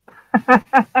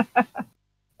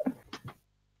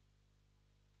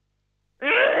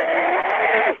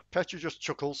 Petru just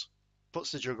chuckles,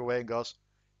 puts the jug away and goes,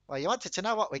 well, you wanted to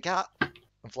know what we got,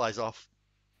 and flies off.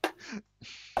 You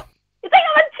think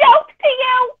I'm a joke to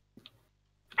you?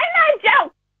 I'm not a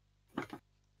joke.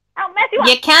 I'll mess you up.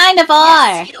 You kind of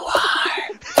are. Yes, you are.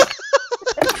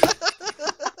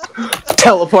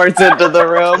 Teleports into the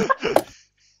room.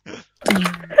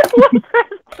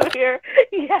 What's here?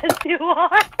 Yes, you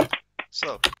are.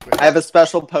 So, I have a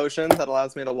special potion that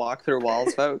allows me to walk through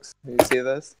walls, folks. You see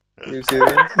this? You see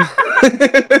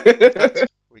this?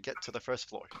 we get to the first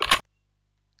floor.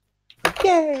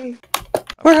 Yay!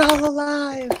 We're all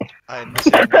alive! I'm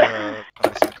missing a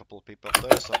couple of people up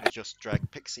there, so let me just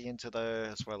drag Pixie into there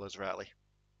as well as Raali.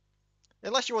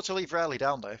 Unless you want to leave Raali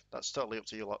down there, that's totally up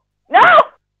to you lot. No!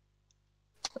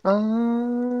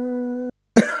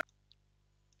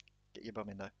 Get your bum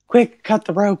in there. Quick, cut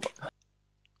the rope.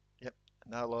 Yep,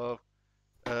 and Allo.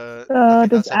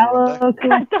 Does Allo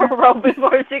cut the rope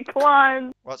before she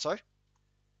climbs? What, sorry?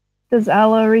 Does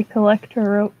Allo recollect her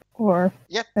rope, or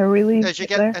yep. are we leaving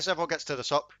As everyone gets to the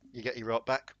top, you get your rope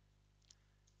back.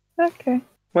 Okay.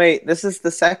 Wait, this is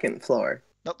the second floor.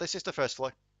 No, this is the first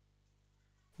floor.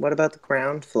 What about the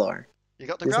ground floor? You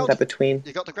got the Isn't ground. that between?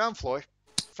 You got the ground floor,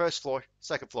 first floor,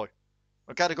 second floor.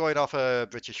 I'm kind of going off a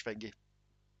British thingy.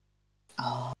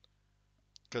 Oh.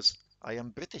 Because I am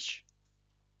British.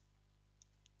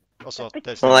 Also,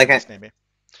 there's well, his name here.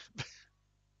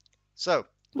 So.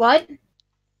 What?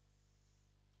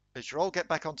 As you all get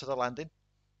back onto the landing,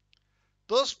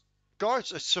 those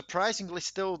guards are surprisingly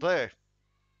still there.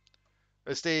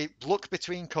 As they look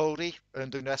between Codi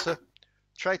and Unessa,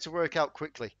 try to work out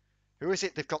quickly who is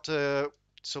it they've got to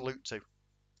salute to.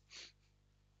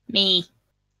 Me.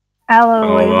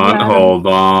 Allo. Hold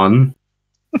on.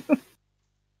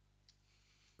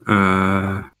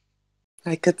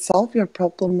 I could solve your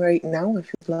problem right now if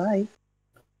you'd like.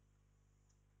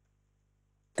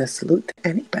 The salute to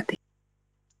anybody.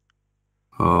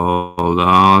 Hold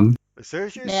on.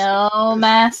 No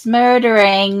mass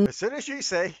murdering. As soon as you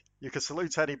say you can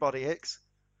salute anybody, Hicks,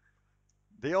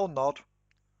 they all nod,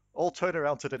 all turn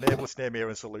around to the nameless name here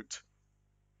and salute.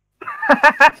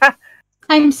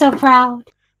 I'm so proud.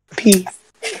 Peace.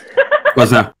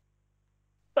 What's that?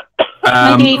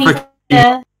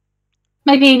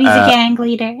 My baby's a gang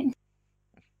leader.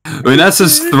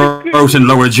 Unessa's throat and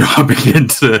lower jaw begin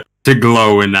to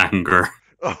glow in anger.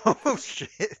 Oh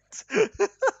shit!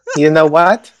 You know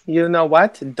what? You know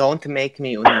what? Don't make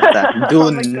me Unessa.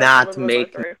 Do not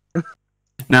make me.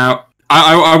 Now,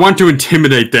 I want to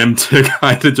intimidate them to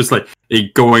kind of just like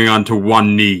going onto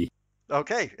one knee.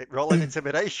 Okay, roll an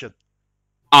intimidation.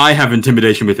 I have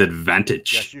intimidation with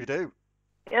advantage. Yes, you do.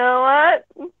 You know what?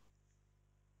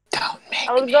 Don't make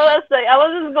I was just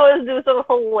going to do something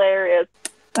hilarious.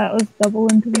 That was double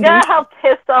intimidation. You know how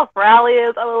pissed off Raali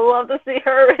is? I would love to see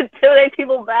her intimidate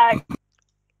people back.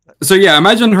 So yeah,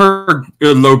 imagine her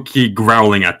low-key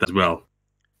growling at that as well.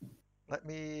 Let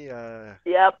me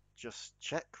yep. Just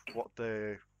check what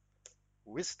the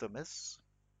wisdom is.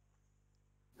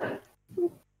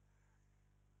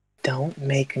 Don't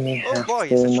make me have Oh boy,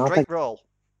 to. it's a straight roll.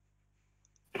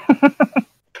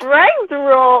 Strength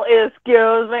roll,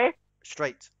 excuse me.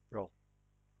 Straight roll.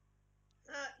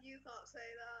 You can't say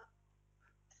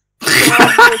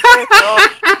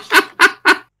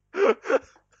that.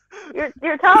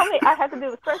 You're telling me I have to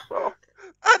do the strength roll.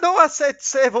 I know I said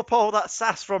save up all that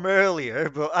sass from earlier,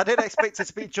 but I didn't expect it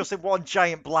to be just in one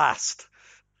giant blast.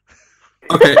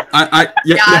 Okay,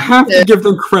 you have to give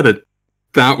them credit.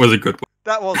 That was a good one.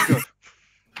 That was good.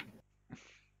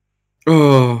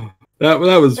 Oh, that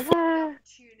was fun.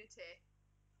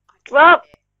 Well.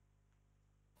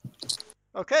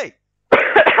 Okay.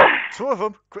 Two of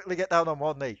them quickly get down on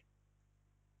one knee.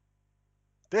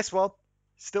 This one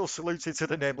still saluted to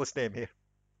the nameless name here.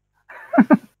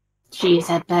 She's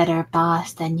a better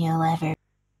boss than you'll ever.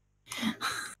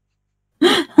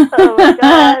 Oh my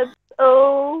god.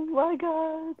 Oh my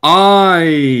god.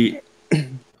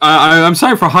 I'm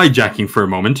sorry for hijacking for a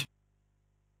moment.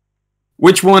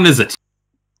 Which one is it?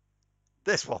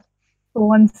 This one.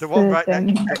 The one right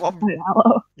next.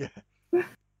 Allo. Yeah.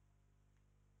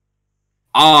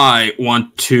 I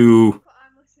want to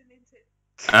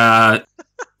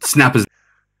snap his.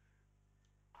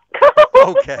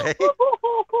 Okay.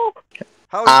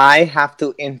 I have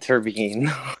to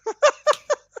intervene.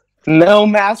 No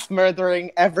mass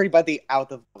murdering, everybody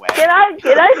out of the way. Can I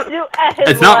shoot at his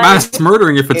It's not leg? mass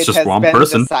murdering if it's just one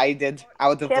person. Decided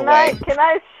out of the Can way.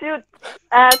 I shoot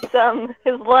at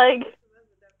his leg?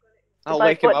 I'll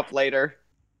wake him up later.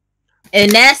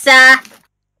 Unessa!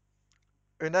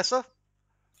 Unessa,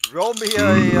 roll me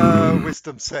a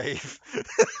wisdom save.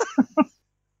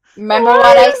 Remember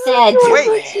what I said.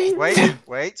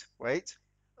 Wait. Wow,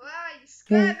 you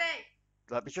scared me.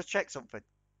 Let me just check something.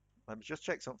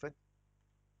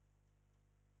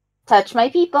 Touch my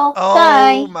people. Oh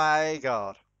Die. my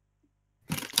god.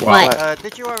 What?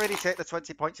 Did you already take the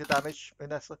 20 points of damage,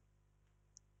 Unessa?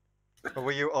 Or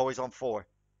were you always on 4?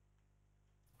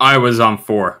 I was on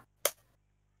 4.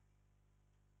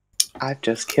 I've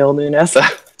just killed Unessa.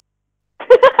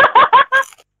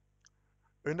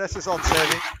 Unessa's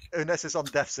on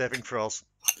death saving throws.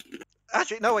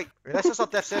 Actually, no wait. Unessa's on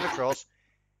death saving throws.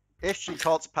 If she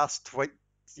can't pass 20...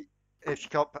 If she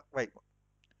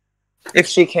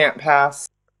can't pass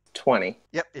 20.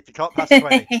 Yep, if you can't pass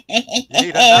 20. You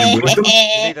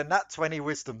need a nat 20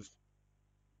 wisdom.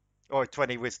 Or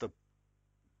 20 wisdom.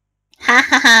 Ha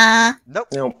ha ha. Nope.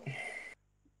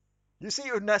 You see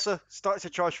Unessa starts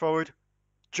to charge forward,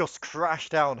 just crash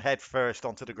down head first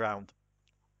onto the ground.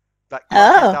 That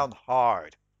crashes down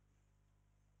hard.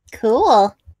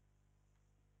 Cool.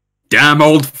 Damn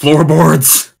old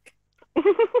floorboards!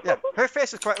 Yeah, her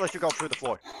face is quite like you've gone through the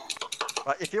floor.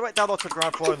 If you went down onto the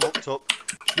ground floor and looked up,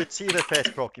 you'd see their face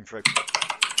poking through.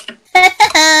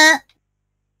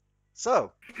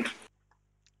 So,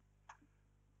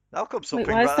 now comes something.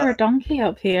 Wait, why is there a donkey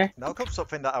up here? Now comes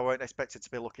something that I weren't expected to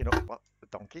be looking up. What? The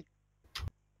donkey?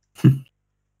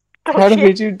 How do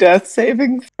we do death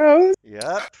saving throws?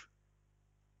 Yep.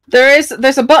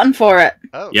 There's a button for it.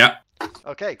 Oh. Yeah.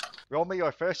 Okay, roll me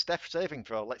your first death saving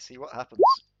throw. Let's see what happens.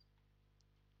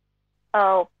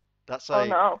 Oh. That's Oh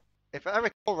no. If I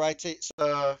recall right, it's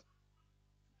what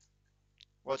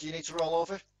do you need to roll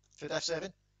over for death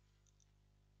saving?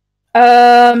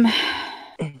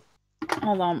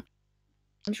 Hold on.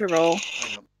 What's your roll?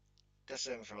 Hang on. Death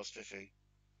saving throws 50.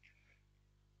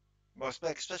 More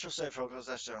special save throw goes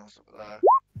death saving.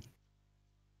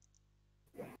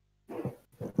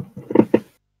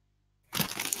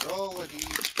 Roll a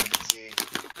d20.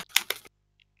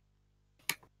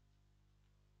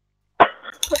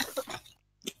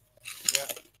 Yeah.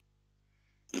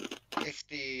 If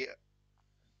the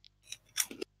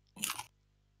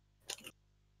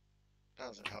that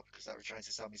doesn't help because that was trying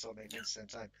to tell me so many things at the same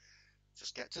time.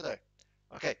 Just get to there.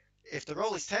 Okay. If the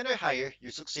roll is 10 or higher,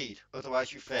 you succeed.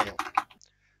 Otherwise, you fail.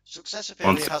 Success or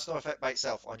failure has no effect by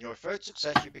itself. On your third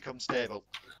success, you become stable.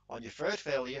 On your third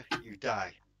failure, you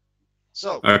die.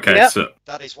 So,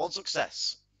 that is one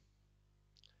success.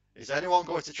 Is anyone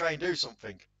going to try and do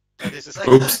something? That is the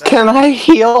second success. Can I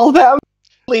heal them,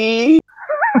 please?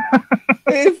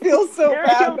 It feels so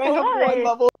bad. I have one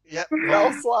level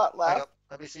spell slot left.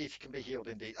 Let me see if you can be healed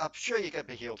indeed. I'm sure you can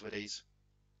be healed with these.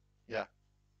 Yeah.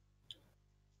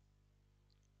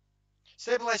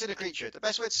 Stabilizing a creature. The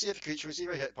best way to see if a creature has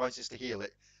 0 hit points is to heal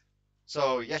it.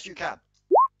 So, yes, you can.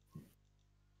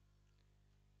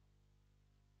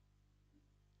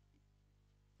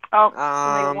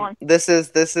 Oh, this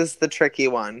is the tricky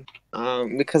one.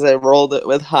 Because I rolled it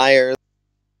with higher,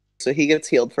 so he gets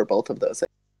healed for both of those.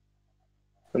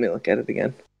 Let me look at it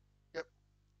again. Yep.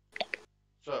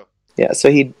 So. Yeah, so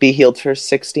he'd be healed for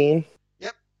 16.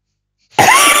 Yep.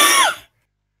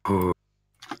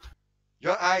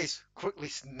 Your eyes quickly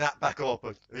snap back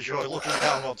open as you're looking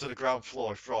down onto the ground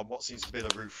floor from what seems to be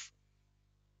the roof.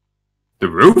 The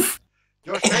roof?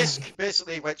 Your face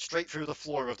basically went straight through the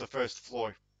floor of the first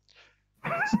floor.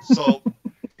 So,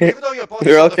 even though your body's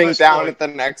You're on the looking first down floor, at the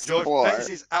next your floor. face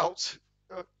is out,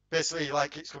 basically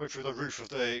like it's coming through the roof of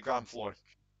the ground floor.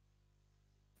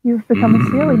 You've become a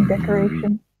ceiling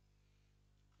decoration.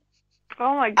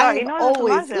 Oh my god, you know what this always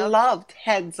reminds me of? loved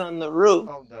heads on the roof.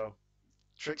 Oh no.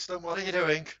 Trickstem, what are you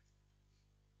doing?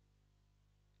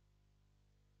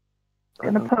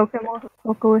 Gonna poke him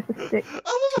with a stick.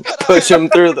 Push him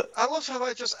through the... I love how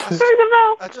I just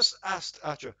asked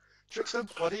Atra, Trickstem,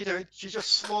 what are you doing? She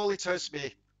just slowly turns to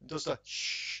me and does the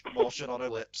shh motion on her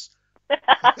lips.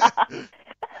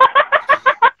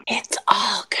 It's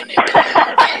all gonna be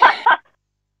okay.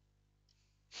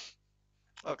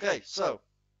 Okay, so,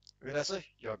 Unessa,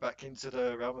 you're back into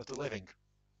the realm of the living.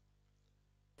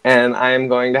 And I am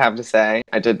going to have to say,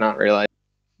 I did not realize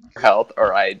health,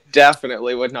 or I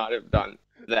definitely would not have done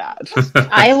that.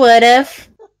 I would have.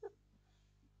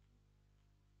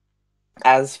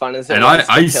 As fun as it and was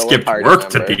I to kill a skipped party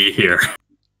work member. to be here.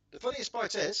 The funniest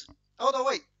part is, Oh no,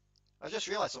 wait! I just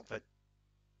realised something.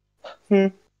 Hmm.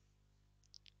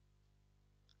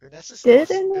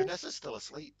 Unessa's still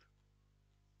asleep.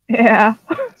 Yeah.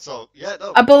 So yeah,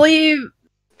 no. I believe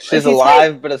She's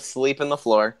alive but asleep on the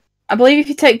floor. I believe if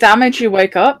you take damage, you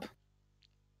wake up.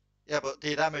 Yeah, but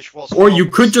the damage was. Or you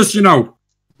could just,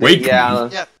 wake me.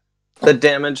 Yeah. The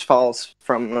damage falls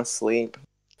from the sleep.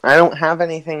 I don't have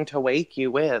anything to wake you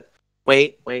with.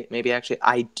 Wait, maybe actually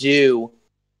I do.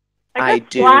 I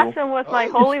do. Blast him with my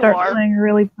holy Start war. playing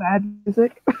really bad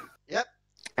music. Yep.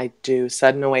 I do.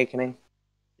 Sudden awakening.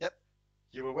 Yep.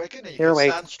 You awaken and you You're can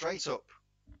awake. stand straight up.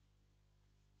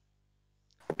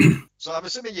 So I'm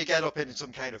assuming you get up in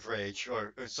some kind of rage,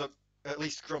 or some, at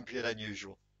least grumpier than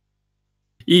usual.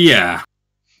 Yeah.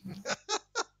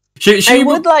 She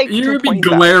would like you to would be point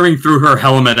out- glaring through her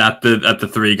helmet at the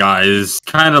three guys,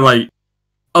 kind of like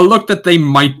a look that they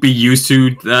might be used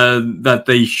to, that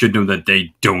they should know that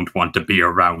they don't want to be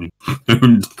around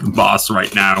the boss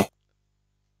right now.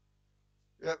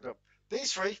 Yep, no.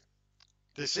 These three,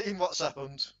 they've seen what's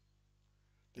happened.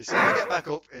 They see you get back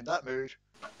up in that mood.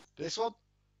 This one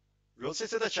runs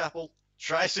into the chapel,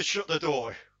 tries to shut the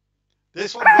door.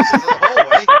 This one runs into the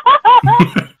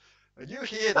hallway, and you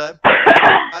hear them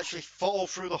actually fall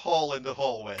through the hall in the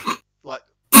hallway. Like,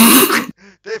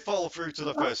 they fall through to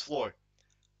the first floor.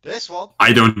 This one...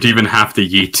 I don't even have to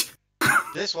yeet.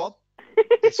 This one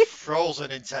is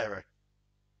frozen in terror.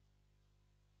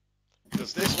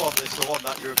 Because this one is the one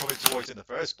that you were coming towards in the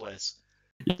first place.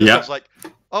 This Yeah. one's like,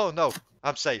 oh no,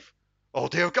 I'm safe. Oh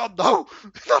dear God, no!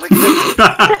 Not again!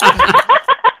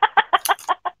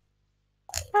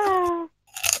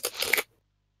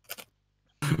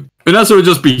 Unessa would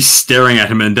just be staring at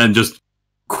him and then just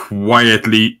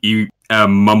quietly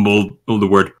mumble the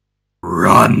word,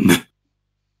 "Run."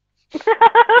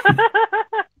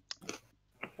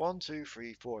 1, 2,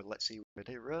 3, 4. Let's see where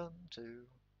they run to.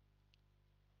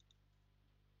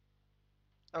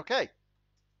 Okay.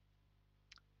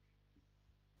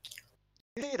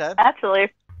 You see them.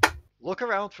 Actually. Look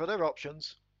around for their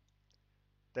options.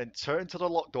 Then turn to the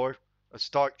locked door and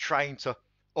start trying to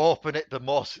open it the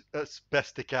most as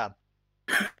best they can.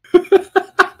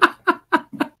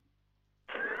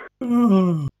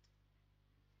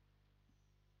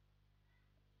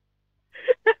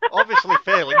 Obviously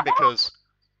failing because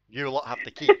you lot have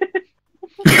the key.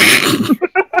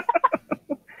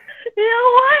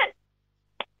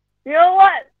 You know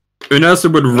what?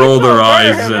 Unessa would roll their It's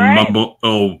eyes over, and right? mumble,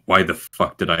 "Oh, why the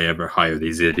fuck did I ever hire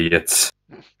these idiots?"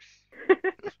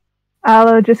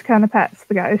 Allo just kind of pats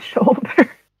the guy's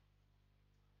shoulder.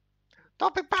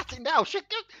 Don't be patting now, shit!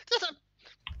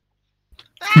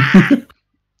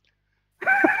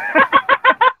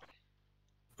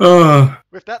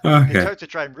 With that, they okay. turn to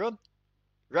try and run.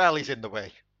 Raali's in the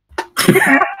way. Can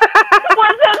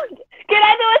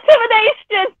I do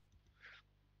intimidation?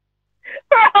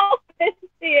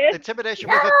 Intimidation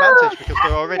with advantage because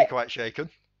they're already quite shaken.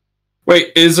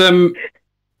 Wait, is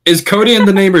Codi and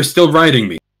the Namr still riding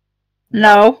me?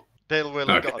 No. They will have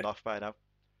Okay. gotten off by now.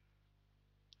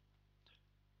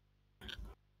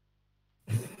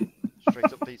 Straight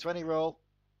up D20 roll.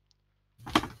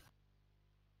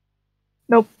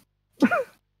 Nope.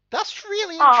 That's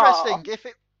really Aw. interesting. If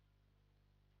it...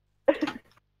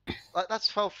 That's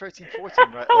 12, 13,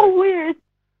 14 right So there. weird.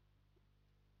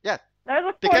 Yeah. There's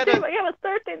a They 14, kinda- but you have a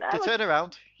 13. They turn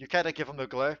around, you kind of give them a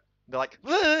glare, and they're like,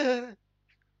 "Wah!"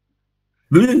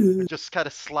 and just kind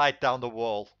of slide down the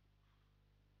wall.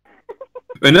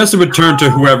 Unessa would turn to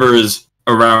whoever is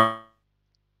around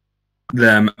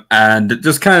them and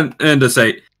just kind of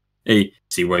say, "Hey,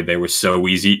 see why they were so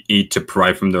easy to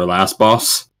pry from their last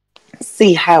boss?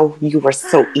 See how you were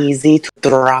so easy to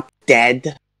drop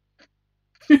dead?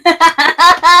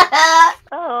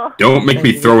 Oh. Don't make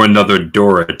me throw another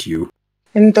door at you."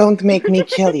 And don't make me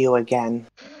kill you again.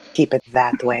 Keep it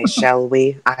that way, shall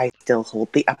we? I still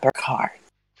hold the upper card.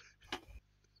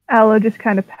 Allo just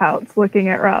kind of pouts, looking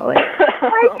at Raali.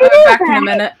 I'll be back in a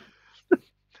minute.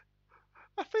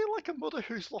 I feel like a mother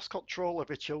who's lost control of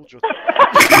her children.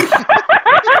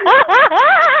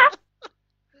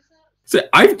 So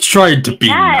I've tried to be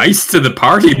nice to the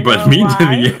party, but mean to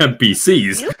the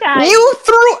NPCs. You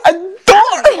threw a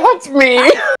door at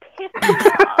me!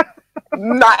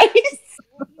 Nice!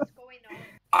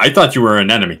 I thought you were an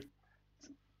enemy.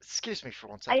 Excuse me for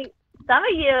one second. Some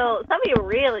of you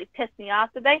really pissed me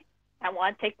off today. I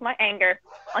want to take my anger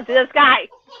onto this guy.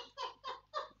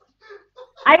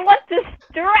 I want to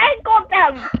strangle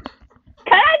them.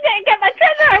 Can I get my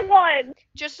treasure I won?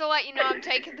 Just to let you know, I'm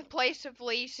taking the place of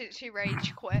Leigh since he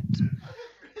rage quit.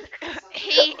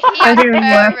 he I hear you Perrin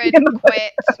laughing.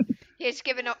 quit. He's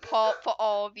given up hope for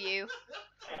all of you.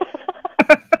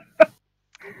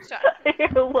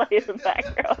 You're way in the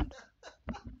background.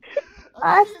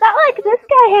 It's not like this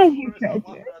guy has your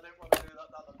treasure.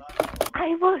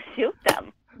 I will shoot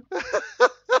them.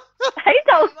 I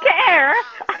don't care.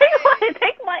 I want to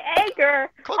take my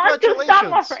anger onto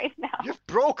someone right now. You've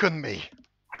broken me.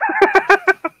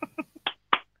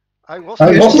 I was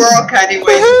broke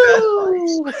anyway in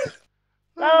the first place.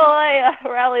 Oh,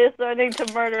 Raali is starting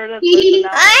to murder this person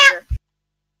out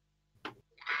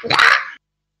here.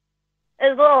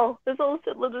 His little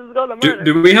shitlid is gonna murder.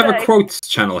 Do we have a quotes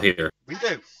channel here? We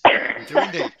do. We do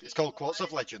indeed. It's called Quotes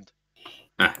of Legend.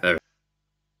 Ah, there.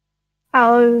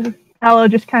 Allo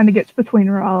just kind of gets between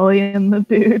Raali and the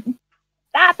dude.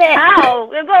 Stop it! Ow!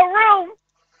 There's no room!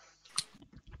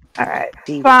 Alright,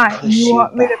 fine. You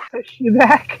want me to push you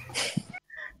back?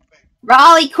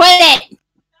 Raali, quit it!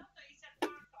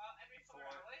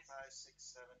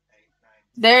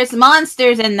 There's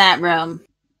monsters in that room.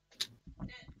 We're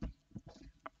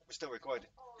still recording.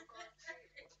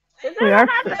 We are.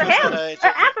 After him!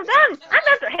 After them! I'm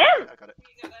after him!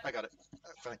 I got it.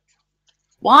 Fine.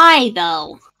 Why,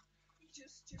 though?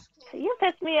 You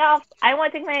pissed me off. I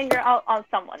want to take my anger out on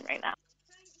someone right now.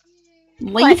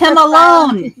 Leave him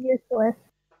alone!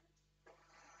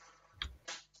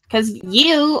 Because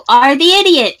you are the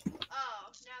idiot!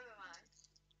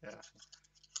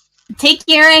 Take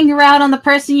your anger out on the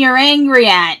person you're angry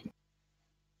at.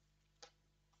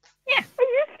 Yeah. Are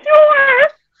you sure?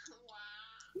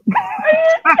 Are you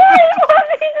sure you want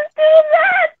me to do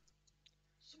that?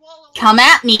 Come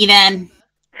at me, then.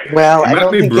 Well, I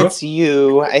don't think it's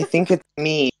you. I think it's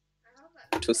me.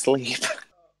 To sleep.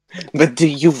 But do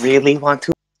you really want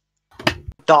to?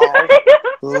 Doll,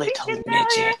 little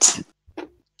midget.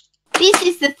 This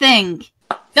is the thing.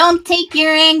 Don't take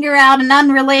your anger out on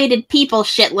unrelated people,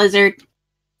 shit lizard.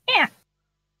 Yeah.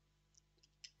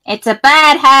 It's a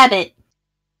bad habit.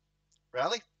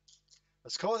 Raali?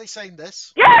 Is Codi saying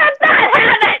this? You're a bad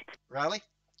habit!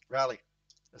 Raali.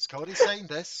 Is Codi saying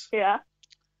this? Yeah.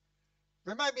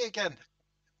 Remind me again.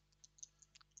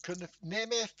 Can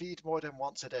Namr feed more than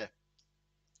once a day?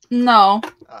 No.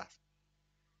 Ah.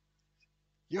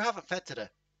 You haven't fed today.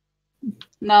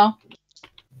 No.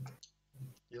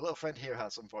 Your little friend here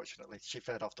has, unfortunately. She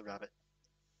fed off the rabbit.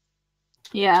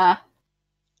 Yeah.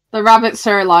 The rabbits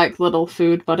are like little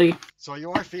food buddy. So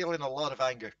you are feeling a lot of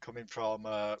anger coming from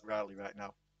Raali right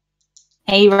now.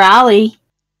 Hey, Raali.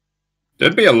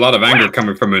 There'd be a lot of anger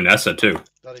coming from Unessa, too.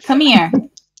 Come here.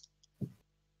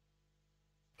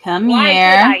 Come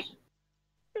here.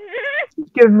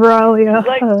 Give Raali a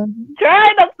hug.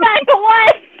 Try to back away!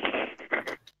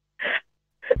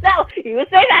 No, you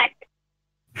stay back!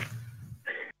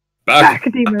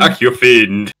 Back, you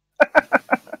fiend. I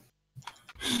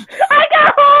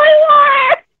got holy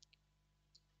water!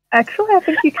 Actually, I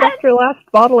think you dropped your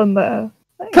last bottle in the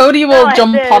thing. Codi will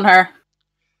jump on her.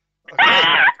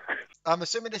 Okay. I'm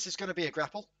assuming this is going to be a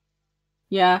grapple.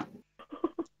 Yeah.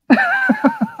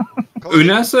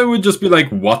 Unessa would just be like,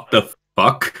 what the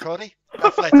fuck? Codi,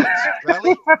 athletics.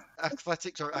 Raali,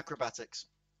 athletics or acrobatics?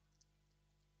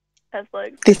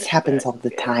 This happens all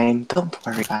the time. Don't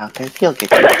worry about it. You'll get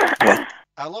it.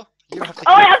 Allo, you have to.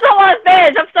 Oh, I have someone on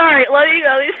stage. I'm sorry. Let me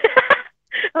go.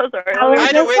 I'm sorry.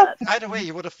 Either way,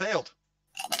 you would have failed.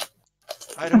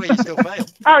 Either way, you still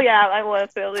failed. Oh yeah, I would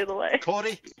have failed either way.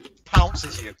 Codi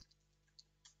pounces you.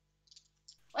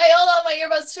 Wait, hold on. My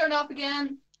earbuds turned off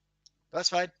again. That's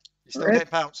fine. You're still getting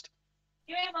pounced.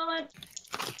 Give me a moment.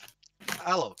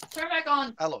 Allo. Turn back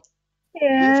on. Allo.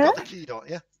 Yeah. You've got the key, don't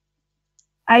you?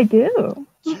 I do.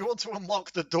 Do you want to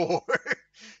unlock the door?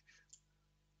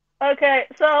 Okay,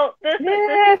 so this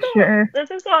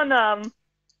is on Well,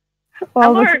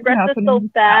 I'm gonna regret this so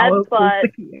bad, but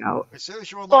as soon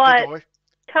as you unlock the door,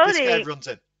 Cody, this guy runs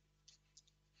in.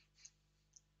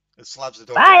 It slams the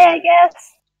door. Bye, I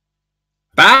guess.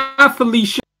 Bye,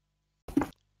 Felicia.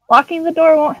 Locking the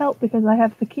door won't help because I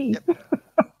have the key. Yep.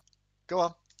 Go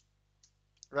on.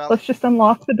 Raali. Let's just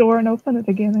unlock the door and open it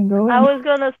again and go in. I was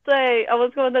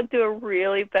gonna do a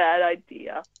really bad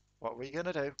idea. What were you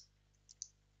gonna do?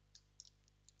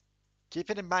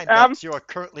 Keeping in mind that you are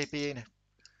currently being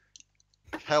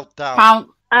held down.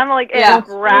 I'm like in a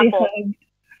grapple.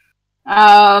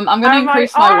 I'm gonna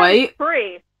increase my weight.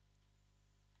 Free.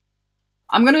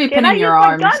 I'm gonna be Can I pinning your use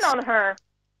arms. my gun on her?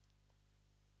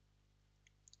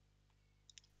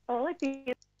 Oh,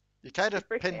 You're kind of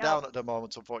pinned down at the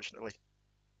moment, unfortunately.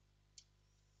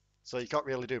 So you can't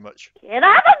really do much. Get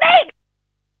off of me!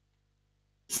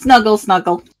 Snuggle,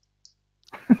 snuggle.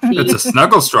 It's a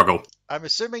snuggle struggle. I'm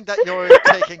assuming that you're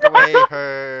taking away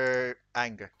her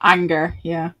anger. Anger,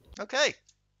 yeah. Okay.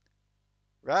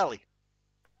 Raali.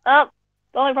 Oh,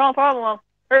 the only problem.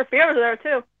 Her fear is there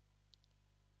too.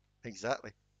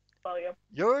 Exactly. Oh yeah.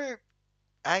 Your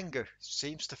anger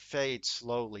seems to fade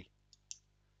slowly.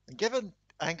 And given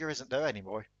anger isn't there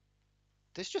anymore,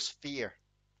 there's just fear.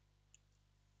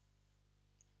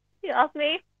 You ask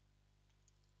me?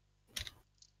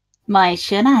 Why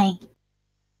should I?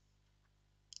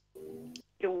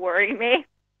 You worry me?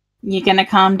 You gonna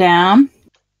calm down?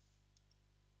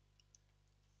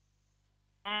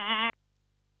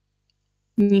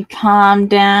 You calm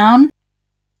down?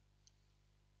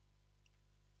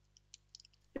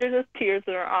 There's just tears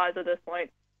in her eyes at this point.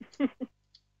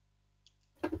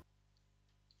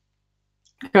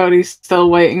 Cody's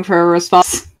still waiting for a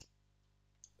response.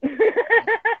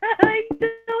 I don't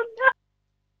know.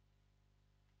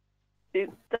 She's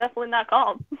definitely not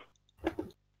calm.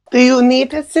 Do you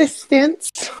need assistance?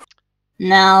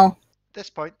 No. At this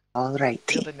point, All right.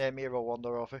 the other Namr will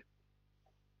wander over.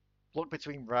 Look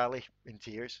between Raali in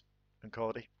tears and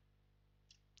Codi.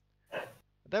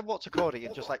 And then walk to Codi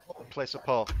and just like place a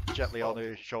paw gently on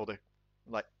her shoulder.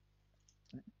 Like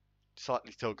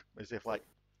slightly tug as if like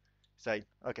saying,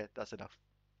 okay, that's enough.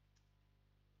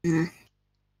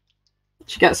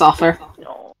 She gets off her.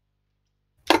 No.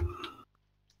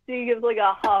 She gives like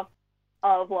a huff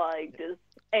of like just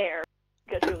air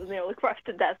because she was nearly crushed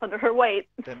to death under her weight.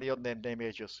 Then the unnamed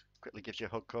Namr just quickly gives you a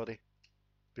hug, Codi.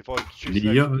 Before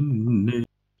shooting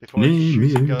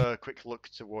a quick look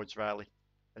towards Raali,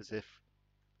 as if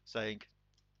saying,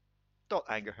 don't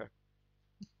anger her.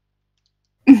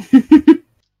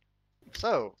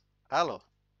 So, Allo,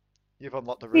 you've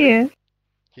unlocked the room. Yeah.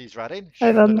 He's right in,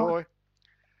 I've shut the door.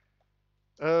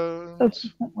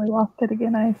 Subsequently locked it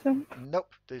again, I assume.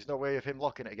 Nope, there's no way of him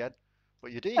locking it again.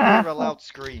 But you do hear a loud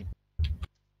scream.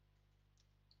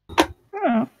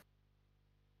 Oh.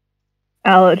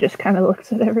 Allo just kind of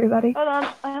looks at everybody. Hold on,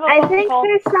 I think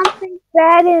there's something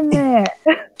bad in there.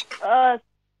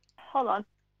 Hold on.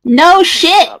 No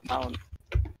shit!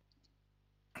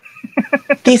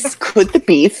 This could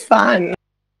be fun.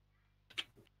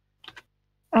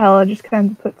 Allo just kind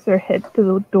of puts her head to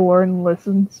the door and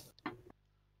listens.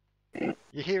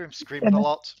 You hear him screaming a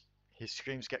lot. His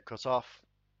screams get cut off.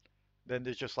 Then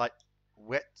there's just like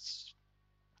wet,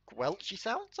 squelchy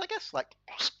sounds, I guess. Like.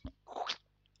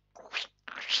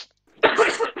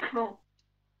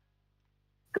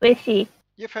 Squishy.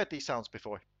 You've heard these sounds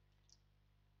before.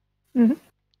 Mm-hmm.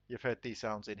 You've heard these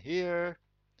sounds in here.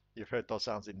 You've heard those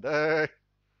sounds in there.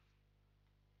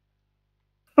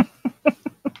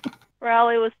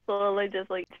 Raali was slowly just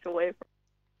like away from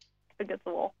against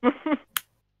the wall.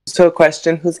 So,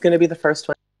 question: who's going to be the first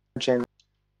one? Jen.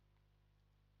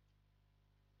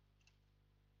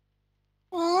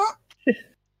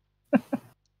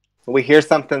 We hear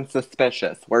something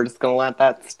suspicious. We're just going to let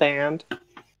that stand.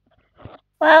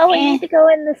 Well, we need to go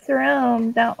in this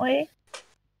room, don't we?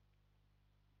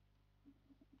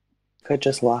 Could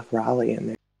just lock Raali in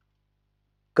there.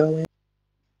 Go in.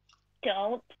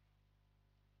 Don't.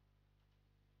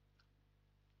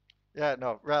 Yeah,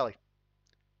 no, Raali.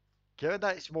 Given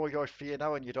that it's more your fear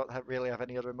now and you don't really have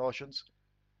any other emotions,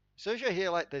 as soon as you hear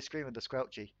like the scream and the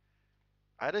squelchy,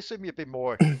 I'd assume you'd be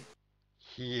more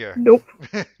here. Nope.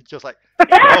 Just like over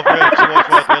towards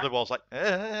one of the other walls, like.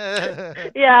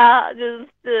 Yeah,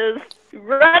 just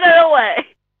running away.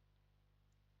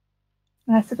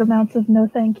 Massive amounts of no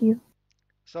thank you.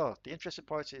 So the interesting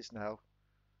part is now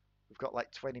we've got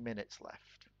like 20 minutes left.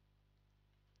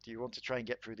 Do you want to try and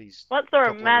get through these? What sort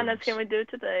of madness can we do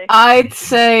today? I'd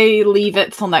say leave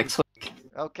it till next week.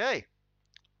 Okay.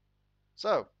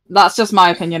 So. That's just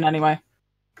my opinion anyway.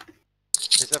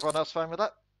 Is everyone else fine with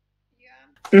that?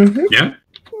 Mm-hmm. Yeah.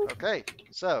 Okay,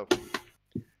 so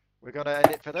we're gonna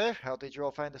end it for there. How did you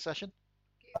all find the session?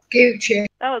 Gucci.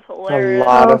 That was hilarious. A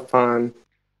lot of fun.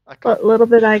 What little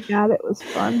bit I got, it was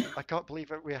fun. I can't believe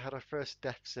that we had our first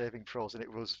death saving throws and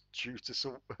it was due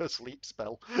to a sleep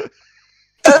spell.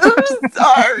 I'm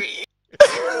sorry.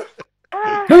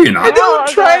 No, you're not. I don't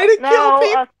try to kill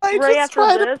people. I right just after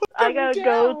try this, to put I them gotta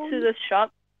down. go to the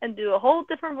shop and do a whole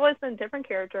different voice and different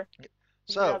character.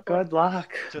 So, good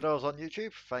luck to those on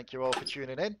YouTube. Thank you all for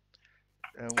tuning in.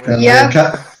 And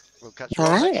we'll catch you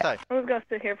all next time. We've got to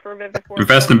sit here for a bit before.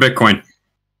 Invest in Bitcoin.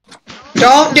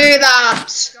 Don't do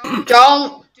that.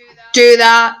 Don't do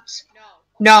that.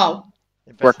 No.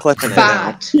 We're clipping it.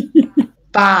 Bad.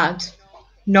 Bad.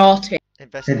 Naughty.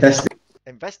 Invest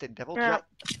in devil Yeah.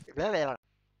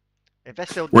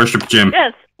 Invest in Worship Jim.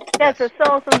 Yes, I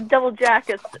saw some double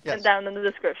jackets Yes. down in the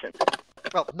description.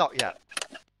 Well, not yet.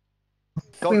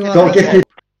 We Don't won't. get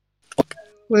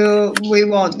We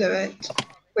won't do it.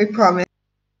 We promise.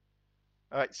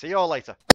 Alright, see you all later.